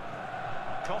play.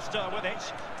 Costa with it.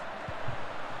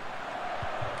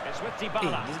 It's with Eh,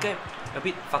 Dybala. this guy a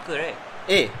bit fucker, right?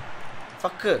 Eh,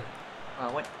 fucker.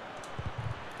 What?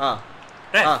 Ah,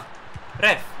 Ref. ah,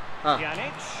 Ref. ah.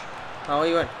 Pjanic. Ah, what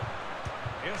you want?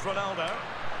 Here's Ronaldo.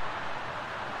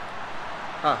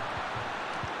 Ah,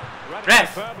 Ready Ref.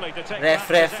 firmly to take ref.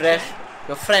 back possession.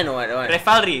 Your friend or what? What?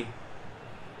 Refalri.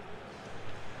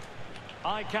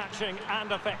 Eye-catching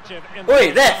and effective in Oi,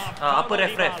 the ref. half. Ah, apa Paulo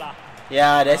ref, ref? Dybala.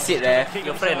 Yeah, that's it, ref. Keep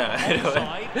Your friend himself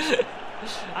onside.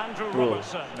 Andrew Bro,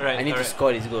 Robertson. Right. I need to alright.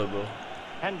 score this goal, bro.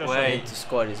 Henderson. I Why? need to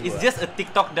score this goal. It's just a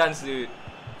TikTok dance, dude.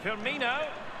 Firmino.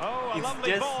 Oh, a It's lovely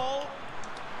just- ball.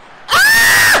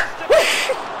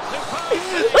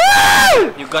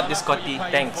 You got this, Scotty.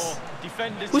 Thanks.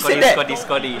 Who said that?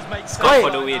 Scotty. Why? Scott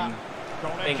for the win.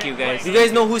 Thank you, guys. You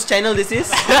guys know whose channel this is?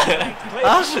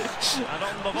 Huh? And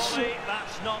on the volley,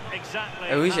 that's not exactly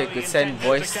I wish I how he could send intended to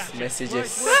voice catch it. messages.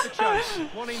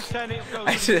 1 in 10 it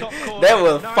goes to the top corner. That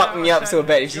will 9 fuck out me of up so 10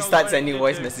 bad if she goes starts where it sending should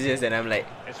voice do. messages and I'm like,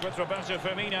 It's with Roberto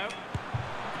Firmino.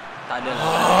 Tak ada lah.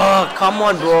 oh, come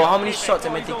on, bro. How many shots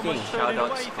am I taking? Shout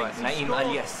out Scott. Naim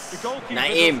Alias.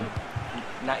 Naim.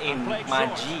 Naim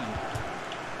Maji.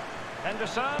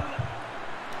 Henderson.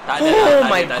 Tak ada lah. Oh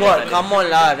my god, come on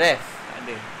lah, ref. Tak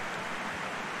ada.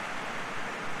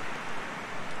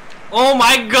 Oh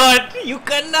my god, you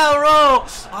kena, bro.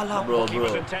 Alah, Bro, He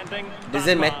was bro. intending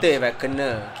Doesn't that matter if I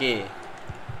kena, okay.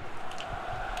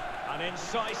 An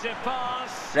incisive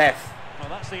pass. Ref, Well,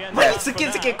 that's the end. Why of you that for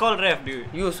sikit-sikit now. call ref, dude?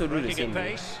 you also do the Breaking same, at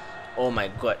bro. pace. Oh my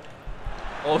god.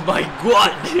 Oh my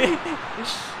god.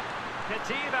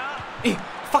 Khedira. Eh,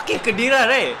 fucking Kedira,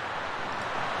 right?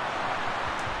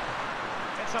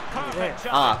 It's a perfect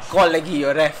Ah, challenge. call lagi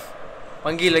your ref.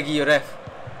 Panggil lagi your ref.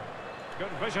 Good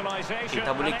visualization.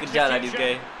 Kita boleh and kejar lah this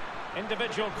guy. execution.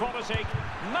 Individual quality.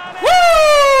 Mane.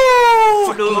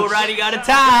 Woo! Running out of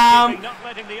time. Not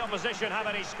letting the opposition have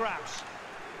any scraps.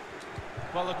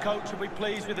 Well, the coach will be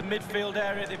pleased with the midfield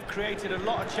area. They've created a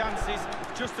lot of chances.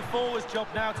 Just the forwards' job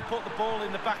now to put the ball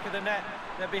in the back of the net.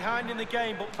 They're behind in the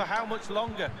game, but for how much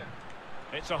longer?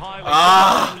 It's a highly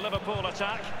Liverpool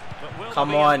attack. But will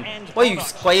Come there be on. an end Why you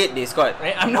product? quiet this, Scott?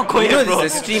 Right, I'm not You quiet, know bro.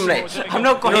 this is a stream, right? I'm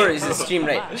not You know quiet, this is a bro. stream,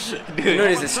 right? Dude, You know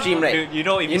this is a stream, right? Dude, you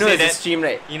know if You you, know say it's a that, stream,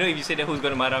 right? you know if you say that, who's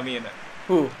gonna marah me or not?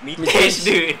 Who? Mitesh,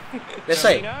 dude. That's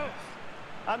right. Firmino.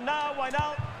 And now, why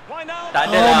now? Why now? Tak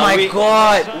ada Oh lah, my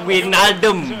god.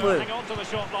 Wijnaldum. Hang on to the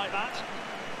shot like that.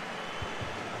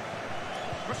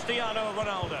 Cristiano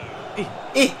Ronaldo.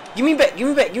 Eh, give me back, give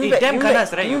me back, give me Eh, back. damn give me back,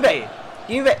 Kanas, right, give me you back. play.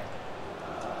 Give me back.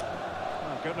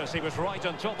 Oh goodness, he was right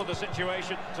on top of the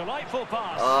situation. Delightful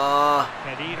pass. Ah,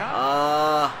 Khedira.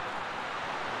 ah,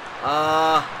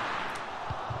 ah.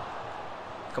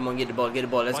 Come on, get the ball,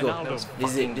 let's go. Wijnaldum.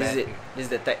 This is it. This is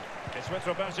the attack. It's with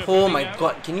Roberto Oh my Firmino.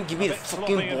 god, can you give me the A bit fucking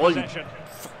sloppy in ball, you possession.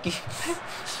 fucking...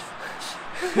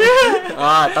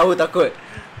 tahu takut.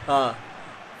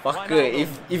 Fucker,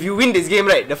 if you win this game,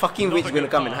 right, the fucking witch gonna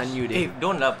come and hunt you, Eh, dude.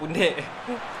 don't lah, pundek.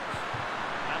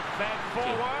 And fed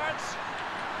forwards.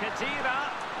 Khedira.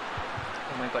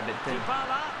 Oh my god, that turn.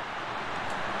 Dybala.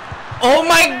 Oh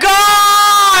my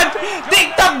god!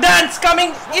 TikTok dance coming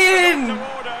in!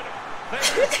 Ordered.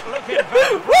 Things looking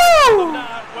very Woo!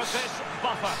 now with this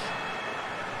buffer.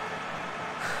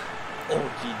 Oh,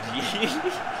 GG.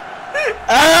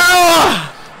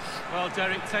 Ah! Well,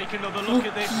 Derek, take another look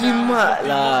at this Kimak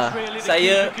lah.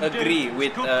 Saya agree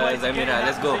with Zamira.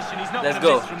 Let's go.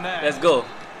 Let's go.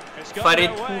 It's gone Farid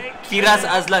their way. Firas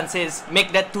Azlan says,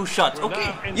 make that 2 shots.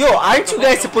 Okay. Yo, aren't you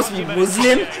guys supposed to be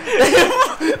Muslim?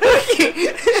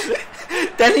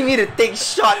 Telling me to take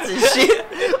shots and shit.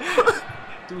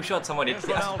 2 shots sama dia.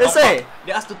 That's why.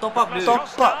 They asked to top up the Top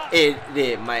up.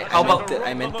 How about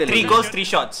I mental. 3 goals, 3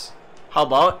 shots. How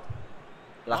about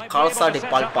La Might be Calza able de to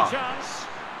set up a Palpa? chance.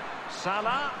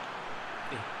 Salah.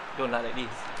 Don't lah like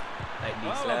this. Like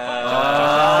this Well,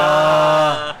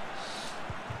 lah.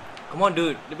 Come on,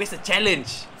 dude. It's a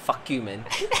challenge. Fuck you, man.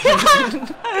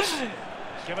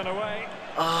 Given away.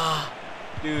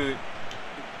 Dude.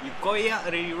 You koyak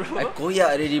already, bro. I koyak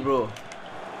already, bro.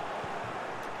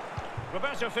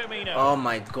 Roberto Firmino. Oh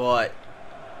my god.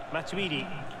 Matuidi.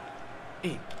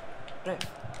 Eh, right.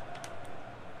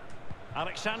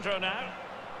 Alexandro now.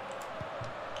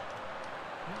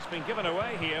 It's been given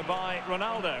away here by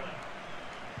Ronaldo.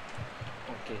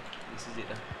 Okay, this is it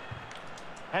lah.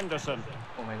 Henderson.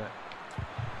 Oh my god.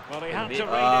 Well, he had to bit.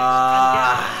 read it and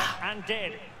get it, and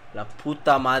did. La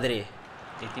puta madre.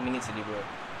 80 minutes already, bro.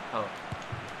 How?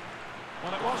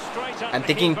 Well, it was straight at I'm the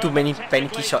taking keeper, too many technically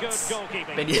panicky shots. good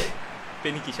goalkeeping.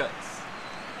 Panicky shots.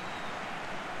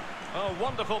 Oh,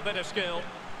 wonderful bit of skill.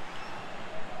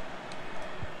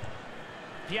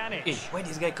 Pjanic. Eh, why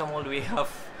this guy come all the way half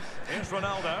Here's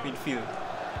Ronaldo. midfield?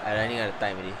 I'm running out of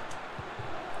time already.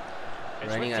 It's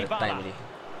Running with out of time Dybala. already.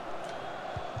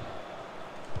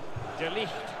 De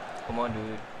Ligt. Come on,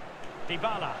 dude.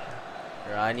 Dybala.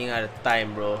 Running out of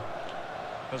time, bro.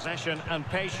 Possession and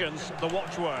patience, the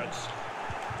watchwords.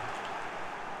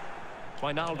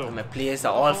 Wijnaldum. My players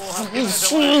are all Ball has fucking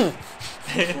given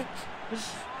it away.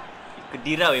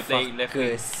 Kedira we play left wing.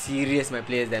 Fucker, serious, my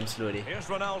players damn slow dey. Here's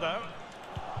Ronaldo.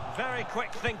 Very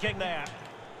quick thinking there.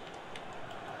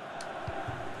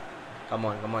 Come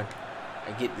on, come on.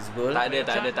 I get this goal. Tak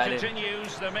ada.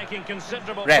 Continues, they're making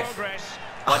considerable Ref. progress.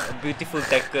 What a beautiful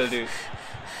tackle, dude.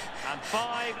 And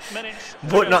 5 minutes. to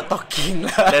Both go. not talking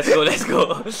lah. Let's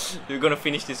go. We're gonna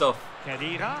finish this off.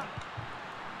 Khedira.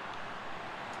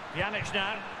 Pjanic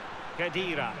now.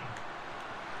 Khedira.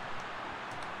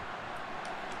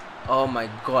 Oh my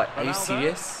god, are you Ronaldo.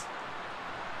 serious?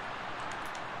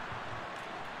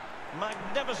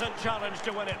 Magnificent challenge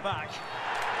to win it back.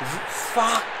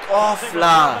 Fuck I off think we're in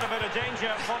lah. a bit of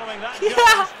danger following that Yeah.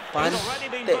 challenge. He's already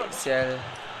been Pantek booked. sial.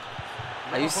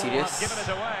 Are you Liverpool serious? have given it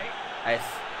away.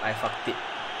 I fucked it.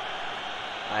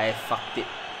 I fucked it.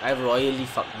 I've royally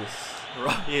fucked this.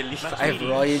 Royally. I've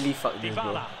royally fucked this, bro.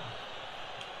 Dybala.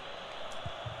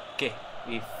 Okay,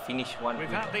 we finish one. We've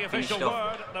we had the finished official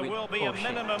off word. There with- will be oh, a shit.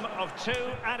 minimum of 2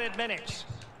 added minutes.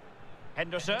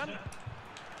 Henderson.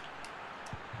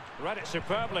 Read it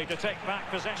superbly to take back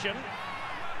possession.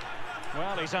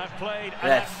 Well, he's outplayed and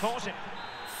Ref. that caught him.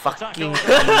 Fucking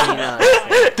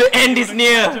The end is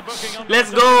near.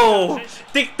 Let's go.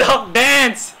 TikTok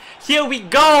dance. Here we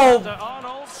go.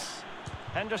 Arnold.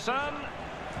 Henderson.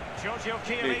 Giorgio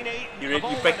Chiellini. You the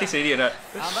ball practice winner. already or not?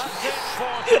 And that's it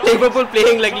for tonight. Liverpool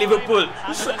playing like Liverpool. And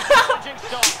an encouraging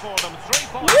start for them. 3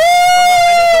 points from their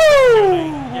initial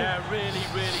victory. Yeah, really,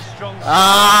 really strong.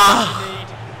 Ah. Need.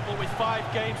 But with 5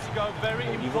 games to go, very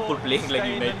Liverpool important. playing to like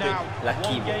stay in the United. now. Lucky,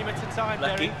 One bro. game at a time,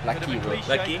 Lucky. Derek. Lucky, Bit of a bro. cliche.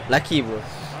 Lucky. Lucky, bro.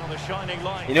 Well, the shining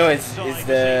light You know, it's inside the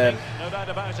this evening, no doubt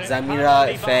about it. Zamira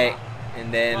Dybala. effect, and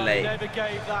then Well, like, never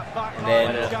gave that back and then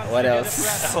line a chance what to get else? a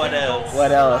breath. What else?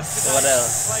 What else? What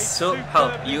else? So, how?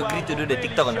 You agree to do the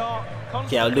TikTok or not?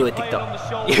 Okay, I'll do a TikTok.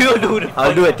 You do the.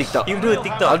 I'll do a TikTok. You do a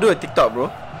TikTok. I'll do a TikTok, bro.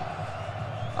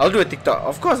 I'll do a TikTok.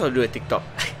 Of course, I'll do a TikTok.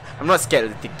 I'm not scared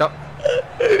of the TikTok.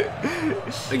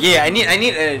 Okay, I need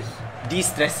a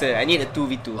de-stressor. I need a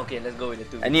 2v2. Okay, let's go with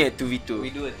the 2. I need a We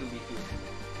 2v2. do a 2v2.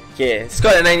 Okay,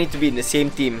 Scott and I need to be in the same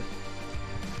team,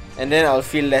 and then I'll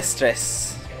feel less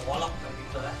stress.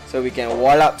 So we can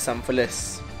wall up some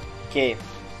fellas. Okay.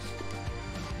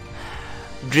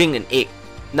 Drink an egg.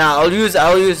 Nah, I'll use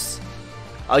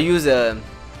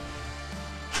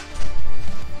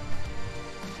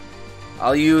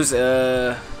I'll use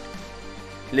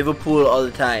Liverpool all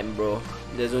the time, bro.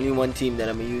 There's only one team that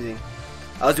I'm using.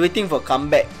 I was waiting for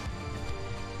comeback.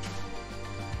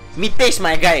 Mitesh,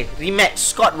 my guy, rematch.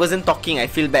 Scott wasn't talking. I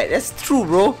feel bad. That's true,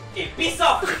 bro. Hey, piss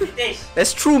off, Mitesh.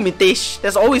 That's true, Mitesh.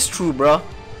 That's always true, bro.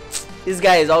 This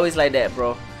guy is always like that,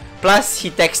 bro. Plus, he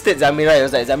texted Zamira. He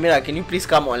was like, Zamira, can you please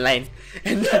come online?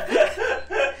 And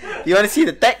you want to see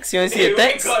the text? You want to see the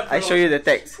text? God, I show you the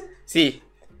text. See,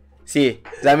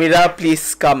 Zamira,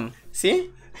 please come. See,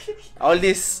 all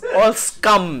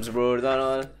scums, bro.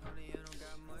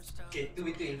 Okay,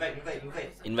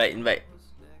 Invite.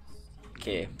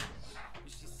 Okay.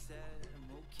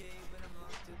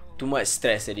 Too much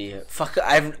stress already. Fuck.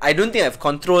 I don't think I've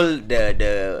controlled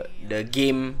the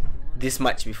game this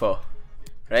much before,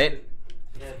 right?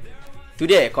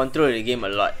 Today I control the game a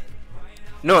lot.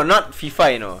 No, not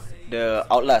FIFA, you know, the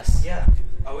Outlast. Yeah,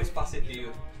 I always pass it to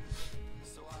you.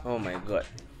 Oh my god.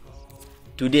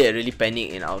 Today I really panic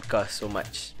in Outcast so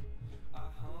much.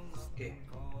 Okay.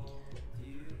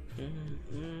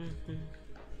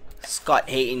 Scott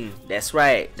Hayton, that's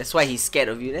right. That's why he's scared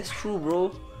of you. That's true,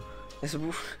 bro. That's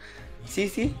true.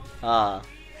 See?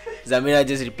 Zamira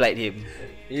just replied him.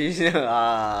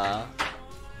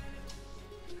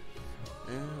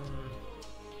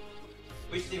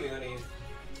 Which team we gonna use?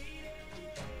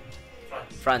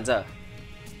 France,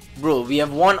 Bro, we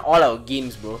have won all our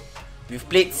games, bro. We've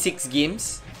played 6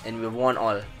 games and we've won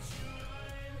all.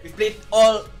 We played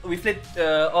all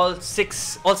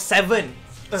 7.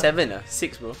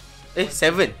 6, bro.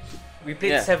 7. We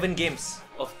played Yeah. 7 games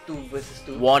of 2 versus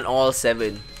 2. Won all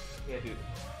 7. Yeah, dude.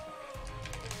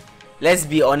 Let's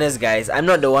be honest, guys. I'm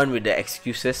not the one with the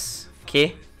excuses.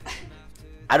 Okay?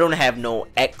 I don't have no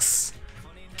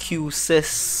excuses.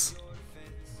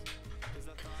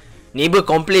 Neighbor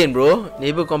complain, bro.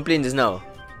 Neighbor complain just now.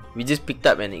 We just picked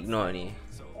up and ignored it.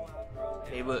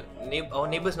 Our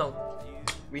neighbors now.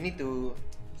 We need to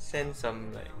send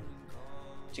some like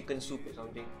chicken soup or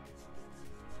something.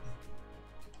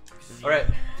 Alright,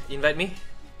 invite me.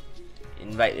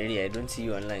 Invite already. I don't see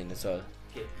you online. That's all.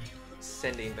 Okay,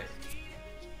 send the invite.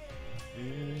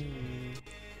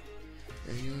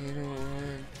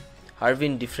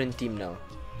 Harvin, different team now.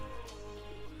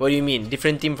 What do you mean?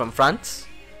 Different team from France?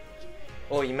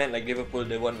 Oh, you meant like Liverpool,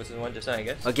 the 1 versus 1 just now, I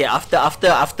guess. Okay, after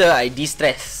I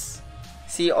de-stress.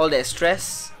 See all that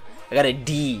stress? I gotta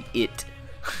D it.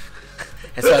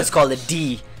 That's why it's called a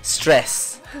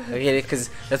de-stress. Okay, because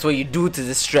that's what you do to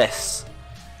the stress.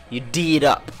 You D it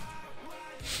up.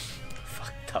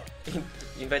 Fucked up.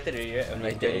 Invited already, right?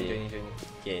 Invited join.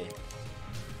 Okay.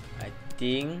 I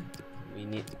think we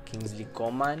need Kingsley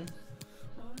Coman.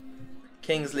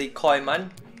 Kingsley Koeman.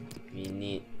 We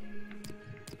need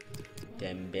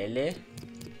Dembele.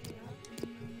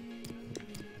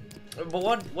 But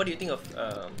what do you think of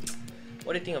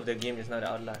the game just now, the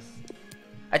Outlast?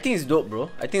 I think it's dope, bro.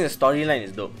 I think the storyline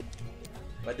is dope.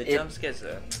 But the jump scares,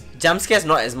 Jump scares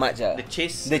not as much. the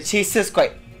chase. The chases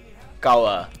quite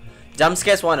cow. Jump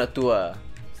scares 1 or 2.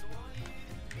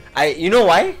 You know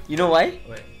why?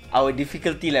 What? Our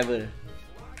difficulty level.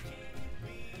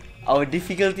 Our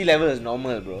difficulty level is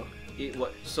normal, bro.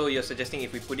 So you're suggesting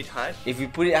if we put it hard? If we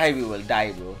put it high, we will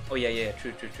die, bro. Oh yeah,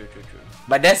 true.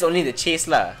 But that's only the chase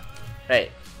lah, right?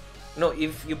 No,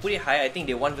 if you put it high, I think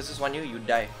they 1 versus 1 you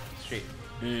die straight.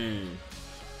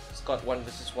 Scott 1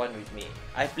 versus 1 with me.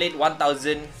 I played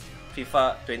 1000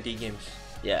 FIFA 20 games.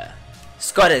 Yeah.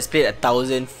 Scott has played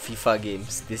 1000 FIFA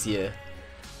games this year,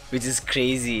 which is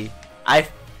crazy. I've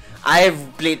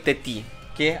played 30.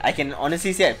 Okay, I can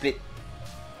honestly say I played.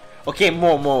 Okay,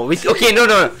 more. Okay, no.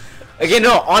 Okay,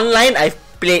 no. Online, I've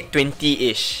played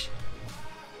 20-ish.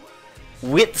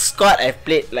 With Scott, I've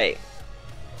played like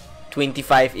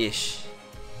 25-ish.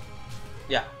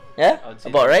 Yeah. Yeah? I would say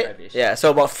About right? 25-ish. Yeah,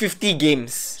 so about 50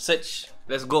 games. Search.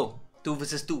 Let's go. 2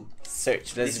 versus 2.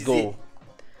 Search, let's This is go.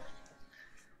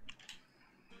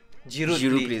 Giroud,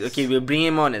 Giroud, please. Okay, we'll bring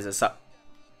him on as a sub.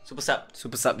 Super sub.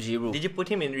 Super sub Giroud. Did you put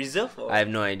him in reserve or I have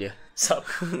no idea. sub?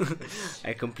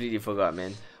 I completely forgot,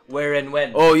 man. Where and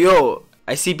when? Oh, yo,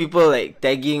 I see people like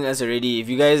tagging us already. If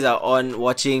you guys are on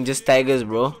watching, just tag us,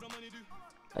 bro.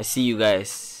 I see you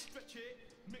guys.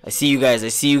 I see you guys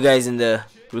in the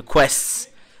requests.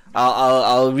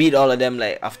 I'll read all of them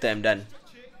like after I'm done.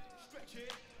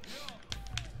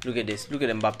 Look at this. Look at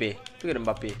Mbappe.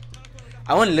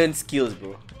 I want to learn skills,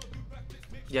 bro.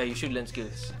 Yeah, you should learn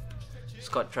skills.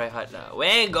 Scott, try hard lah.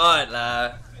 Where God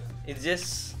lah. It's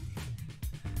just.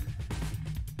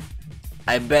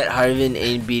 I bet Harvin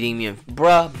ain't beating me.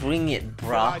 Bruh, bring it,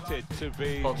 bruh. Delighted to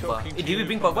be Pogba. talking Did we to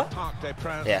bring you from Pogba? the Parc des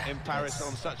Princes Yeah. in Paris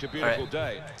on such a beautiful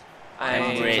day.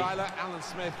 I'm red. Tyler Alan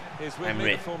Smith is with I'm me,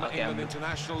 red. the former Okay, England I'm-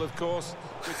 international, of course.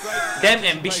 With great Damn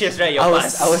ambitious, right? Your I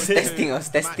was pass. testing the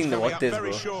match coming up waters, very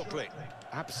bro. shortly.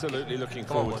 Absolutely looking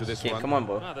Come on, forward to this Okay, one. come on,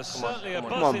 bro. Well, there's Certainly a Come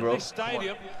buzz on, in bro. this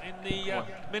stadium in the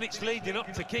minutes leading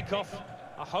up to kick-off.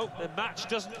 I hope the match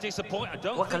doesn't disappoint. I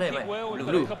don't What colour think am it I? will. We've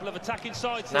got Blue. a couple of attacking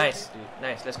sides here. Nice, dude.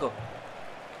 Nice. Let's go.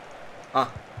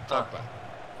 Ah, Pogba,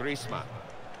 Griezmann.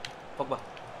 Pogba.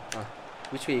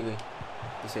 which way you going?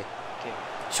 This way. Okay.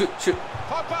 Shoot.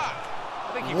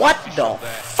 Pogba! What the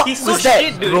fuck He's so was that,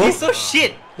 shit, dude. bro? He's so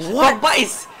shit. What? Pogba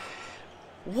is.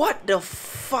 What the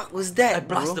fuck was I that,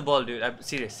 blast bro? the ball, dude. I'm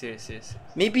serious.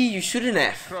 Maybe you shouldn't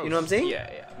have. You know what I'm saying?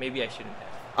 Yeah. Maybe I shouldn't have.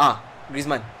 Ah,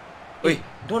 Griezmann. Oi,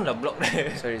 Don't block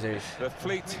there. sorry. The Back to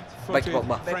fleet-footed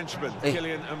Pogba. Frenchman, Hey.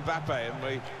 Kylian Mbappe, and we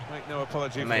make no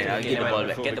apology Mate, for I'll getting get the him ball out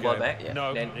back. before Get the the ball game. back. Yeah.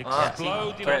 No, Then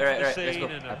exploding right, onto the let's scene go.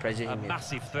 and I pressure him a here.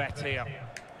 massive threat here.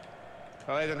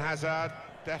 Well, Eden Hazard,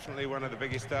 definitely one of the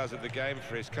biggest stars of the game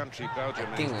for his country, Belgium,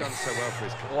 and think he's done so well for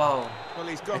his country. Wow. Well,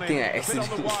 he's gone I in think I a bit on the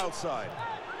accidentally- wild side.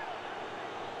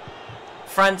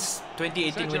 France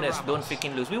 2018 Sergio winners Ramos. don't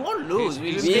freaking lose. We won't lose.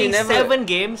 We've We played never- 7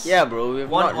 games. Yeah, bro, we've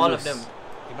Won not all lose. of them.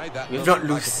 He made that We've look not like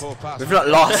a lose. poor pass. We've not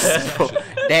lost, bro.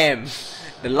 Damn.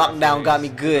 The lockdown got me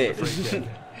good.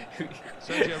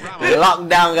 Sergio The Ramos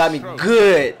lockdown got me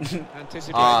good.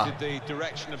 anticipated Ah. the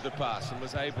direction of the pass and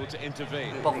was able to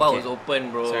intervene. Pogba was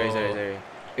open, bro. Sorry.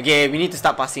 Okay, we need to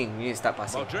start passing.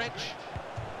 Modric.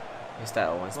 You start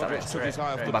or one start. Modric took his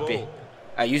eye off the Mbappe.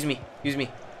 ball. Use me. Use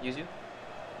you?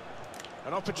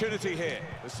 An opportunity here.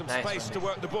 There's some Nice space one, to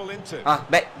work the ball into.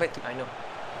 Back. I know.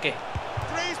 Okay.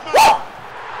 Griezmann! Well,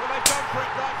 they've gone for it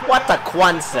right from What the a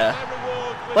kwan, sir. Their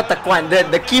reward with What the kwan?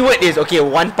 The keyword is okay.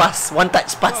 One pass, one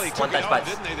touch Well, pass. he One took it touch on, pass.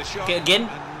 didn't he, the shot? Okay, again.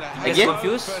 And, Gets Again?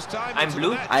 confused. First time I'm into the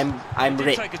blue. match. I'm Did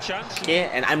red. take a chance. Okay,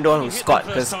 and I'm the one who Hit the scored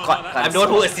first because time Scott like can't I'm the one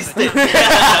who score. assisted.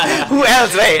 Who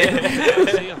else,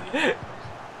 right?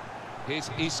 Here's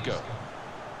Isco.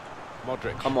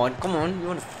 Modric Come on. You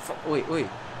want to? Wait.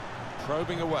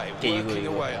 probing away, Okay, you working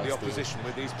go, away at I'll the stay. opposition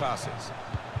with these passes.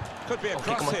 Could be a Okay,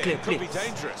 cross come on, here, clear, could be clear.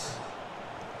 dangerous.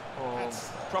 Oh,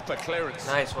 Proper clearance.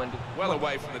 nice one, dude. Well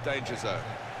away from the danger zone.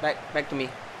 Back to me.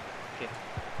 Okay.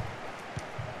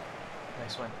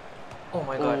 Nice one. Oh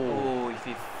my god. Oh. Oh, if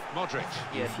he Modric,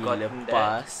 had If he gotten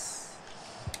that. lepas.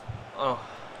 Oh,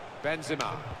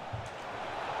 Benzema.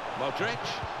 Modric.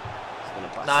 He's gonna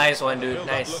pass. nice one, dude. Build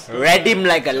up, Nice. look good. Read him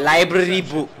like a library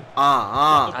book. The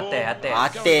ball Ate. going Ates,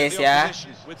 with the yeah.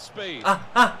 opposition With speed.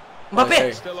 Mbappe.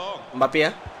 sorry. Still on. Mbappe,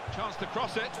 yeah? Chance to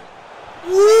cross it.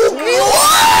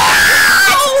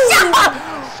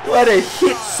 What a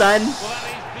hit, son.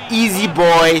 Easy,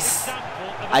 boys.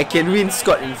 I can win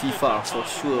Scott in FIFA for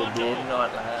sure, bro.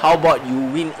 Not lah. How about you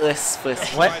win us first?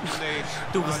 What? Widen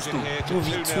the 2v2. margin here to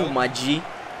 2v2, 2-0. Maji.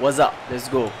 What's up? Let's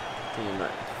go. Think you're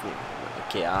not.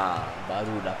 Okay,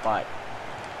 baru dapat.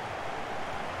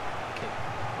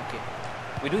 Okay.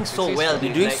 We're doing so well,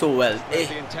 We're dude. doing like, so well.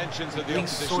 The intentions of the doing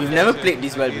opposition. so We've well. never played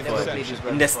this well The before. Never played this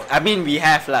well In the, before. I mean, we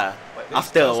have lah. This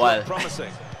After a does look while.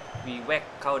 promising. We whack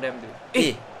cow them, dude.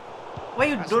 Eh, Why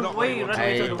you That's don't? not Why what you you run want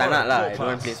away I from the tak ball? nak lah. I Poor don't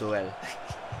want to pass. play so well.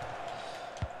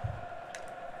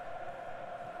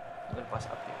 I'm gonna pass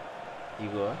up here. You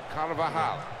go.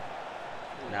 Carvajal.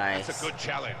 Nice. That's a good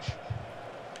challenge.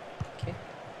 Okay.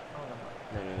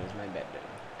 No, it's my bad.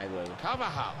 I go.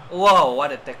 Carvajal. Wow,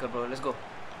 what a tackle, bro. Let's go.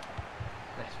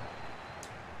 Nice.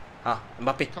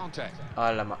 Mbappe. Contact.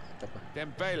 Alamak. Tak apa.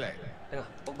 Dembele. Tengah.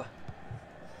 Pogba.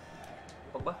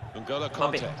 N'Golo Mbappe.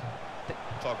 Conte.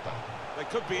 Pogba. They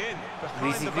could be in.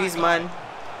 Behind the back Griezmann.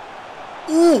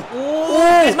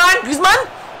 line. Griezmann.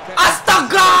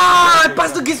 Astaga!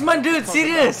 Pass to Griezmann, dude.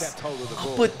 Serious. Kept hold of the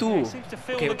ball. Apa tu? Seems to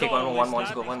feel Okay, the okay, goal one this more,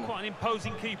 time. let's go, one He's more. quite an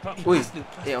imposing keeper. Oi.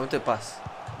 I wanted to pass.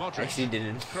 Modric. Actually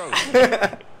didn't. Kroos.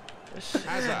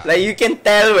 Hazard. Like you can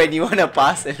tell when you wanna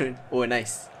pass and oh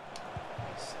nice.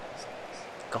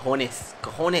 Cojones.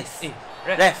 Eh,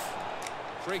 Ref.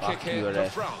 Free Fuck kick you, here for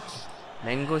ref. France.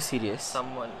 Mango serious.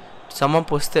 Someone.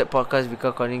 Posted podcast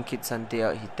Vika calling Kid Sante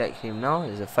out. He tagged him now.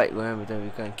 There's a fight going on between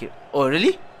Vika and Kid. Oh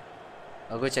really?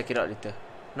 I'll go check it out later.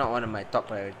 Not one of my top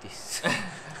priorities.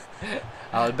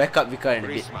 I'll back up Vika in a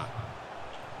bit. Griezmann.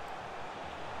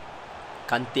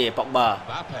 Kante, Pogba.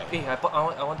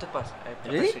 Mbappe. I wanted pass. I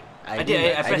Really? pressed it. I I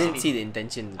didn't pressed see it. the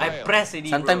intention. I pressed it.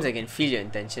 Sometimes bro. I can feel your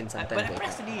intention. But Sometimes I I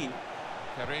pressed can. it.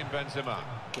 Karim Benzema.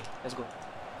 Okay, let's go.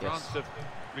 France have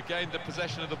regained the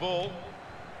possession of the ball.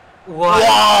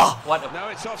 Wow! What a Now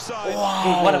it's offside.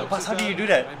 what a pass. How do you do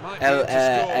that? They might be able to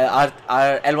score.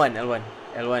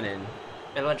 L1 and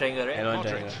L1 triangle, right? L1 Modric.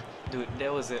 triangle. Dude,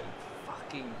 that was a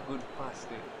fucking good pass,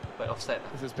 dude. But offside.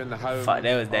 This has been the home. Fuck,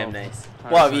 that was damn of nice.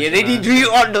 Paris Wow, we already Saint-Germain.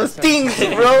 drew all those things,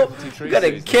 bro. We got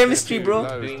a chemistry,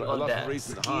 bro. Doing But a all lot that of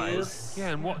recent highs. skills. Yeah,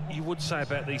 and what you would say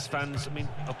about these fans, I mean,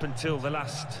 up until the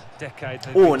last decade,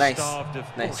 they've Oh, been nice. starved of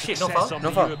Nice. Shit, no success foul? on No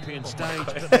the foul. European stage,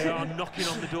 but they are knocking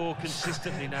on the door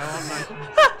consistently now, aren't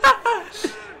they?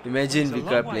 Imagine It's a Vika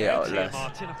long way play out here, Outlast.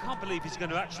 Martin. I can't believe he's going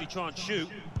to actually try and shoot.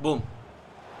 Boom.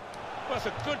 Well, it's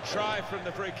a good try from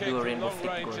the free kick Do a from rainbow long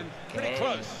flip range goal. and pretty Okay.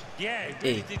 close. Yeah, he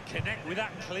really Hey. did connect with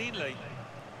that cleanly.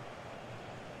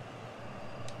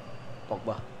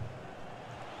 Pogba.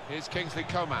 Here's Kingsley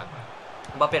Coman.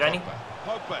 Mbappe running.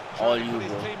 Pogba All trying to you, put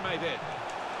his bro. teammate in.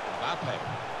 Mbappe.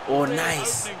 Oh, Real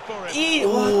nice. opening for him.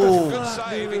 Oh, Good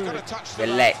save. He got a touch to the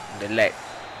that. leg, the leg.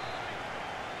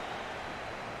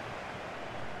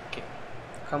 Okay.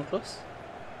 Come close.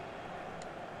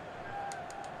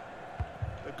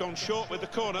 They've gone short with the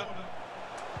corner.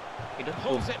 He don't.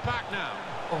 Pulls it back now.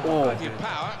 Oh, Plenty of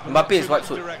power. but Mbappe not is too what much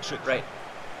foot? direction. Right.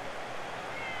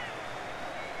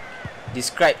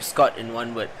 describe Scott in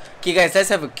one word. Okay, guys, let's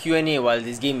have a Q&A while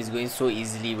this game is going so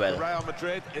easily well. Real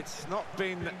Madrid, it's not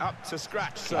been up to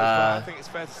scratch so far. I think it's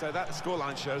fair to say that. The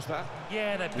scoreline shows that.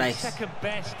 Yeah, they've been Nice. second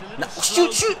best. A little No, slow.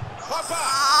 shoot!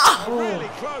 Pogba! Really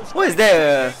close. What is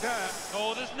that?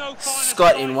 Oh, there's no finer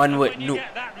Scott sign in one than word, when you noob.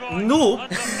 get that right. Noob?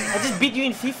 Unlucky. I just beat you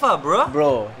in FIFA, bro.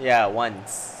 Bro, yeah,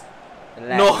 once.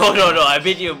 No, I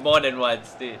beat you more than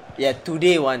once, dude. Yeah,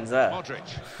 today once. Modric.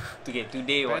 Okay,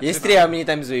 today what? Yesterday, how many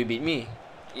times did you beat me?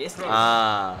 Yesterday.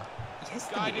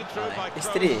 Yesterday. Guided through by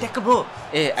Yesterday. Take a bro.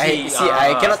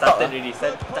 I cannot talk. Started already.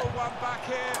 Pull one back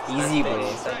here. Easy,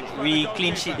 bro. We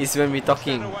clean sheet. It's when we're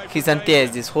talking. Krisante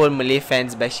has this whole Malay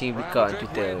fans bashing Vika on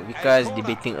Twitter. Vika is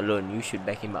debating alone. You should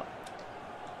back him up.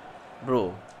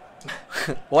 Bro,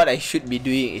 what I should be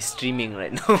doing is streaming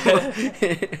right now.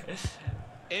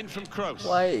 In from Kroos.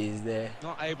 Why is there?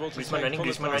 Not able to Griezmann take running, full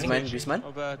Griezmann advantage running. Griezmann?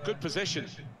 of a good position.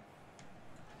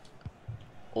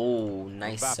 Oh,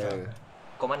 nice, Mbappe. sir.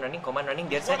 Command running.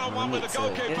 Dead set. One-on-one with the Neat, sir.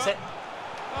 goalkeeper. Dead set.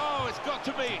 Oh, it's got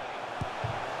to be.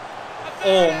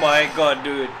 Oh my god,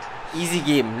 dude. Easy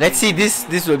game. Let's see.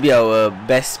 This will be our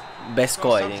best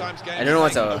score. I think. I don't know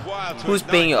what's our. Who's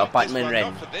paying your apartment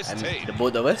rent? The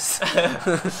both of us.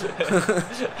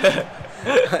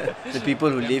 The people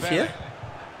who live here.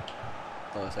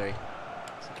 Oh, sorry.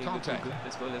 Okay, Contact. good.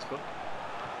 Let's go.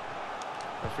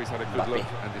 Referee's had a good Mbappe. look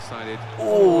and decided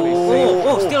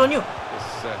Oh, still on you.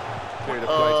 this period of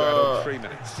play to add on 3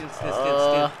 minutes. Still.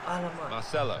 Alamak.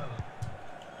 Marcelo.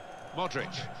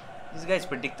 Modric. This guy's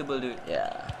predictable, dude.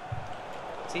 Yeah.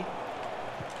 See?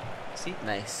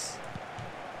 Nice.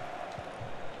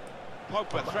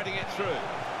 Pogba threading it through.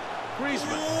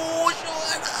 Griezmann.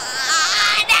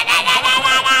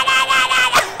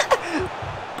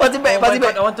 Pass it back. Oh Pass my it god,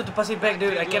 I back. wanted to pass it back,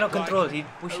 dude. I cannot control. He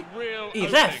push it. Hey,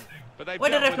 ref! Why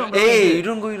the ref not go? Hey, you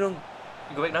don't go. You don't.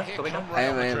 You go back now. I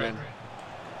am.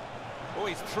 Oh,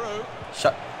 he's through.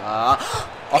 Shot.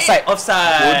 Offside.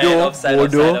 Offside. Bodoh, Offside.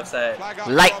 bodoh. Offside. Flag up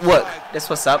Light offside. work. That's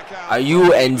what's up. Are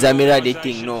you and Zamira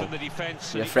dating? Organisation No. from the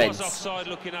defence, We're and he friends. was offside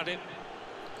looking at it.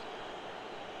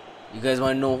 You guys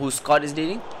want to know who Scott is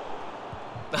dating?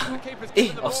 The keeper's Eh,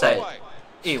 given the ball offside. away.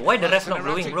 Hey, why the ref That's not an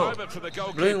blowing, erratic bro? moment for the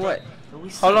goalkeeper. Blowing what?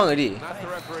 How long already? That's the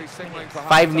referee signaling for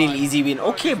 5-0 half-time. easy win.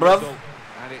 Okay, bruv.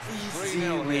 And it's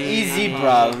 3-0 here. Easy,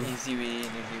 bruv. Easy win.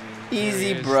 Easy,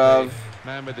 Here is bruv. the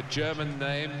man with the German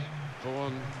name,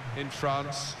 born in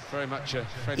France, very much a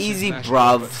French Easy, international,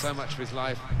 bruv. but so much of his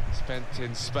life spent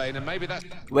in Spain, and maybe that's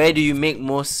Where do you make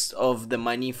most of the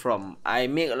money from? I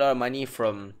make a lot of money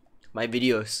from my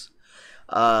videos.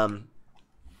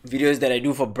 Videos that I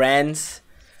do for brands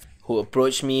who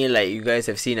approach me, like you guys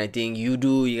have seen. I think you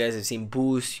guys have seen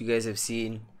Boost, you guys have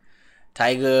seen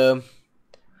Tiger.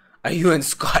 Are you and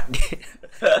Scott?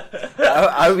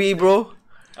 are we, bro?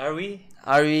 Are we?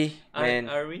 Are we? Man,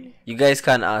 Are we? you guys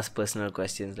can't ask personal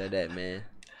questions like that, man.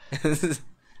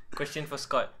 Question for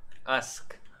Scott.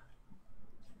 Ask.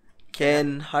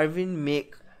 Can Harvin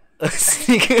make a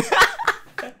sneaker?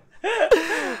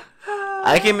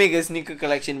 I can make a sneaker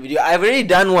collection video. I've already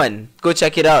done one. Go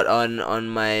check it out on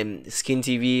my Skin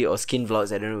TV or Skin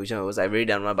Vlogs. I don't know which one it was. I've already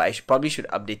done one, but I probably should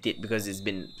update it because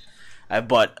I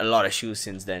bought a lot of shoes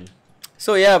since then.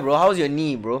 So yeah, bro. How's your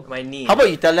knee, bro? My knee. How about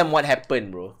you tell them what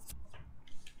happened, bro?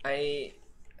 I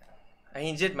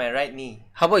injured my right knee.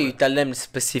 How about you tell them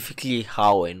specifically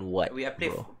how and what, I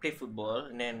bro? played football,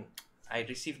 and then I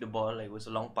received the ball. Like, it was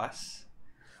a long pass.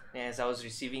 And as I was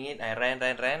receiving it, I ran.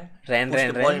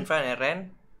 Pushed the ball in front and I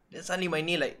ran. Then suddenly my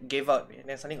knee like gave out. And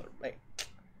then suddenly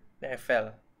then I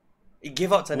fell. He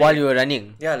gave out suddenly. While you were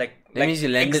running. Yeah, like That means you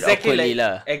landed exactly awkwardly like,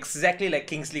 lah. exactly like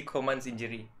Kingsley Coman's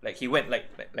injury. Like he went like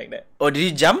that. Oh, did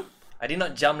you jump? I did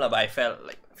not jump lah, but I fell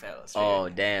straight. Oh,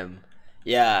 damn.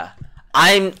 Yeah.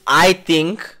 I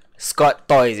think Scott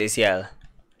tore his ACL.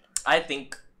 I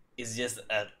think it's just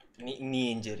a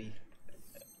knee injury.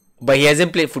 But he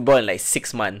hasn't played football in like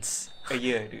 6 months. A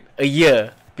year, dude. A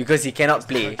year. Because he cannot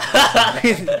play.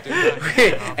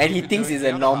 And he thinks it's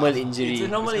a normal injury. It's a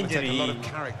normal Take a lot injury. of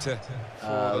character for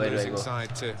the where do I losing go?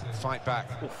 side to fight back.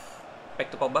 Back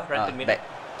to Pogba, right to mid. Back.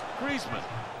 Griezmann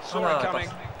saw Ah, it coming,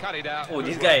 cut it out. Oh,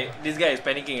 this guy is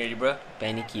panicking already, bro.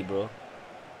 Panicky, bro.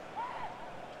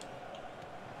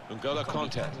 N'Golo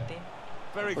Kanté.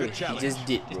 Very Wait, good he challenge. just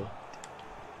did, bro.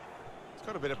 It's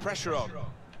got a bit of pressure on.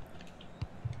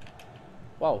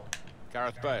 Wow.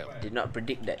 Gareth Bale. Did not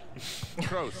predict that.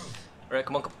 Kroos. Alright,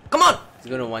 come on. He's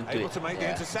gonna want to Able it. to make the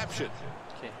Yeah. interception.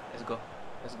 Okay, let's go.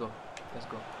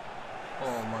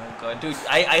 Oh my god, dude!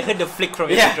 I heard the flick from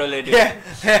your controller, dude. Yeah.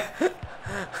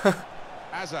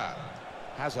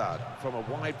 Hazard from a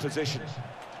wide position.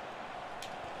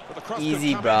 But the cross could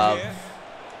Easy, come in bruv. here.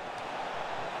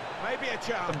 Maybe a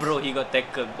chance. Bro, he got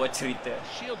tackled. Watch it there.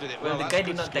 Shielded it Well, the that's guy good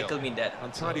did not skill. tackle me that.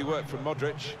 Untidy work from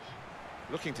Modric.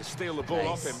 Looking to steal the ball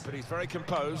off Nice. him, but he's very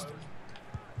composed.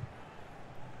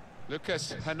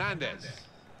 Lucas Hernandez.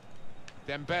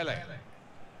 Dembele.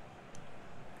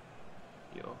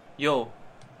 Yo.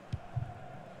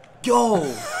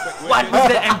 What was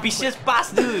that ambitious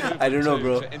pass, dude? I don't know,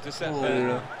 bro. To intercept Oh. there. I don't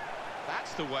know.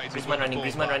 That's the way to Griezmann win the running. ball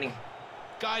Griezmann back. running.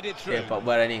 Guided through. Yeah,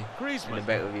 Pogba running. In the Griezmann.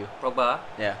 back of you. Pogba.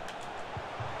 Yeah.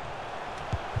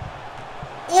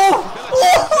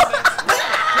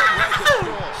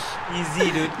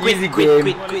 Easy, dude. Easy Quit.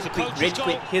 game. Rage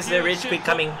quit. Here's the rage quit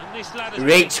coming.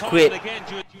 Rage quit.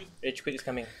 Rage quit is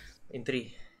coming. In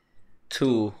 3,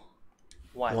 2,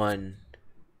 1. 1.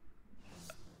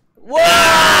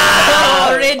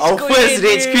 Wow! Rage Our quit, first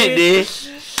rage dude. quit day.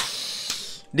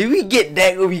 Did we get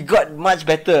that? We got much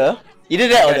better. Either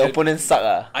that or Yeah, the dude. opponent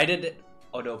suck. Either that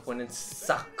or the opponents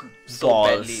suck so Balls.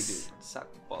 badly, dude. Suck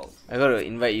balls. I gotta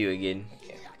invite you again.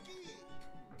 Okay.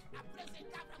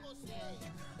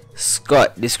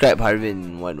 Scott, describe Harvin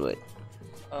in one word.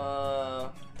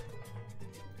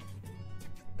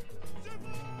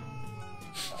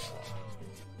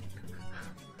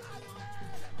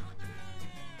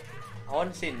 I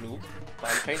want to say noob, but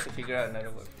I'm trying to figure out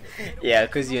another word. Yeah,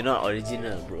 cause you're not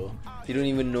original, bro. You don't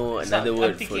even know another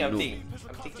word for I'm noob.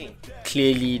 thinking.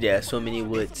 Clearly, there are so many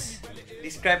words.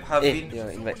 Describe Hey, Harvin yeah,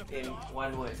 invite. in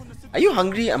one word. Are you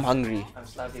hungry? I'm hungry. I'm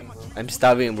starving, bro. I'm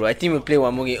starving, bro. I think we'll play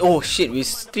one more game. Oh shit, we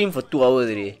streamed for 2 hours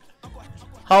already.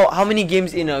 How many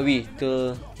games in are we?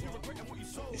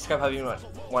 Describe Harvin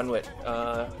one word.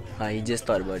 He just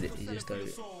thought about it.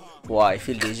 Wow, I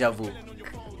feel deja vu.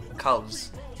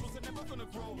 Calves.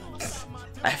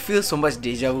 I feel so much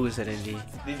deja vu suddenly.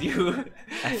 Did you?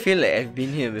 I feel like I've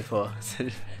been here before.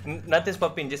 Nothing's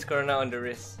popping, just Corona on the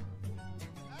wrist.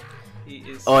 He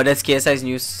is. Oh, that's KSI's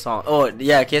new song. Oh,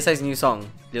 yeah, KSI's new song.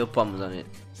 Lil Pump was on it.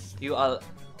 You are.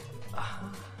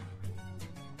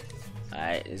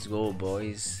 Alright, let's go,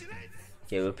 boys.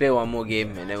 Okay, we'll play one more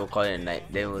game and then we'll call it a night.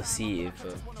 Then we'll see if.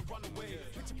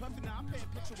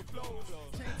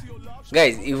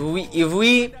 Guys, if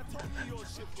we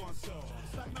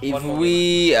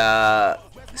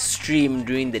stream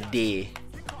during the day,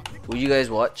 would you guys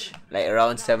watch? Like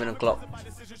around 7 o'clock?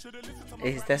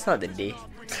 That's not the day.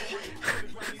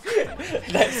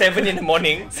 Like 7 in the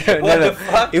morning. No, What no. the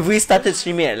fuck? If we started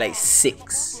streaming at like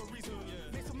 6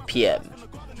 PM,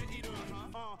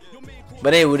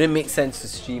 but then it wouldn't make sense to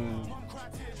stream.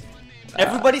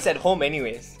 Everybody's at home,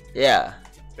 anyways. Yeah,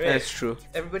 Right. that's true.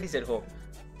 Everybody's at home.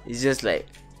 It's just like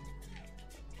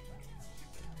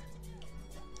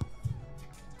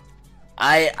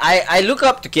I look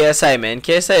up to KSI, man.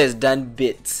 KSI has done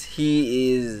bits.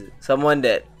 He is someone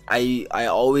that I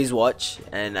always watch,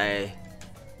 and I've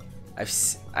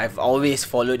always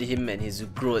followed him and his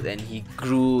growth, and he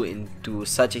grew into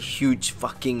such a huge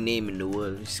fucking name in the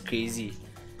world. It's crazy.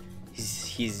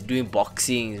 He's doing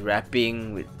boxing, he's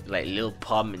rapping with like Lil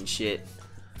Pump and shit.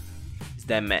 It's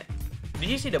damn mad. Did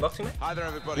you see the boxing match? Hi there,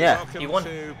 everybody. Yeah. Welcome He won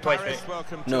to twice, Paris. right?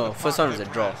 Welcome to No, the first one was a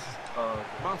Parc des draw. Princes.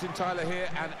 Martin Tyler here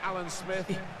and Alan Smith.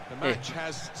 The match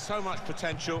has so much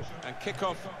potential, and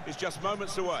kickoff is just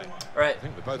moments away. Alright,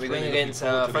 think we're we're both going really against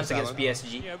looking forward to France this, against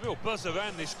Alan. PSG. Yeah, real buzz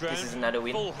around this ground. This is another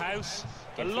win. Full house.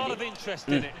 Can a feel lot it. of interest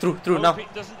in it. through Hope now.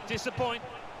 it doesn't disappoint.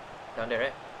 Down there,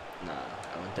 right? Nah,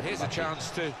 I wanted Here's a Mbappe.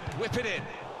 chance to whip it in.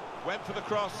 Went for the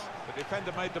cross. The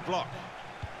defender made the block.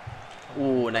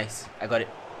 Ooh, nice. I got it.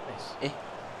 Nice. Eh?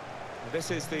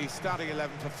 This is the starting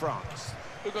 11 for France.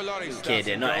 Hugo Lloris Okay, starts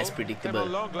they're in not goal. as predictable.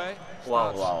 Clement Longley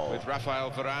Wow. starts with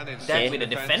Raphael Varane in That central with a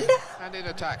defence. defender? And in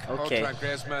attack, Okay. Antoine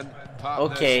Griezmann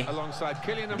partners Okay. alongside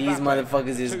Kylian These Mbappe,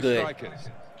 motherfuckers is two good. strikers.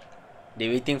 They're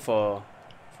waiting for us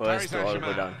Paris to all go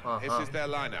Saint-Germain, down. this is their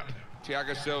lineup.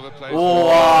 Thiago Silva plays Oh, for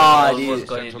wow, the these-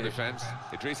 central defence.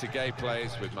 Idrissa Gueye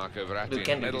plays with Marco Verratti Dude, in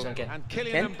can the do this middle. one, can. And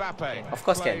Kylian Can? Mbappe Of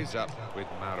course can. plays up with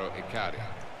Mauro Icardi.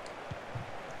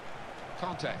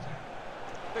 Conte.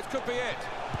 This could be it.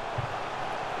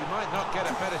 He might not get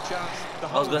a better chance. The I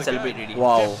whole was of gonna the celebrate game. already.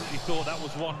 Wow. Definitely thought that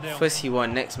was 1-0. First he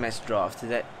won, next match draw. After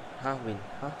that, win.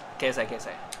 KSI.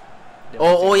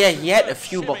 Oh yeah, he had a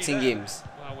few boxing games.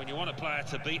 Well, when you want a player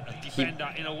to beat a defender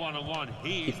in a one-on-one,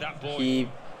 he's that boy. He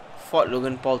fought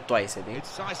Logan Paul twice, I think.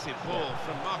 Incisive ball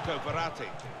from Marco Verratti.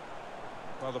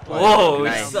 Well, the player Whoa, we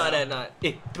Nice. saw that now.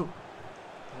 True.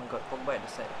 Oh my god, Pogba at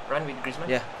the side. Run with Griezmann.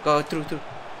 Yeah, go through.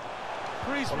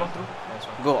 Griezmann. Through. Nice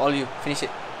one. Go, all you. Finish it.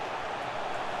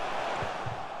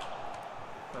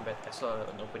 My bad. I saw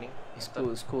an opening. It's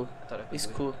cool, it's cool. I thought I could It's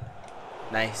do it. cool.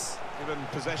 Nice. Given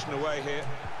possession away here.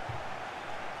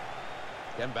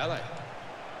 Dembele.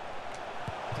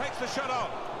 Takes the shot off.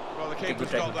 Well, the keeper's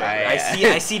try, got good that. try.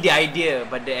 I see the idea,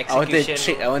 but the I wanted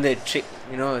execution. a trick.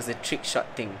 You know, it's the trick shot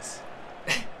things.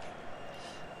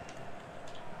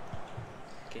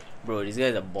 Okay. Bro, these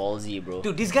guys are ballsy, bro.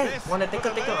 Dude, this guy wanna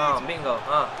tackle. Bingo.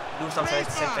 Do some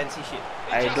fancy shit.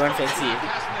 I don't fancy it.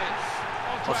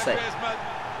 Offside.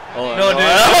 Oh, No, dude.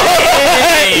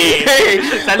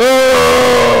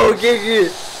 Oh, okay.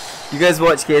 You guys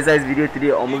watch KSI's video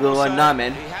today, Omega 1? Nah,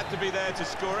 man. He had to be there to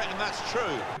score it, and that's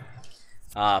true.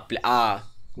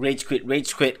 Rage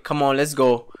quit. Come on, let's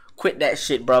go. Quit that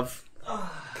shit, bruv.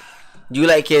 Do you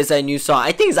like KSI new song?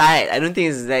 I think it's alright. I don't think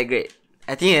it's that great.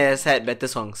 I think it has had better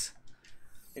songs.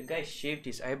 The guy shaved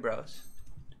his eyebrows.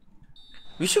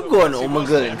 We should go on He was Omegle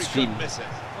there, and he stream. couldn't miss it.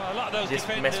 Well, a lot of those Just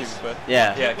defenders. mess with people.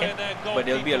 Yeah. Yeah, where can. their But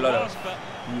there'll be a lot of. goalkeeper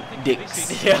was, but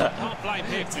Dicks. Yeah. can't blame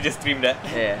him. So just stream that.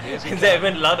 Yeah. Is that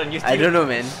even allowed on YouTube? I don't know,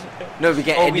 man. No, we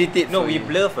can edit it. No, for we you.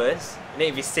 blur first. Then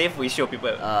if we save, we show people.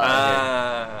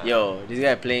 Okay. Yo, this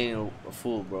guy playing a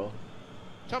fool, bro.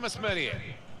 Thomas Meunier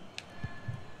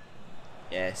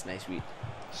Yes, nice read.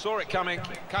 saw it coming,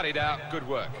 cut it out. Good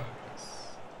work.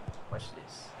 Watch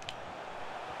this.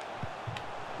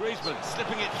 Griezmann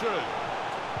slipping it through.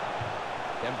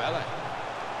 Dembele.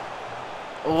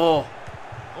 Oh,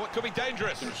 Oh, it could be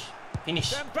dangerous.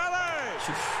 Finish. Dembele.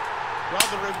 Shoosh.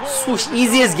 Rather reward. swoosh,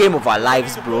 easiest game of our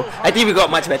lives, bro. I think we got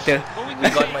much better. We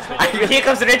got much better. Here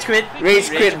comes the rage quit. Rage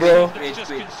quit, bro. Rage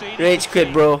Just quit. conceded. Rage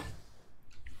quit, bro.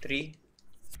 3,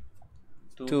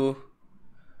 2. 2,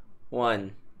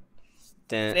 1.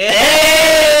 Then.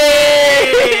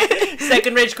 Hey!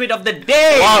 Second rage quit of the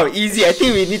day. Wow, easy. I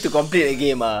think we need to complete the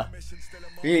game.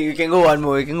 We can go one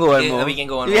more. We can go one Yeah, more. we can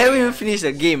go one We more, haven't yeah. even finished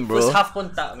the game, bro. First half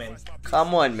pun tak, man.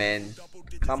 Come on, man.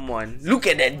 Come on. Look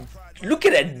at that. Look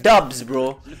at that dubs,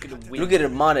 bro. Look at the win. Look at the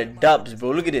amount of dubs, bro.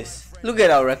 Look at this. Look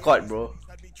at our record, bro.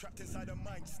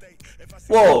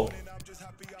 Whoa.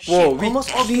 Whoa, we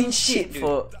almost all clean clean shit sheet, dude.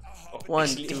 for 1,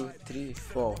 Actually. 2, 3,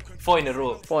 4. 4 in a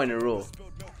row. 4 in a row.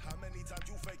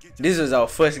 This was our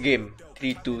first game.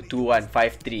 3-2, 2-1,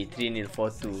 5-3, 3-0,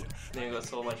 4-2. Then we got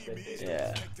so much better.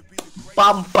 Yeah.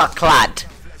 Bumper clat.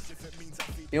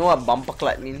 You know what bumper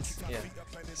clat means? Yeah.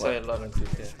 Saw a lot on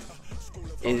Twitter.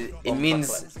 It Bumper means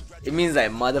clat. it means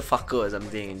like motherfucker or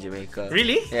something in Jamaica.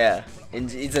 Really? Yeah.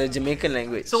 It's a Jamaican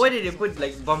language. So why did they put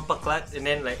like bumper clat and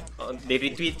then like they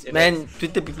retweet? And Man,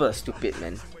 Twitter people are stupid,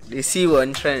 man. They see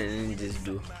one trend and then just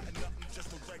do.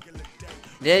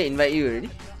 Did I invite you already?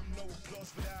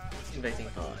 then inviting.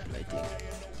 Oh, inviting.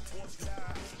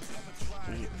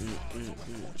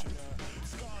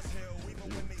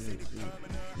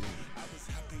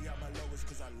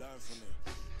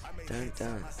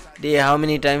 Dey, how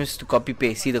many times to copy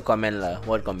paste? See the comment lah.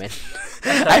 What comment?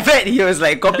 I bet he was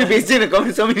like copy pasting the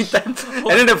comment so many times, and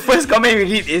then the first comment we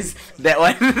read is that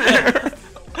one.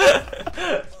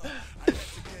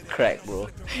 Crack, bro.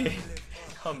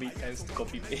 How many times to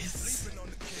copy paste?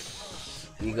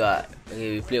 We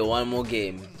play one more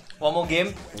game. One more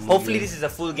game. more Hopefully game. this is a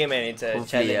full game and it's a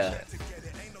Hopefully, challenge. yeah.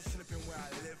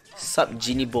 Sup,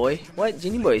 Genie Boy? What?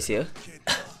 Genie Boy is here?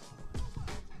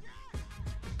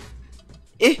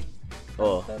 Eh?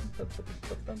 Oh,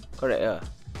 correct, yeah.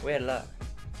 Where lah?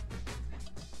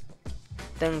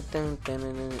 Tang, tang, tang,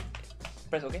 tang, tang.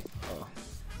 Press okay. Oh.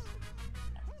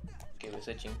 Okay, we're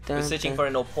searching. Dun, We're searching dun. for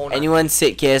an opponent. Anyone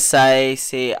said KSI,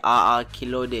 say RR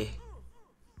Kilode.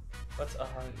 What's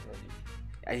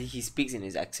He speaks in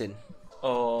his accent.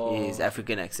 Oh. His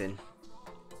African accent.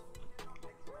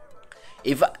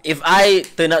 If I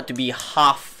turn out to be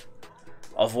half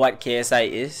of what KSI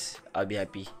is, I'll be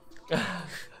happy.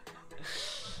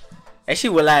 Actually,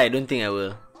 will I? I don't think I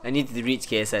will. I need to reach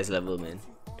KSI's level, man.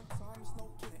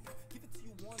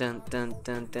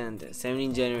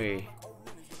 17 January.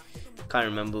 Can't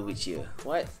remember which year.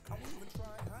 What?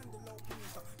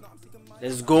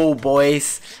 Let's go,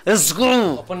 boys. Let's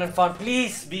go. Opponent found.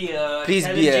 Please be a Please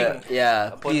be a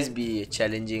opponent. please be a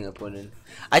challenging opponent.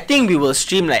 I think we will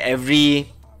stream like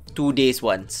every 2 days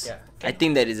once. Yeah. I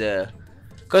think that is a,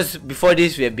 cause before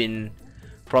this we have been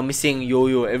promising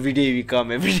yo every day we come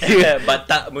every day. But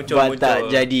tak muncul. tak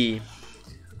jadi.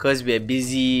 Cause we are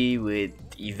busy with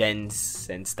events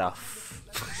and stuff.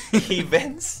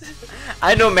 Events.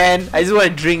 I know, man. I just want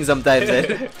to drink sometimes.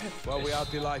 Man. Well, we are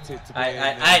delighted to be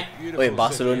I- Wait,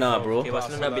 Barcelona, bro. Okay,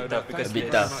 Barcelona a bit tough because A bit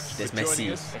there's tough. There's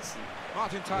Messi.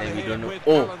 Martin Tyler Then we here don't know. with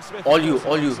Oh, Alan Smith all on you, the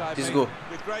all you. side Let's mate. go.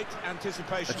 With great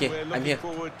anticipation, Okay, we're I'm looking here.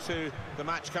 forward to the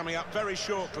match coming up very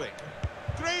shortly.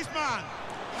 Griezmann!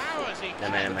 How has he Nah,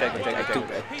 man,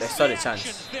 His I saw the reaction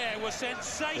chance. there was You wanna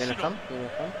sensational. come? You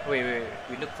wanna come? Wait.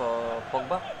 We look for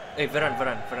Pogba. Varane.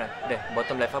 There,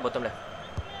 bottom left. Bottom left.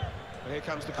 Well, here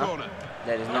comes the corner.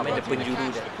 That is not I mean my the penjuru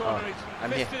Catch there. the corner, Oh, he's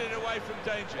I'm here. fisted it away from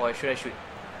danger. Or should I shoot?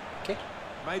 Okay.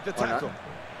 Made the Or not. tackle.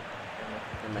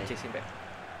 Never mind. Chase him back.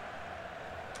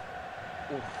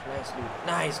 Oh,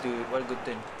 nice dude. What a good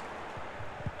turn.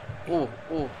 Oh.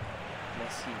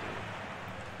 Messi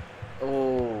dude.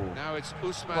 Oh. Now it's Come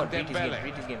Ousmane on, read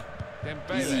Dembele. this game.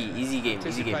 Dembele Easy game.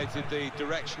 anticipated the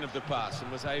direction of the pass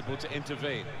and was able to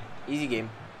intervene. Easy game.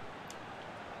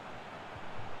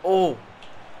 Oh.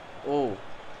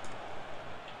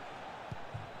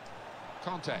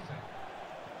 Contact.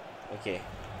 Okay.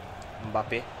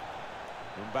 Mbappe.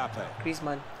 Mbappe.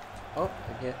 Griezmann. Oh,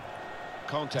 I'm here.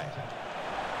 Contact.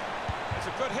 It's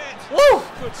a good hit. Woo!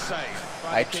 Good save.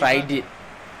 by I the tried keeper.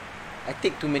 it. I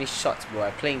take too many shots, bro.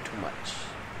 I'm playing too much.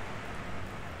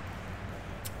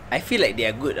 I feel like they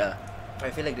are good. I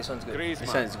feel like this one's good. This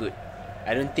Griezmann. one is good.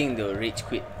 I don't think they'll rage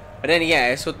quit. But then again,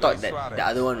 I also thought that the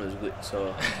other one was good.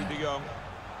 So De Jong.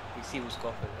 We see who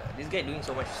scored first. This guy doing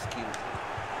so much skill.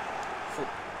 Foot.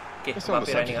 Okay, Just on the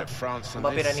Mbappe running subject up. of France and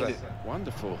Mbappe this running good.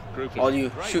 wonderful group. all you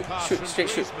Great shoot, pass shoot, from straight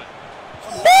shoot. Griezmann.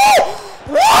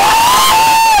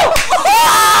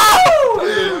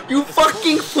 You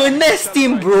fucking finessed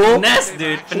him, bro. Finesse,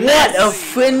 dude. What a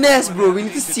finesse, bro. We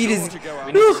need to see this.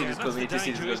 We need to see this goal. We need to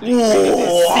see this goal.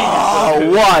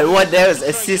 Wow, what? That was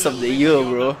assist of the year,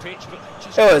 bro.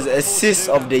 That was assist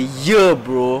of the year,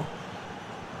 bro.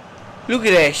 Look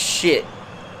at that shit.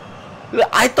 Look,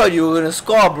 I thought you were gonna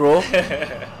score, bro.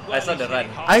 I saw the run.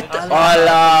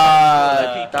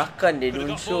 Alah, takkan they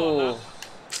don't show.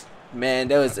 Man,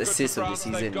 that was assist of the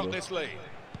season, bro.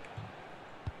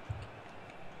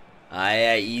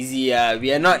 Yeah, easy.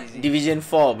 We are not Division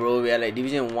 4, bro. We are like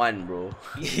Division 1, bro.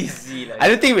 Easy like. I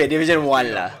don't think we're Division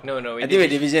 1 lah. No. I think we're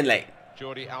Division like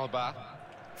Jordi Alba.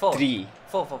 4. 3.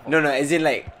 4. No, as in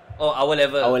like Oh, our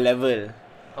level. our level.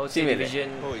 I would say Same like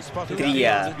division. Oh, he spotted 3,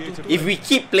 that beautifully. If we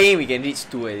keep playing, we can reach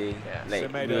 2, I think. Yeah. Like,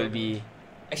 Semedo. we'll be...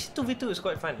 Actually, 2v2 is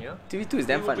quite fun, you know. 2v2 is He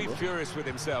damn will fun, be bro. furious with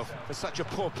himself for such a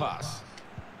poor pass.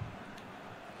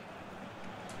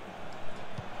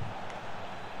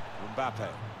 Mbappe.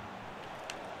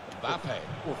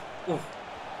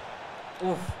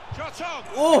 Oof. Shot on.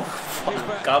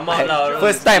 Oh! Come on now.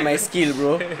 First time I skill,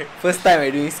 bro. First time I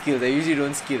doing skills. I usually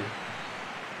don't skill.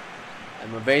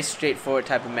 I'm a very straightforward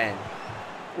type of man.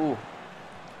 Ooh.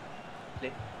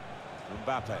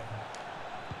 Mbappe.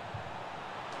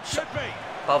 Should be.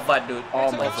 Pavard, dude.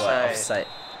 Oh my god, Offside. offside.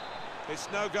 It's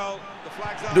no goal. The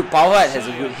flag's up. Dude, Pavard has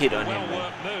a good hit on him, man.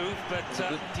 Well-worked move, but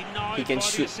denied He can by the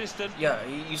shoot. assistant. Yeah,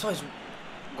 you saw his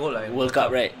goal, like World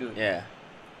Cup, right? Dude. Yeah.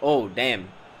 Oh, damn.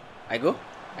 I go?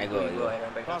 I go. I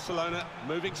ran back. Barcelona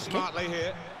moving smartly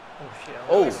here. Oh shit.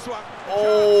 Oh. This one.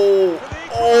 Oh. For the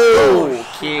Oh.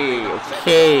 equaliser.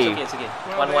 Okay. It's okay.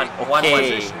 Well, 1-1. the 1-1.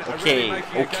 opposition are Okay, really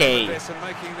making a game okay. of this and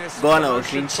making this Gone our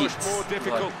promotion clean push sheets. more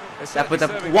difficult. They're Dapat certainly dapat.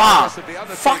 serving Wow. the best of the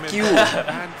other Fuck team you. in there.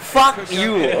 And Fuck could go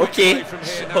you. any which Okay. way from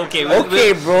here now. Okay, It's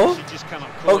Okay, bro. She just cannot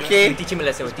call it. Okay. We teach him a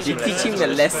lesson. We teach You him a teach him lesson.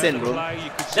 the lesson, bro. Play, you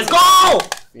could Let's see- go!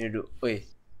 You do. Wait.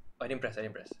 I didn't press. I They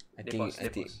think. paused, I they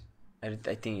think. paused.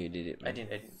 I think you did it. I Man.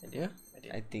 didn't. Yeah. I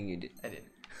did. I think you did. I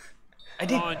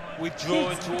did. Line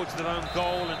withdrawing towards their own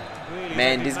goal and really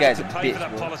Man, they've this been made guy's to a pay bitch, for that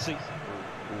bro. policy.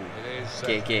 It is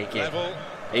Okay. level.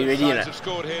 Are you Both ready or sides not? have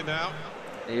scored here now.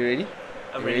 Are you ready?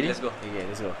 I'm You ready. Let's go. Okay,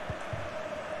 let's go.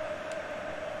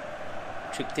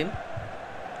 Tricked him.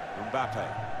 Mbappe.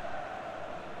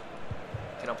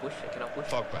 Cannot push. I cannot push.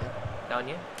 Pogba. Down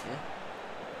here.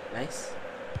 Nice.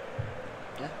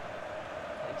 Nice.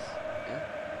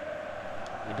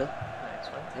 Middle. Nice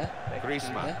one.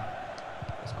 Griezmann.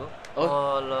 Let's go.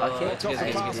 Oh, Lord. okay. It's good, Top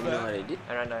it's pass good, I didn't know there. what I did.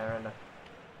 Aranda.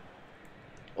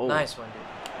 Oh. Nice one,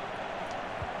 dude.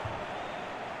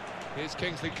 Here's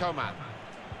Kingsley Coman.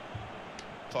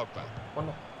 Pogba. One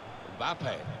more.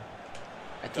 Mbappe.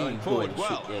 I Going think you go forward and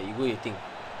well. shoot. Yeah, you go your thing.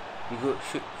 You go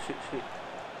shoot.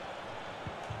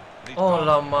 He's Oh, gone.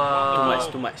 lama.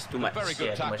 Too much. Very good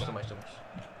Yeah, too tackle. much.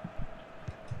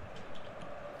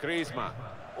 Griezmann.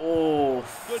 Oh,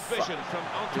 Good vision from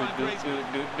Antoine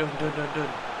Griezmann. Dude.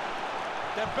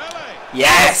 Dembele.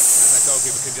 yes! And the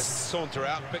goalkeeper can just saunter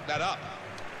out and pick that up.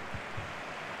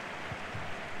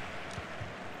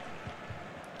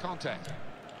 Conte.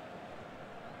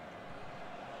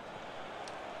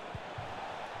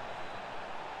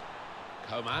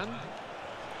 Coman.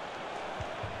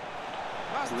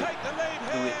 Must take the lead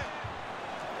here.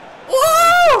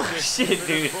 Woo! Shit,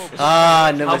 dude.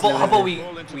 Ah, How about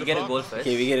nervous. we get a goal first?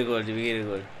 Okay, we get a goal. Let me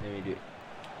do it.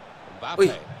 Mbappe. Oi.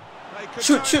 They could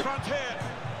Shoot, go in shoot. front here.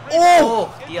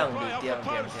 Oh, Into Tiang, play dude,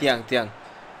 off the Tiang. post. Tiang.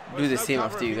 Do the There's no same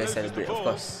cover after if you he guys loses the celebrate, of ball.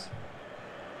 course.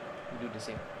 Do the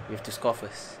same. We have to score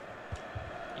first.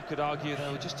 You could argue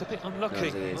they were just a bit unlucky, No,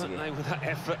 it's okay. weren't they, with that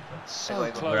effort? So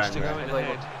go. close Run, to run. going Go.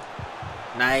 ahead.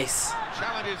 Nice.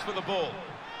 Challenges for the ball.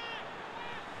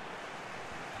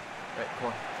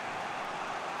 Right,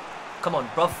 come on,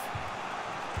 bruv.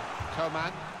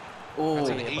 Coman. Oh, That's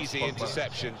an yeah, easy Pogba.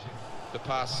 interception. The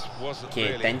pass wasn't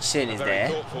okay. really Tension a is very there.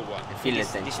 thoughtful one. I feel the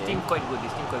This team tension. quite good.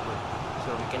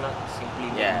 So we cannot simply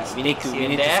make Yeah, we need mistakes to here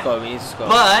and score. there. We need to score.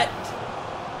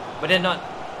 But they're not.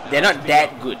 They're not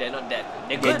that good. They're not that good.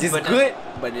 They're They're good, just but good,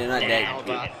 but they're not Nah, that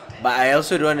good. But I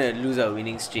also don't want to lose our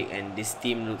winning streak, and this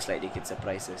team looks like they could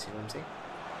surprise us. You know what I'm saying?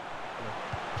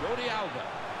 Jordi Alba.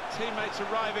 Teammates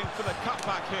arriving for the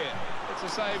cutback here. It's a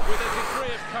save with a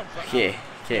degree of comfort. Okay.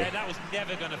 Yeah, that was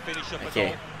never going to finish up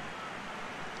Okay.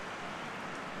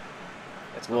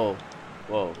 at Whoa.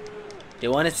 all. They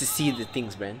want us to see the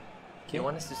things, man. They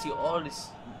want us to see all this.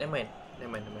 Never mind.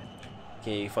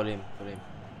 Okay, follow him.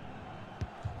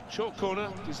 Short corner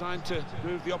designed to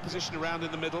move the opposition around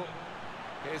in the middle.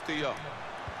 Here's De Jong.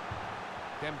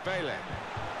 Dembele.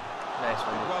 Nice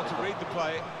one. Well to read the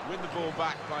play, win the ball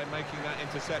back by making that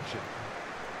interception.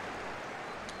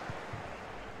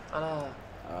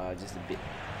 Just a bit.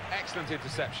 Excellent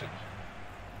interception.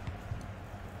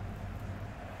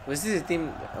 Was this a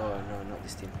team? Oh no, not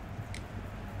this team.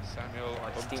 Samuel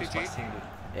This team's Umtiti. passing, dude.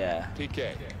 Yeah,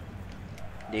 Piqué.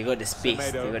 they got the space.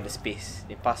 Semedo.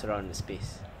 They pass around the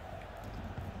space.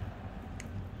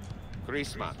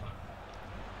 Griezmann.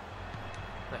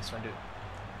 Nice one, dude.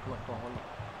 Come on, one more.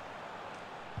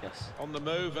 Yes. On the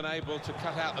move and able to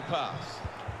cut out the pass.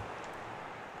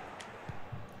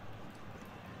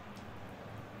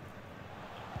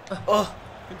 Oh,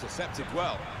 Intercepted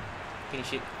well.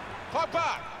 Finish it.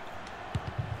 Pogba!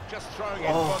 Just throwing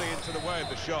his body into the way of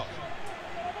the shot.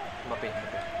 Mbappe.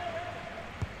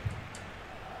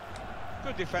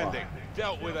 Good defending.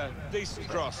 Dealt with a decent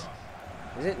cross.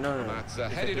 is it? No. That's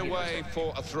headed away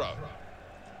for a throw.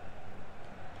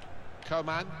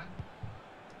 Coman.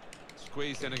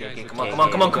 Squeezed in against the come on, keeper.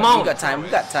 come on. We got time.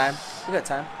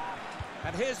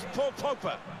 And here's Paul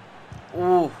Pogba.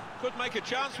 Ooh. Could make a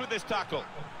chance with this tackle.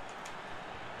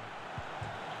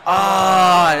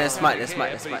 Ah, that's smart. Here, but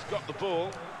He's got the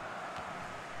ball.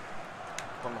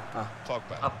 One more.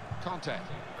 Pogba. Up. Conte.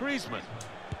 Griezmann.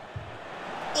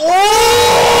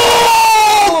 Oh!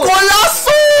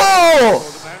 Golazo! Well,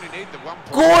 they only need the 1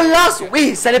 point. Golazo!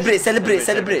 Wait, celebrate.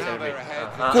 Now they're ahead.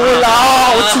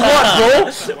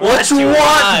 What you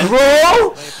want,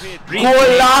 bro?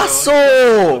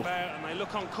 Golazo! And they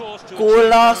look on course to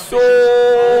Golazo!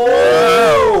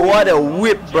 What a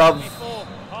whip, bruv.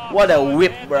 What a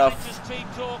whip, bruv. Just team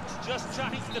talks, just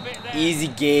chatting a bit there. Easy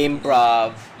game,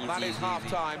 bruv. That is half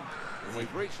time.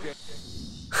 We've reached it.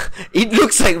 It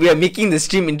looks like we are making the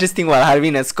stream interesting while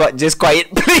Harvin and Scott just quiet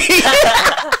playing.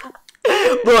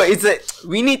 Bro,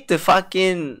 we need to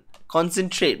fucking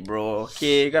concentrate, bro.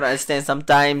 Okay, you gotta understand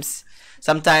sometimes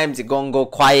it gonna go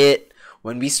quiet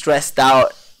when we stressed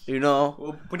out, you know.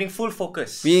 We're putting full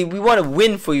focus. We wanna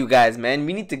win for you guys, man.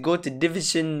 We need to go to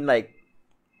division like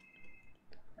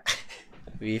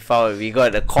we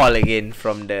got a call again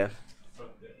from the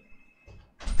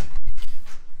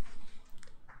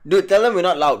dude, tell them we're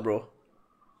not loud, bro.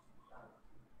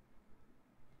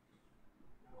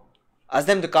 Ask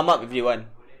them to come up if you want.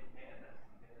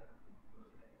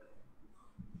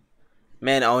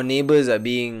 Man, our neighbors are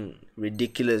being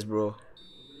ridiculous, bro.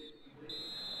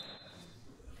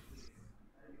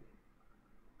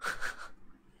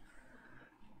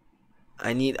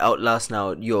 I need Outlast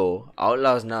now. Yo,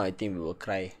 Outlast now, I think we will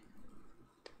cry.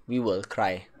 we will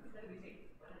cry.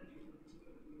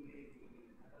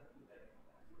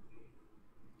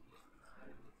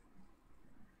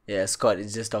 Yeah, Scott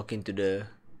is just talking to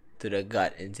the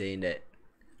guard and saying that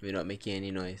we're not making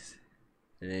any noise.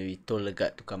 And then we told the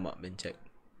guard to come up and check.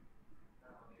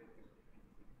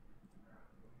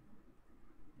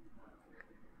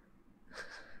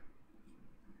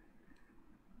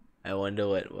 I wonder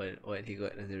what he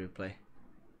got as a reply.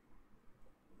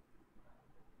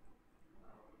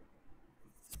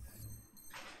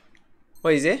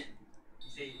 What is it?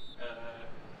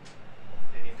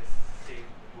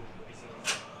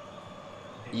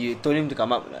 You told him to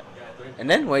come up, like. And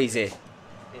then what he say?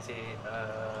 Dia say,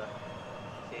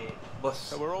 bos,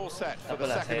 So we're all set for tak the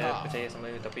apalah, second saya half. percaya sama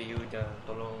you, tapi you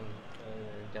tolong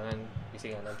jangan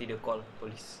bising lah, nanti dia call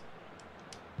polis.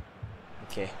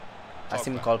 Okay. Ask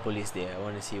him call police there. I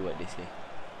want to see what they say.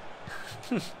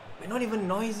 We're not even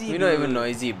noisy. We're not even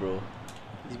noisy, bro.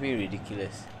 It's being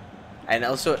ridiculous. And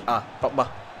also, Pogba.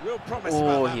 Real promise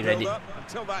Oh, about he that read it. build-up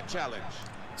until that challenge.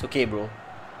 It's okay, bro.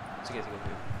 It's okay.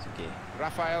 It's okay.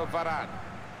 Rafael Varane.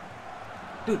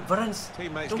 Dude, Varane's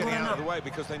Teammates don't getting run out of up. the way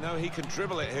because they know he can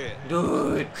dribble it here.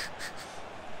 Dude,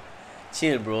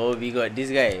 Chill, bro. We got this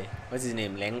guy. What's his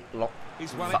name? Lock.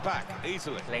 He's won it back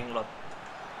easily. Langlot,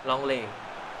 long lane.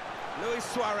 Luis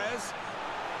Suarez.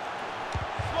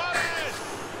 Suarez!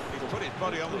 He's put his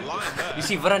body on the line there. You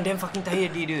see Varane damn fucking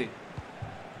tired, dude.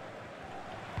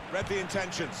 Read the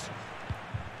intentions.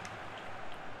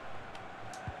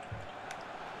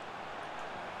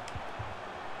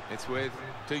 It's with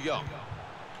De Jong.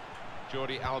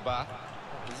 Jordi Alba.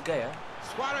 This guy,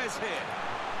 Suarez here.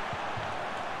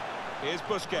 Here's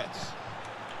Busquets.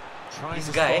 Trying This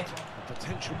to guy. spot a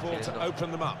potential ball let's to go.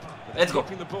 open them up. But Let's go.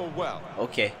 keeping the ball well.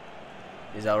 Okay.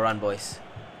 This is our run, boys.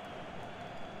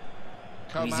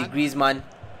 Easy Coman. Griezmann.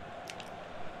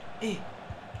 Eh,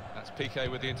 That's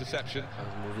PK with the interception. I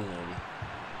was moving already.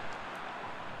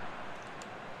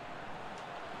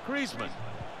 Griezmann.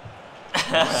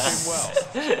 Working well.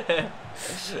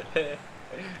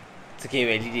 It's okay,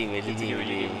 we're leading. we're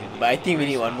leading. But I think we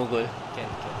need one more goal. can.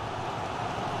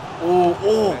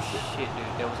 Oh. Shit, dude,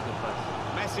 that was a good pass.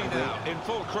 Messi now in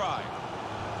full cry.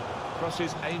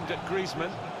 Crosses aimed at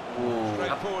Griezmann. Oh.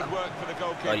 Straightforward work for the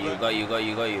goalkeeper.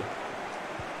 Got you.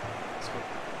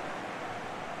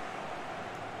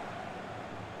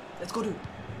 Let's go, dude.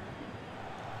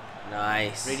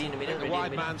 Nice. Ready in the middle, The ready in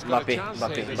wide the middle. man's got a Mbappe, chance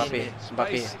Mbappe, here. Mbappe,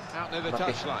 Space Mbappe, out near the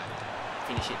Mbappe. touchline.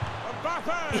 Finish it.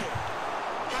 Mbappe!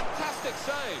 Fantastic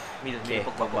save. Middle, Okay,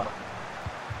 Pogba. Pogba.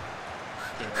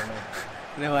 Okay, never mind.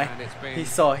 No, why? And it's been He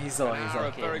saw. an hour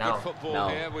of Okay, very now. good football Now.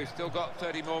 here. We've still got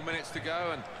 30 more minutes to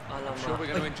go, and I'm Alamak. sure we're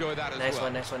going to enjoy that as Nice well.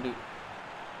 one, dude.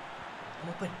 I'm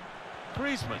open.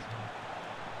 Griezmann,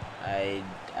 I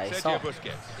Sergio saw.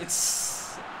 Busquets.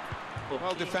 It's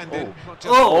Well okay. defended, Oh. not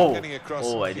just Oh. getting across.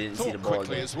 Oh, I he didn't see thought the ball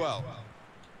quickly there. as well.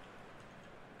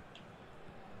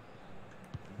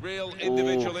 Real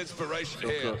individual inspiration So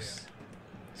here. close.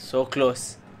 So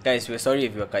close. Guys, we're sorry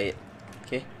if you're quiet.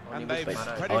 Okay? And they've But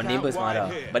spread it Our out neighbours wide Mara.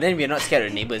 here. But then we're not scared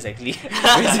of neighbours actually.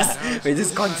 Now it's we're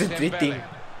just Ousmane concentrating. Dembele.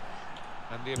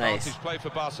 And the Nice. advantage play for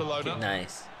Barcelona.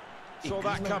 Nice. Saw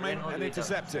that Griezmann coming ran all the and way down.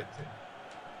 intercepted.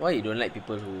 Why you don't like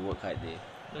people who work hard there?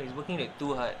 No, he's working like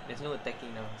too hard. There's no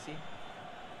attacking now. See?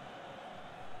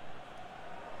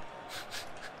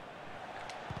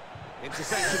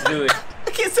 Intercepted. Dude,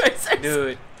 Okay, sorry.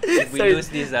 dude. If we Sorry. lose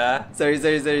this, Sorry.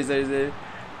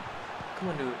 come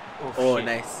on, dude. Oh, shit.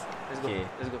 nice. Let's go. Okay.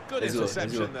 Let's go. Good Let's go, let's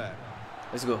interception go. there.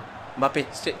 Let's go.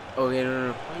 Mbappe, straight. Oh, yeah, no.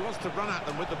 Well, he wants to run at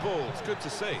them with the ball. It's good to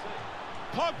see.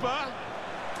 Pogba.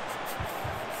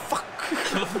 Stopped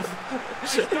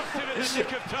him in the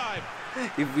nick of time.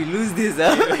 If we lose this,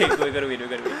 We gotta win.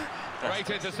 Great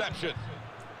interception.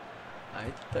 I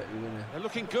thought we were gonna. They're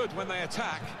looking good when they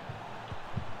attack.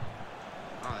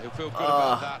 He'll feel good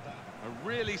Ah. about that. A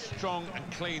really strong and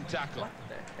clean tackle. What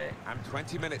the heck? And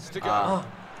 20 minutes to go. Ah.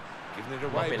 Giving it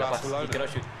away, Mbappe la pass. Barcelona. He cannot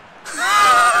shoot.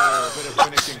 A bit of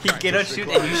finishing He cannot practice shoot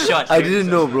required. and you shot. I didn't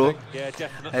know, bro. Yeah,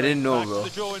 definitely. I didn't know, Back bro. to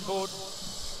the drawing board.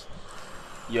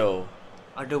 Yo.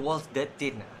 Are the walls that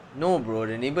thin? No, bro.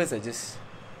 The neighbours are just.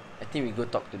 I think we go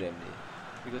talk to them.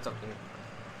 We go talk to him.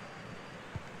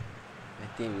 I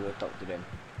think we go talk to them.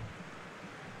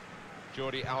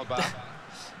 Jordi Alba.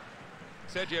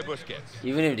 Sergio Busquets.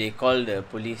 Even if they call the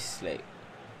police, like,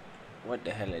 what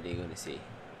the hell are they gonna say?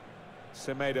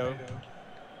 Semedo.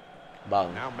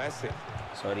 Bang. Now Messi.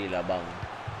 Sorry lah, bang.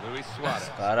 Luis Suarez.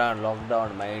 Sekarang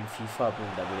lockdown main FIFA pun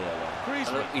tak boleh lah, bang.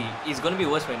 Griezmann. It's gonna be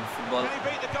worse when football. Can he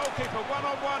beat the goalkeeper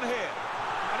one-on-one here?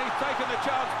 And he's taken the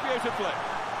chance beautifully.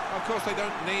 Of course, they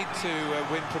don't need to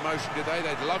win promotion today.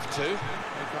 They'd love to.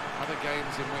 They've got other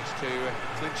games in which to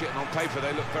clinch it, and on paper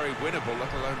they look very winnable,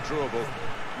 let alone drawable.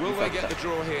 Will they get the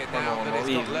draw here now that it's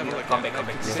got level again? Come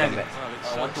back. Stand back.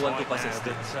 Well, it's so 1-2 passes.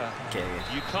 Okay.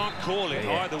 you can't call it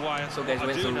either way. So guys, I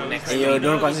went do to know next. that Hey, yo, they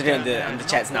don't know concentrate on the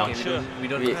chats now. Okay, we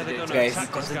don't Wait, concentrate. guys, We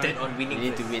concentrate on winning. We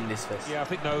need to first. win this first. Yeah, I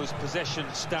think those possession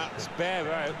stats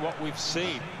bear out what we've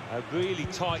seen. A really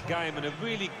tight game and a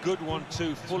really good one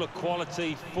too, full of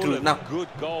quality, full of Now. good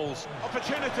goals.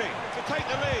 Opportunity to take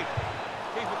the lead.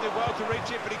 Keeper did well to reach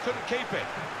it, but he couldn't keep it.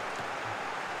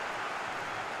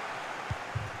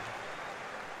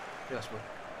 Yes, bro.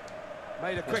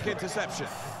 Made a quick interception.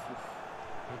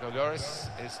 Hugo Lloris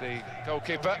is the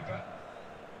goalkeeper.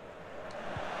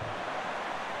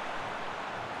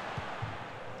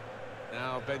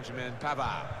 Now Benjamin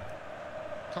Pavard.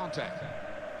 Contact.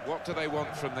 What do they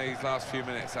want from these last few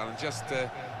minutes, Alan? Just to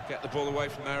get the ball away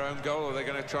from their own goal, or are they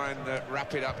going to try and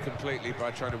wrap it up completely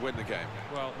by trying to win the game?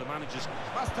 Well, the managers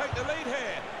Must take the lead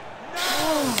here.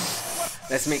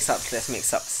 Let's make subs. Let's make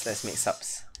subs. Let's make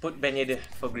subs. Put Ben Yedder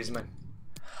for Griezmann.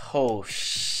 Oh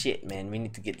shit, man. We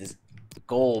need to get this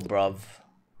goal, bruv.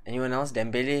 Anyone else?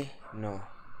 Dembele? No.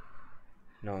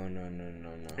 No.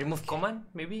 Remove Coman,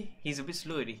 maybe? He's a bit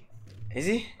slow already. Is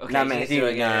he? Okay, Nah, man. yes, I think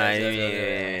okay, nah,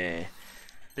 yes.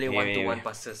 Play Yeah, 1-to-1 yeah.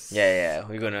 passes. Yeah.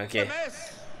 We're gonna, okay.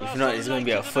 If not, it's gonna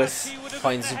be our first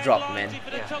points drop, man.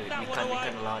 Yeah, we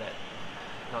can't allow that.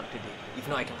 Not today. If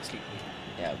not, I cannot sleep.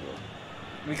 Yeah, bro.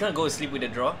 We can't go to sleep with a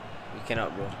draw. We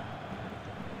cannot, bro.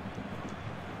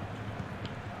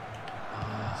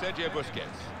 Sergio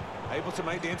Busquets, able to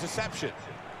make the interception.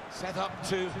 Set up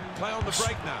to play on the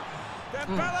break now.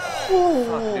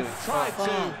 Dembele! Tried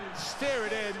to steer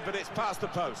it in, but it's past the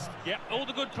post. Yeah, all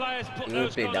the good players put You will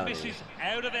those play kind of down, misses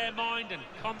out of their mind and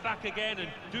come back again and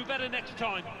do better next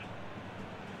time.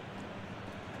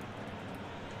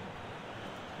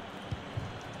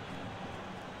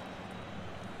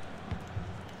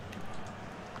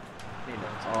 Play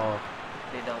down. Oh.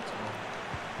 Play down some more.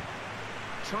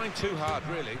 Trying too hard,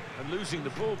 really, and losing the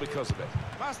ball because of it.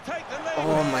 Must take the lead.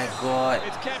 Oh my god.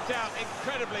 It's kept out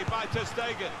incredibly by Ter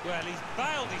Stegen. Well, he's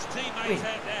bailed his teammates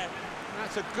out there.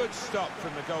 That's a good stop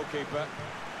from the goalkeeper.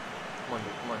 Come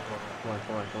on.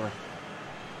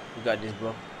 We got this,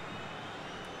 bro.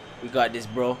 We got this,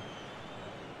 bro.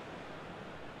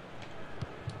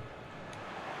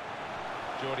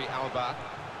 Jordi Alba.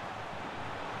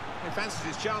 He fancies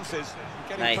his chances,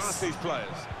 getting Nice. past these players.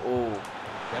 Oh.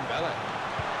 Dembele.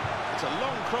 It's a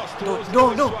long cross towards no.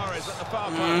 Luis Suarez at the far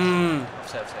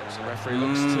post. Offside. The referee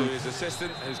looks to his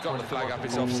assistant, who's got the flag up.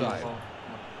 It's offside.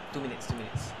 2 minutes.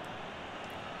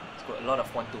 It's got a lot of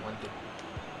 1-2.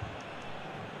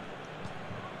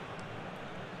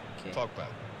 Okay. Pogba.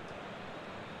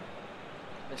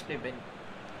 Let's play Ben.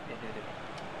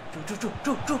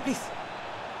 Draw, please.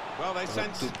 Well, they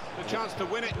sense the chance to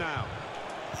win it now.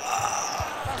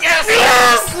 Yes!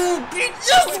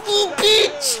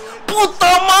 Bitch!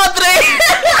 Puta madre!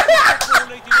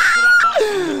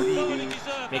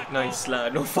 Make noise lah.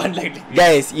 No fun like that.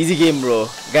 Guys, easy game, bro.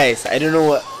 Guys, I don't know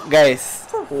what. Guys,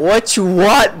 what you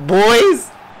want, boys?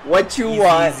 What you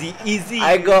want? Easy.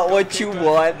 I got what you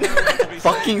want.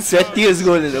 Fucking sweatiest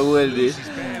goal in the world, dude. His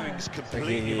bearings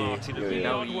completely, Martin. It'll be a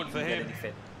Now hard one for we gotta him.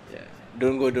 defend.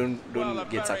 Don't Well, a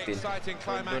get very sucked in. exciting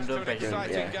climax Don't to an pressure.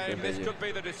 exciting Yeah, game. don't This pressure. could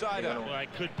be the decider. Well, it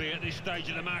could be at this stage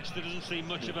of the match. There doesn't seem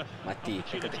much of a Mati.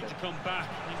 opportunity to come back.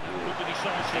 Could be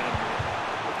decisive.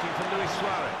 Looking for Luis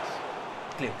Suarez.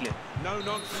 Clear. No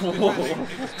nonsense defending.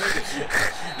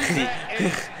 There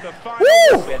is the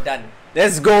final. We are done.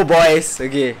 Let's go, boys.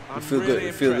 Okay, we I'm feel good. really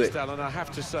We feel impressed, good. Alan, I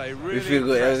have to say, really feel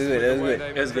good. That was impressed good, with that the was way good.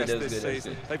 they've That was good, addressed that was this good, that was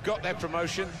season. good. They've got their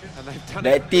promotion and they've done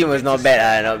That it. team was not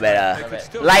bad, not They bad. could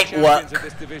still be Light champions work. of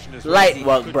this division as well. Light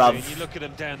work, Could bruv. be, and you look at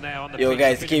them down there on the Yo, pitch,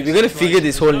 guys, the okay, finish we're gonna situation. figure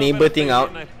this whole There's no neighbor better thing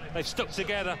feeling. out. They've stuck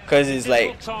together. 'Cause it's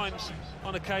like Difficult times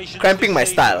on occasion cramping to my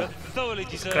see, style. but thoroughly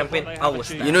deserve Cramping what they our have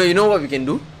achieved. style. You know what we can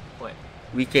do? What?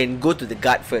 We can go to the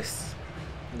guard first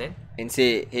Then? and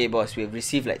say, hey boss, we have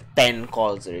received like 10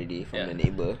 calls already from Yeah. the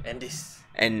neighbor. And this.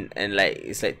 And like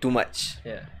it's like too much.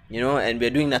 Yeah. You know, and we're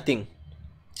doing nothing.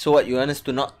 So what, you want us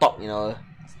to not talk, you know?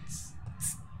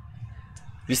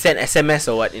 We send SMS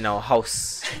or what in our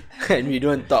house and we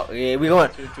don't talk. Okay, we're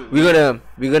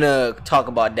gonna talk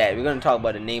about that. We're gonna talk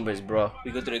about the neighbors, bro.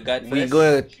 We go to the guard first. We're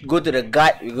gonna go to the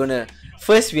guard.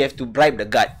 First we have to bribe the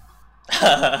guard.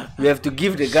 We have to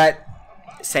give the guard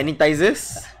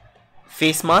sanitizers,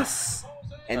 face masks,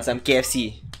 and some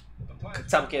KFC.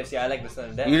 Some KFC. I like the sound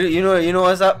of that. You know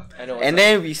what's up? I know what's And up.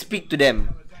 then we speak to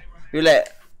them.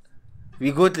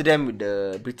 We go to them with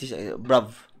the British accent,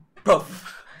 bruv. Bro.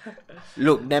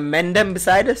 Look, them men them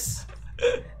beside us,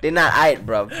 they're not aight,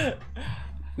 bruv.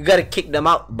 We gotta kick them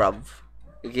out, bruv.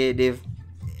 Okay, they've...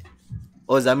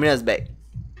 Oh, Zamira's back.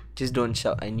 Just don't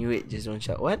shout. I knew it. Just don't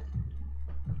shout. What?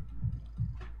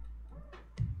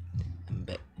 I'm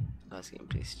back. Asking,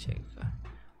 please check.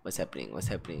 What's happening? What's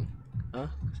happening? Huh?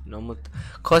 Normal.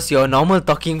 Cause your normal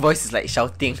talking voice is like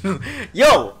shouting.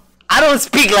 Yo, I don't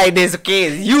speak like this. Okay,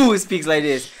 it's you who speaks like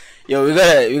this. Yo, we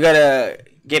gotta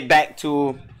get back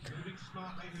to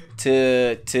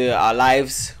our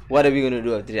lives. What are we gonna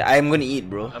do after that? I'm gonna eat,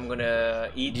 bro. I'm gonna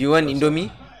eat. Do you want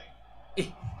Indomie?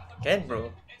 Can,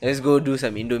 bro. Let's go do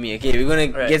some Indomie. Okay, we're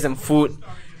gonna get some food.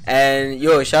 And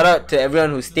yo, shout out to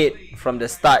everyone who stayed from the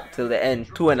start till the end.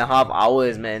 2.5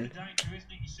 hours, man.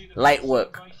 Light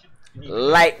work,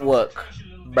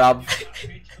 bruv.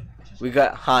 We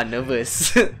got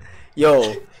nervous.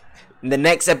 Yo, in the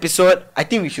next episode, I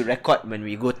think we should record when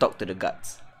we go talk to the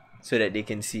guards, so that they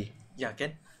can see. Yeah,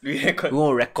 can. We record. We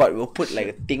won't record. We'll put like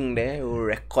a thing there. We'll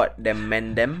record them,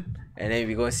 man them, and then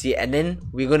we gonna see. And then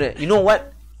we're gonna, you know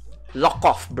what? Lock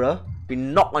off, bro. We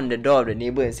knock on the door of the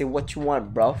neighbor and say, "What you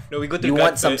want, bro? No, we go to you the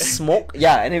want guard some first." smoke?"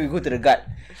 Yeah, and then we go to the guard.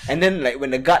 And then like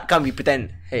when the guard come, we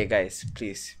pretend, "Hey guys,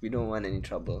 please, we don't want any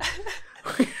trouble."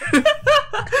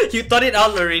 You thought it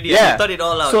out already. Yeah. You thought it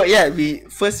all out. So yeah, we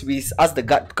ask the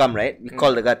guard to come, right? We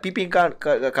call the guard, PP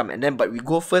come, and then but we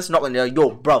go first, knock on the door.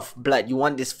 Yo, bruv, blood, you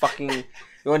want this fucking,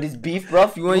 you want this beef,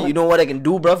 bruv? You know what I can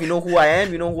do, bruv? You know who I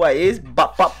am? You know who I is?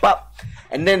 Bop, bop, bop.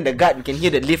 And then the guard, we can hear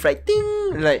the lift, right?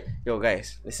 Ting! Like, yo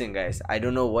guys, listen guys, I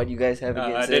don't know what you guys have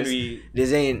against then us.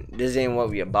 This ain't what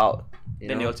we about.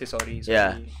 Then they all say sorry.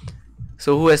 Yeah.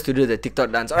 So who has to do the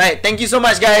TikTok dance? Alright, thank you so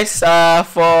much guys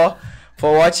for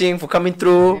watching, for coming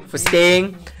through, for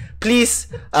staying. Please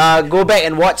go back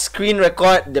and watch screen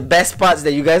record the best parts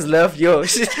that you guys love. Yo,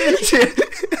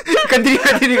 continue.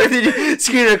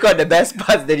 Screen record the best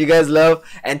parts that you guys love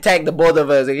and tag the both of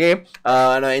us, okay?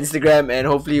 On our Instagram, and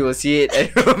hopefully you will see it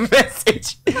and your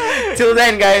message. Till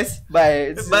then, guys,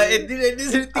 bye.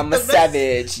 I'm a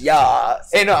savage, yeah.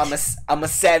 Hey, no, I'm a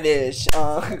savage.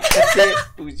 That's it,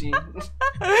 Fuji.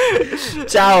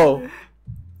 Ciao.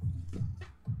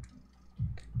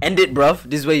 End it, bruv.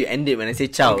 This is where you end it when I say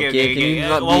ciao. Okay. Can you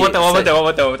not one more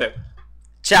time.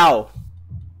 Ciao.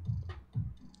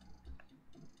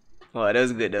 Oh, that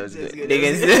was good. They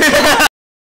can still...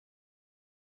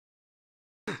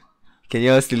 Can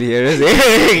you all still hear us?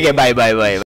 Okay,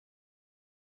 bye.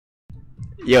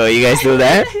 Yo, you guys still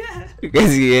there? You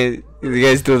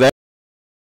guys still there?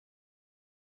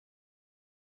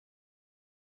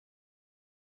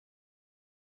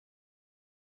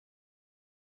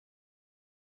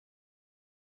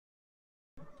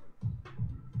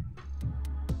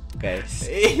 Guys,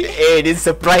 hey, this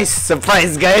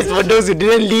surprise, guys. For those who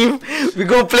didn't leave, we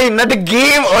go play another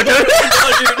game. Or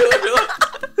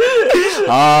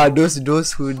those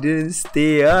who didn't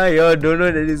stay, y'all don't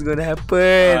know that it's gonna happen.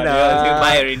 Say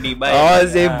bye already.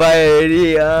 Say bye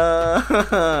already.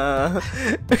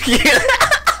 Okay.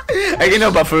 Okay,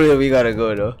 no, but for real, we gotta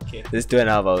go though. Okay. It's 2.5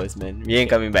 hours, man. We ain't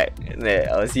coming back.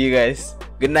 I'll see you guys.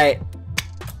 Good night.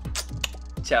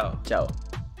 Ciao.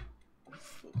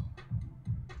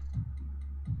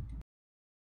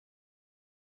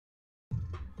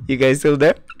 You guys still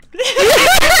there?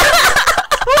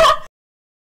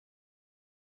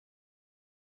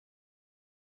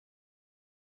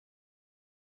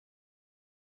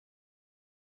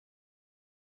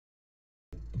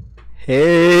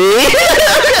 Hey.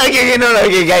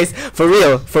 Okay, guys. For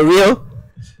real.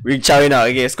 We're chowing out.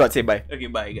 Okay, Scott, say bye. Okay,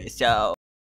 bye guys. Ciao.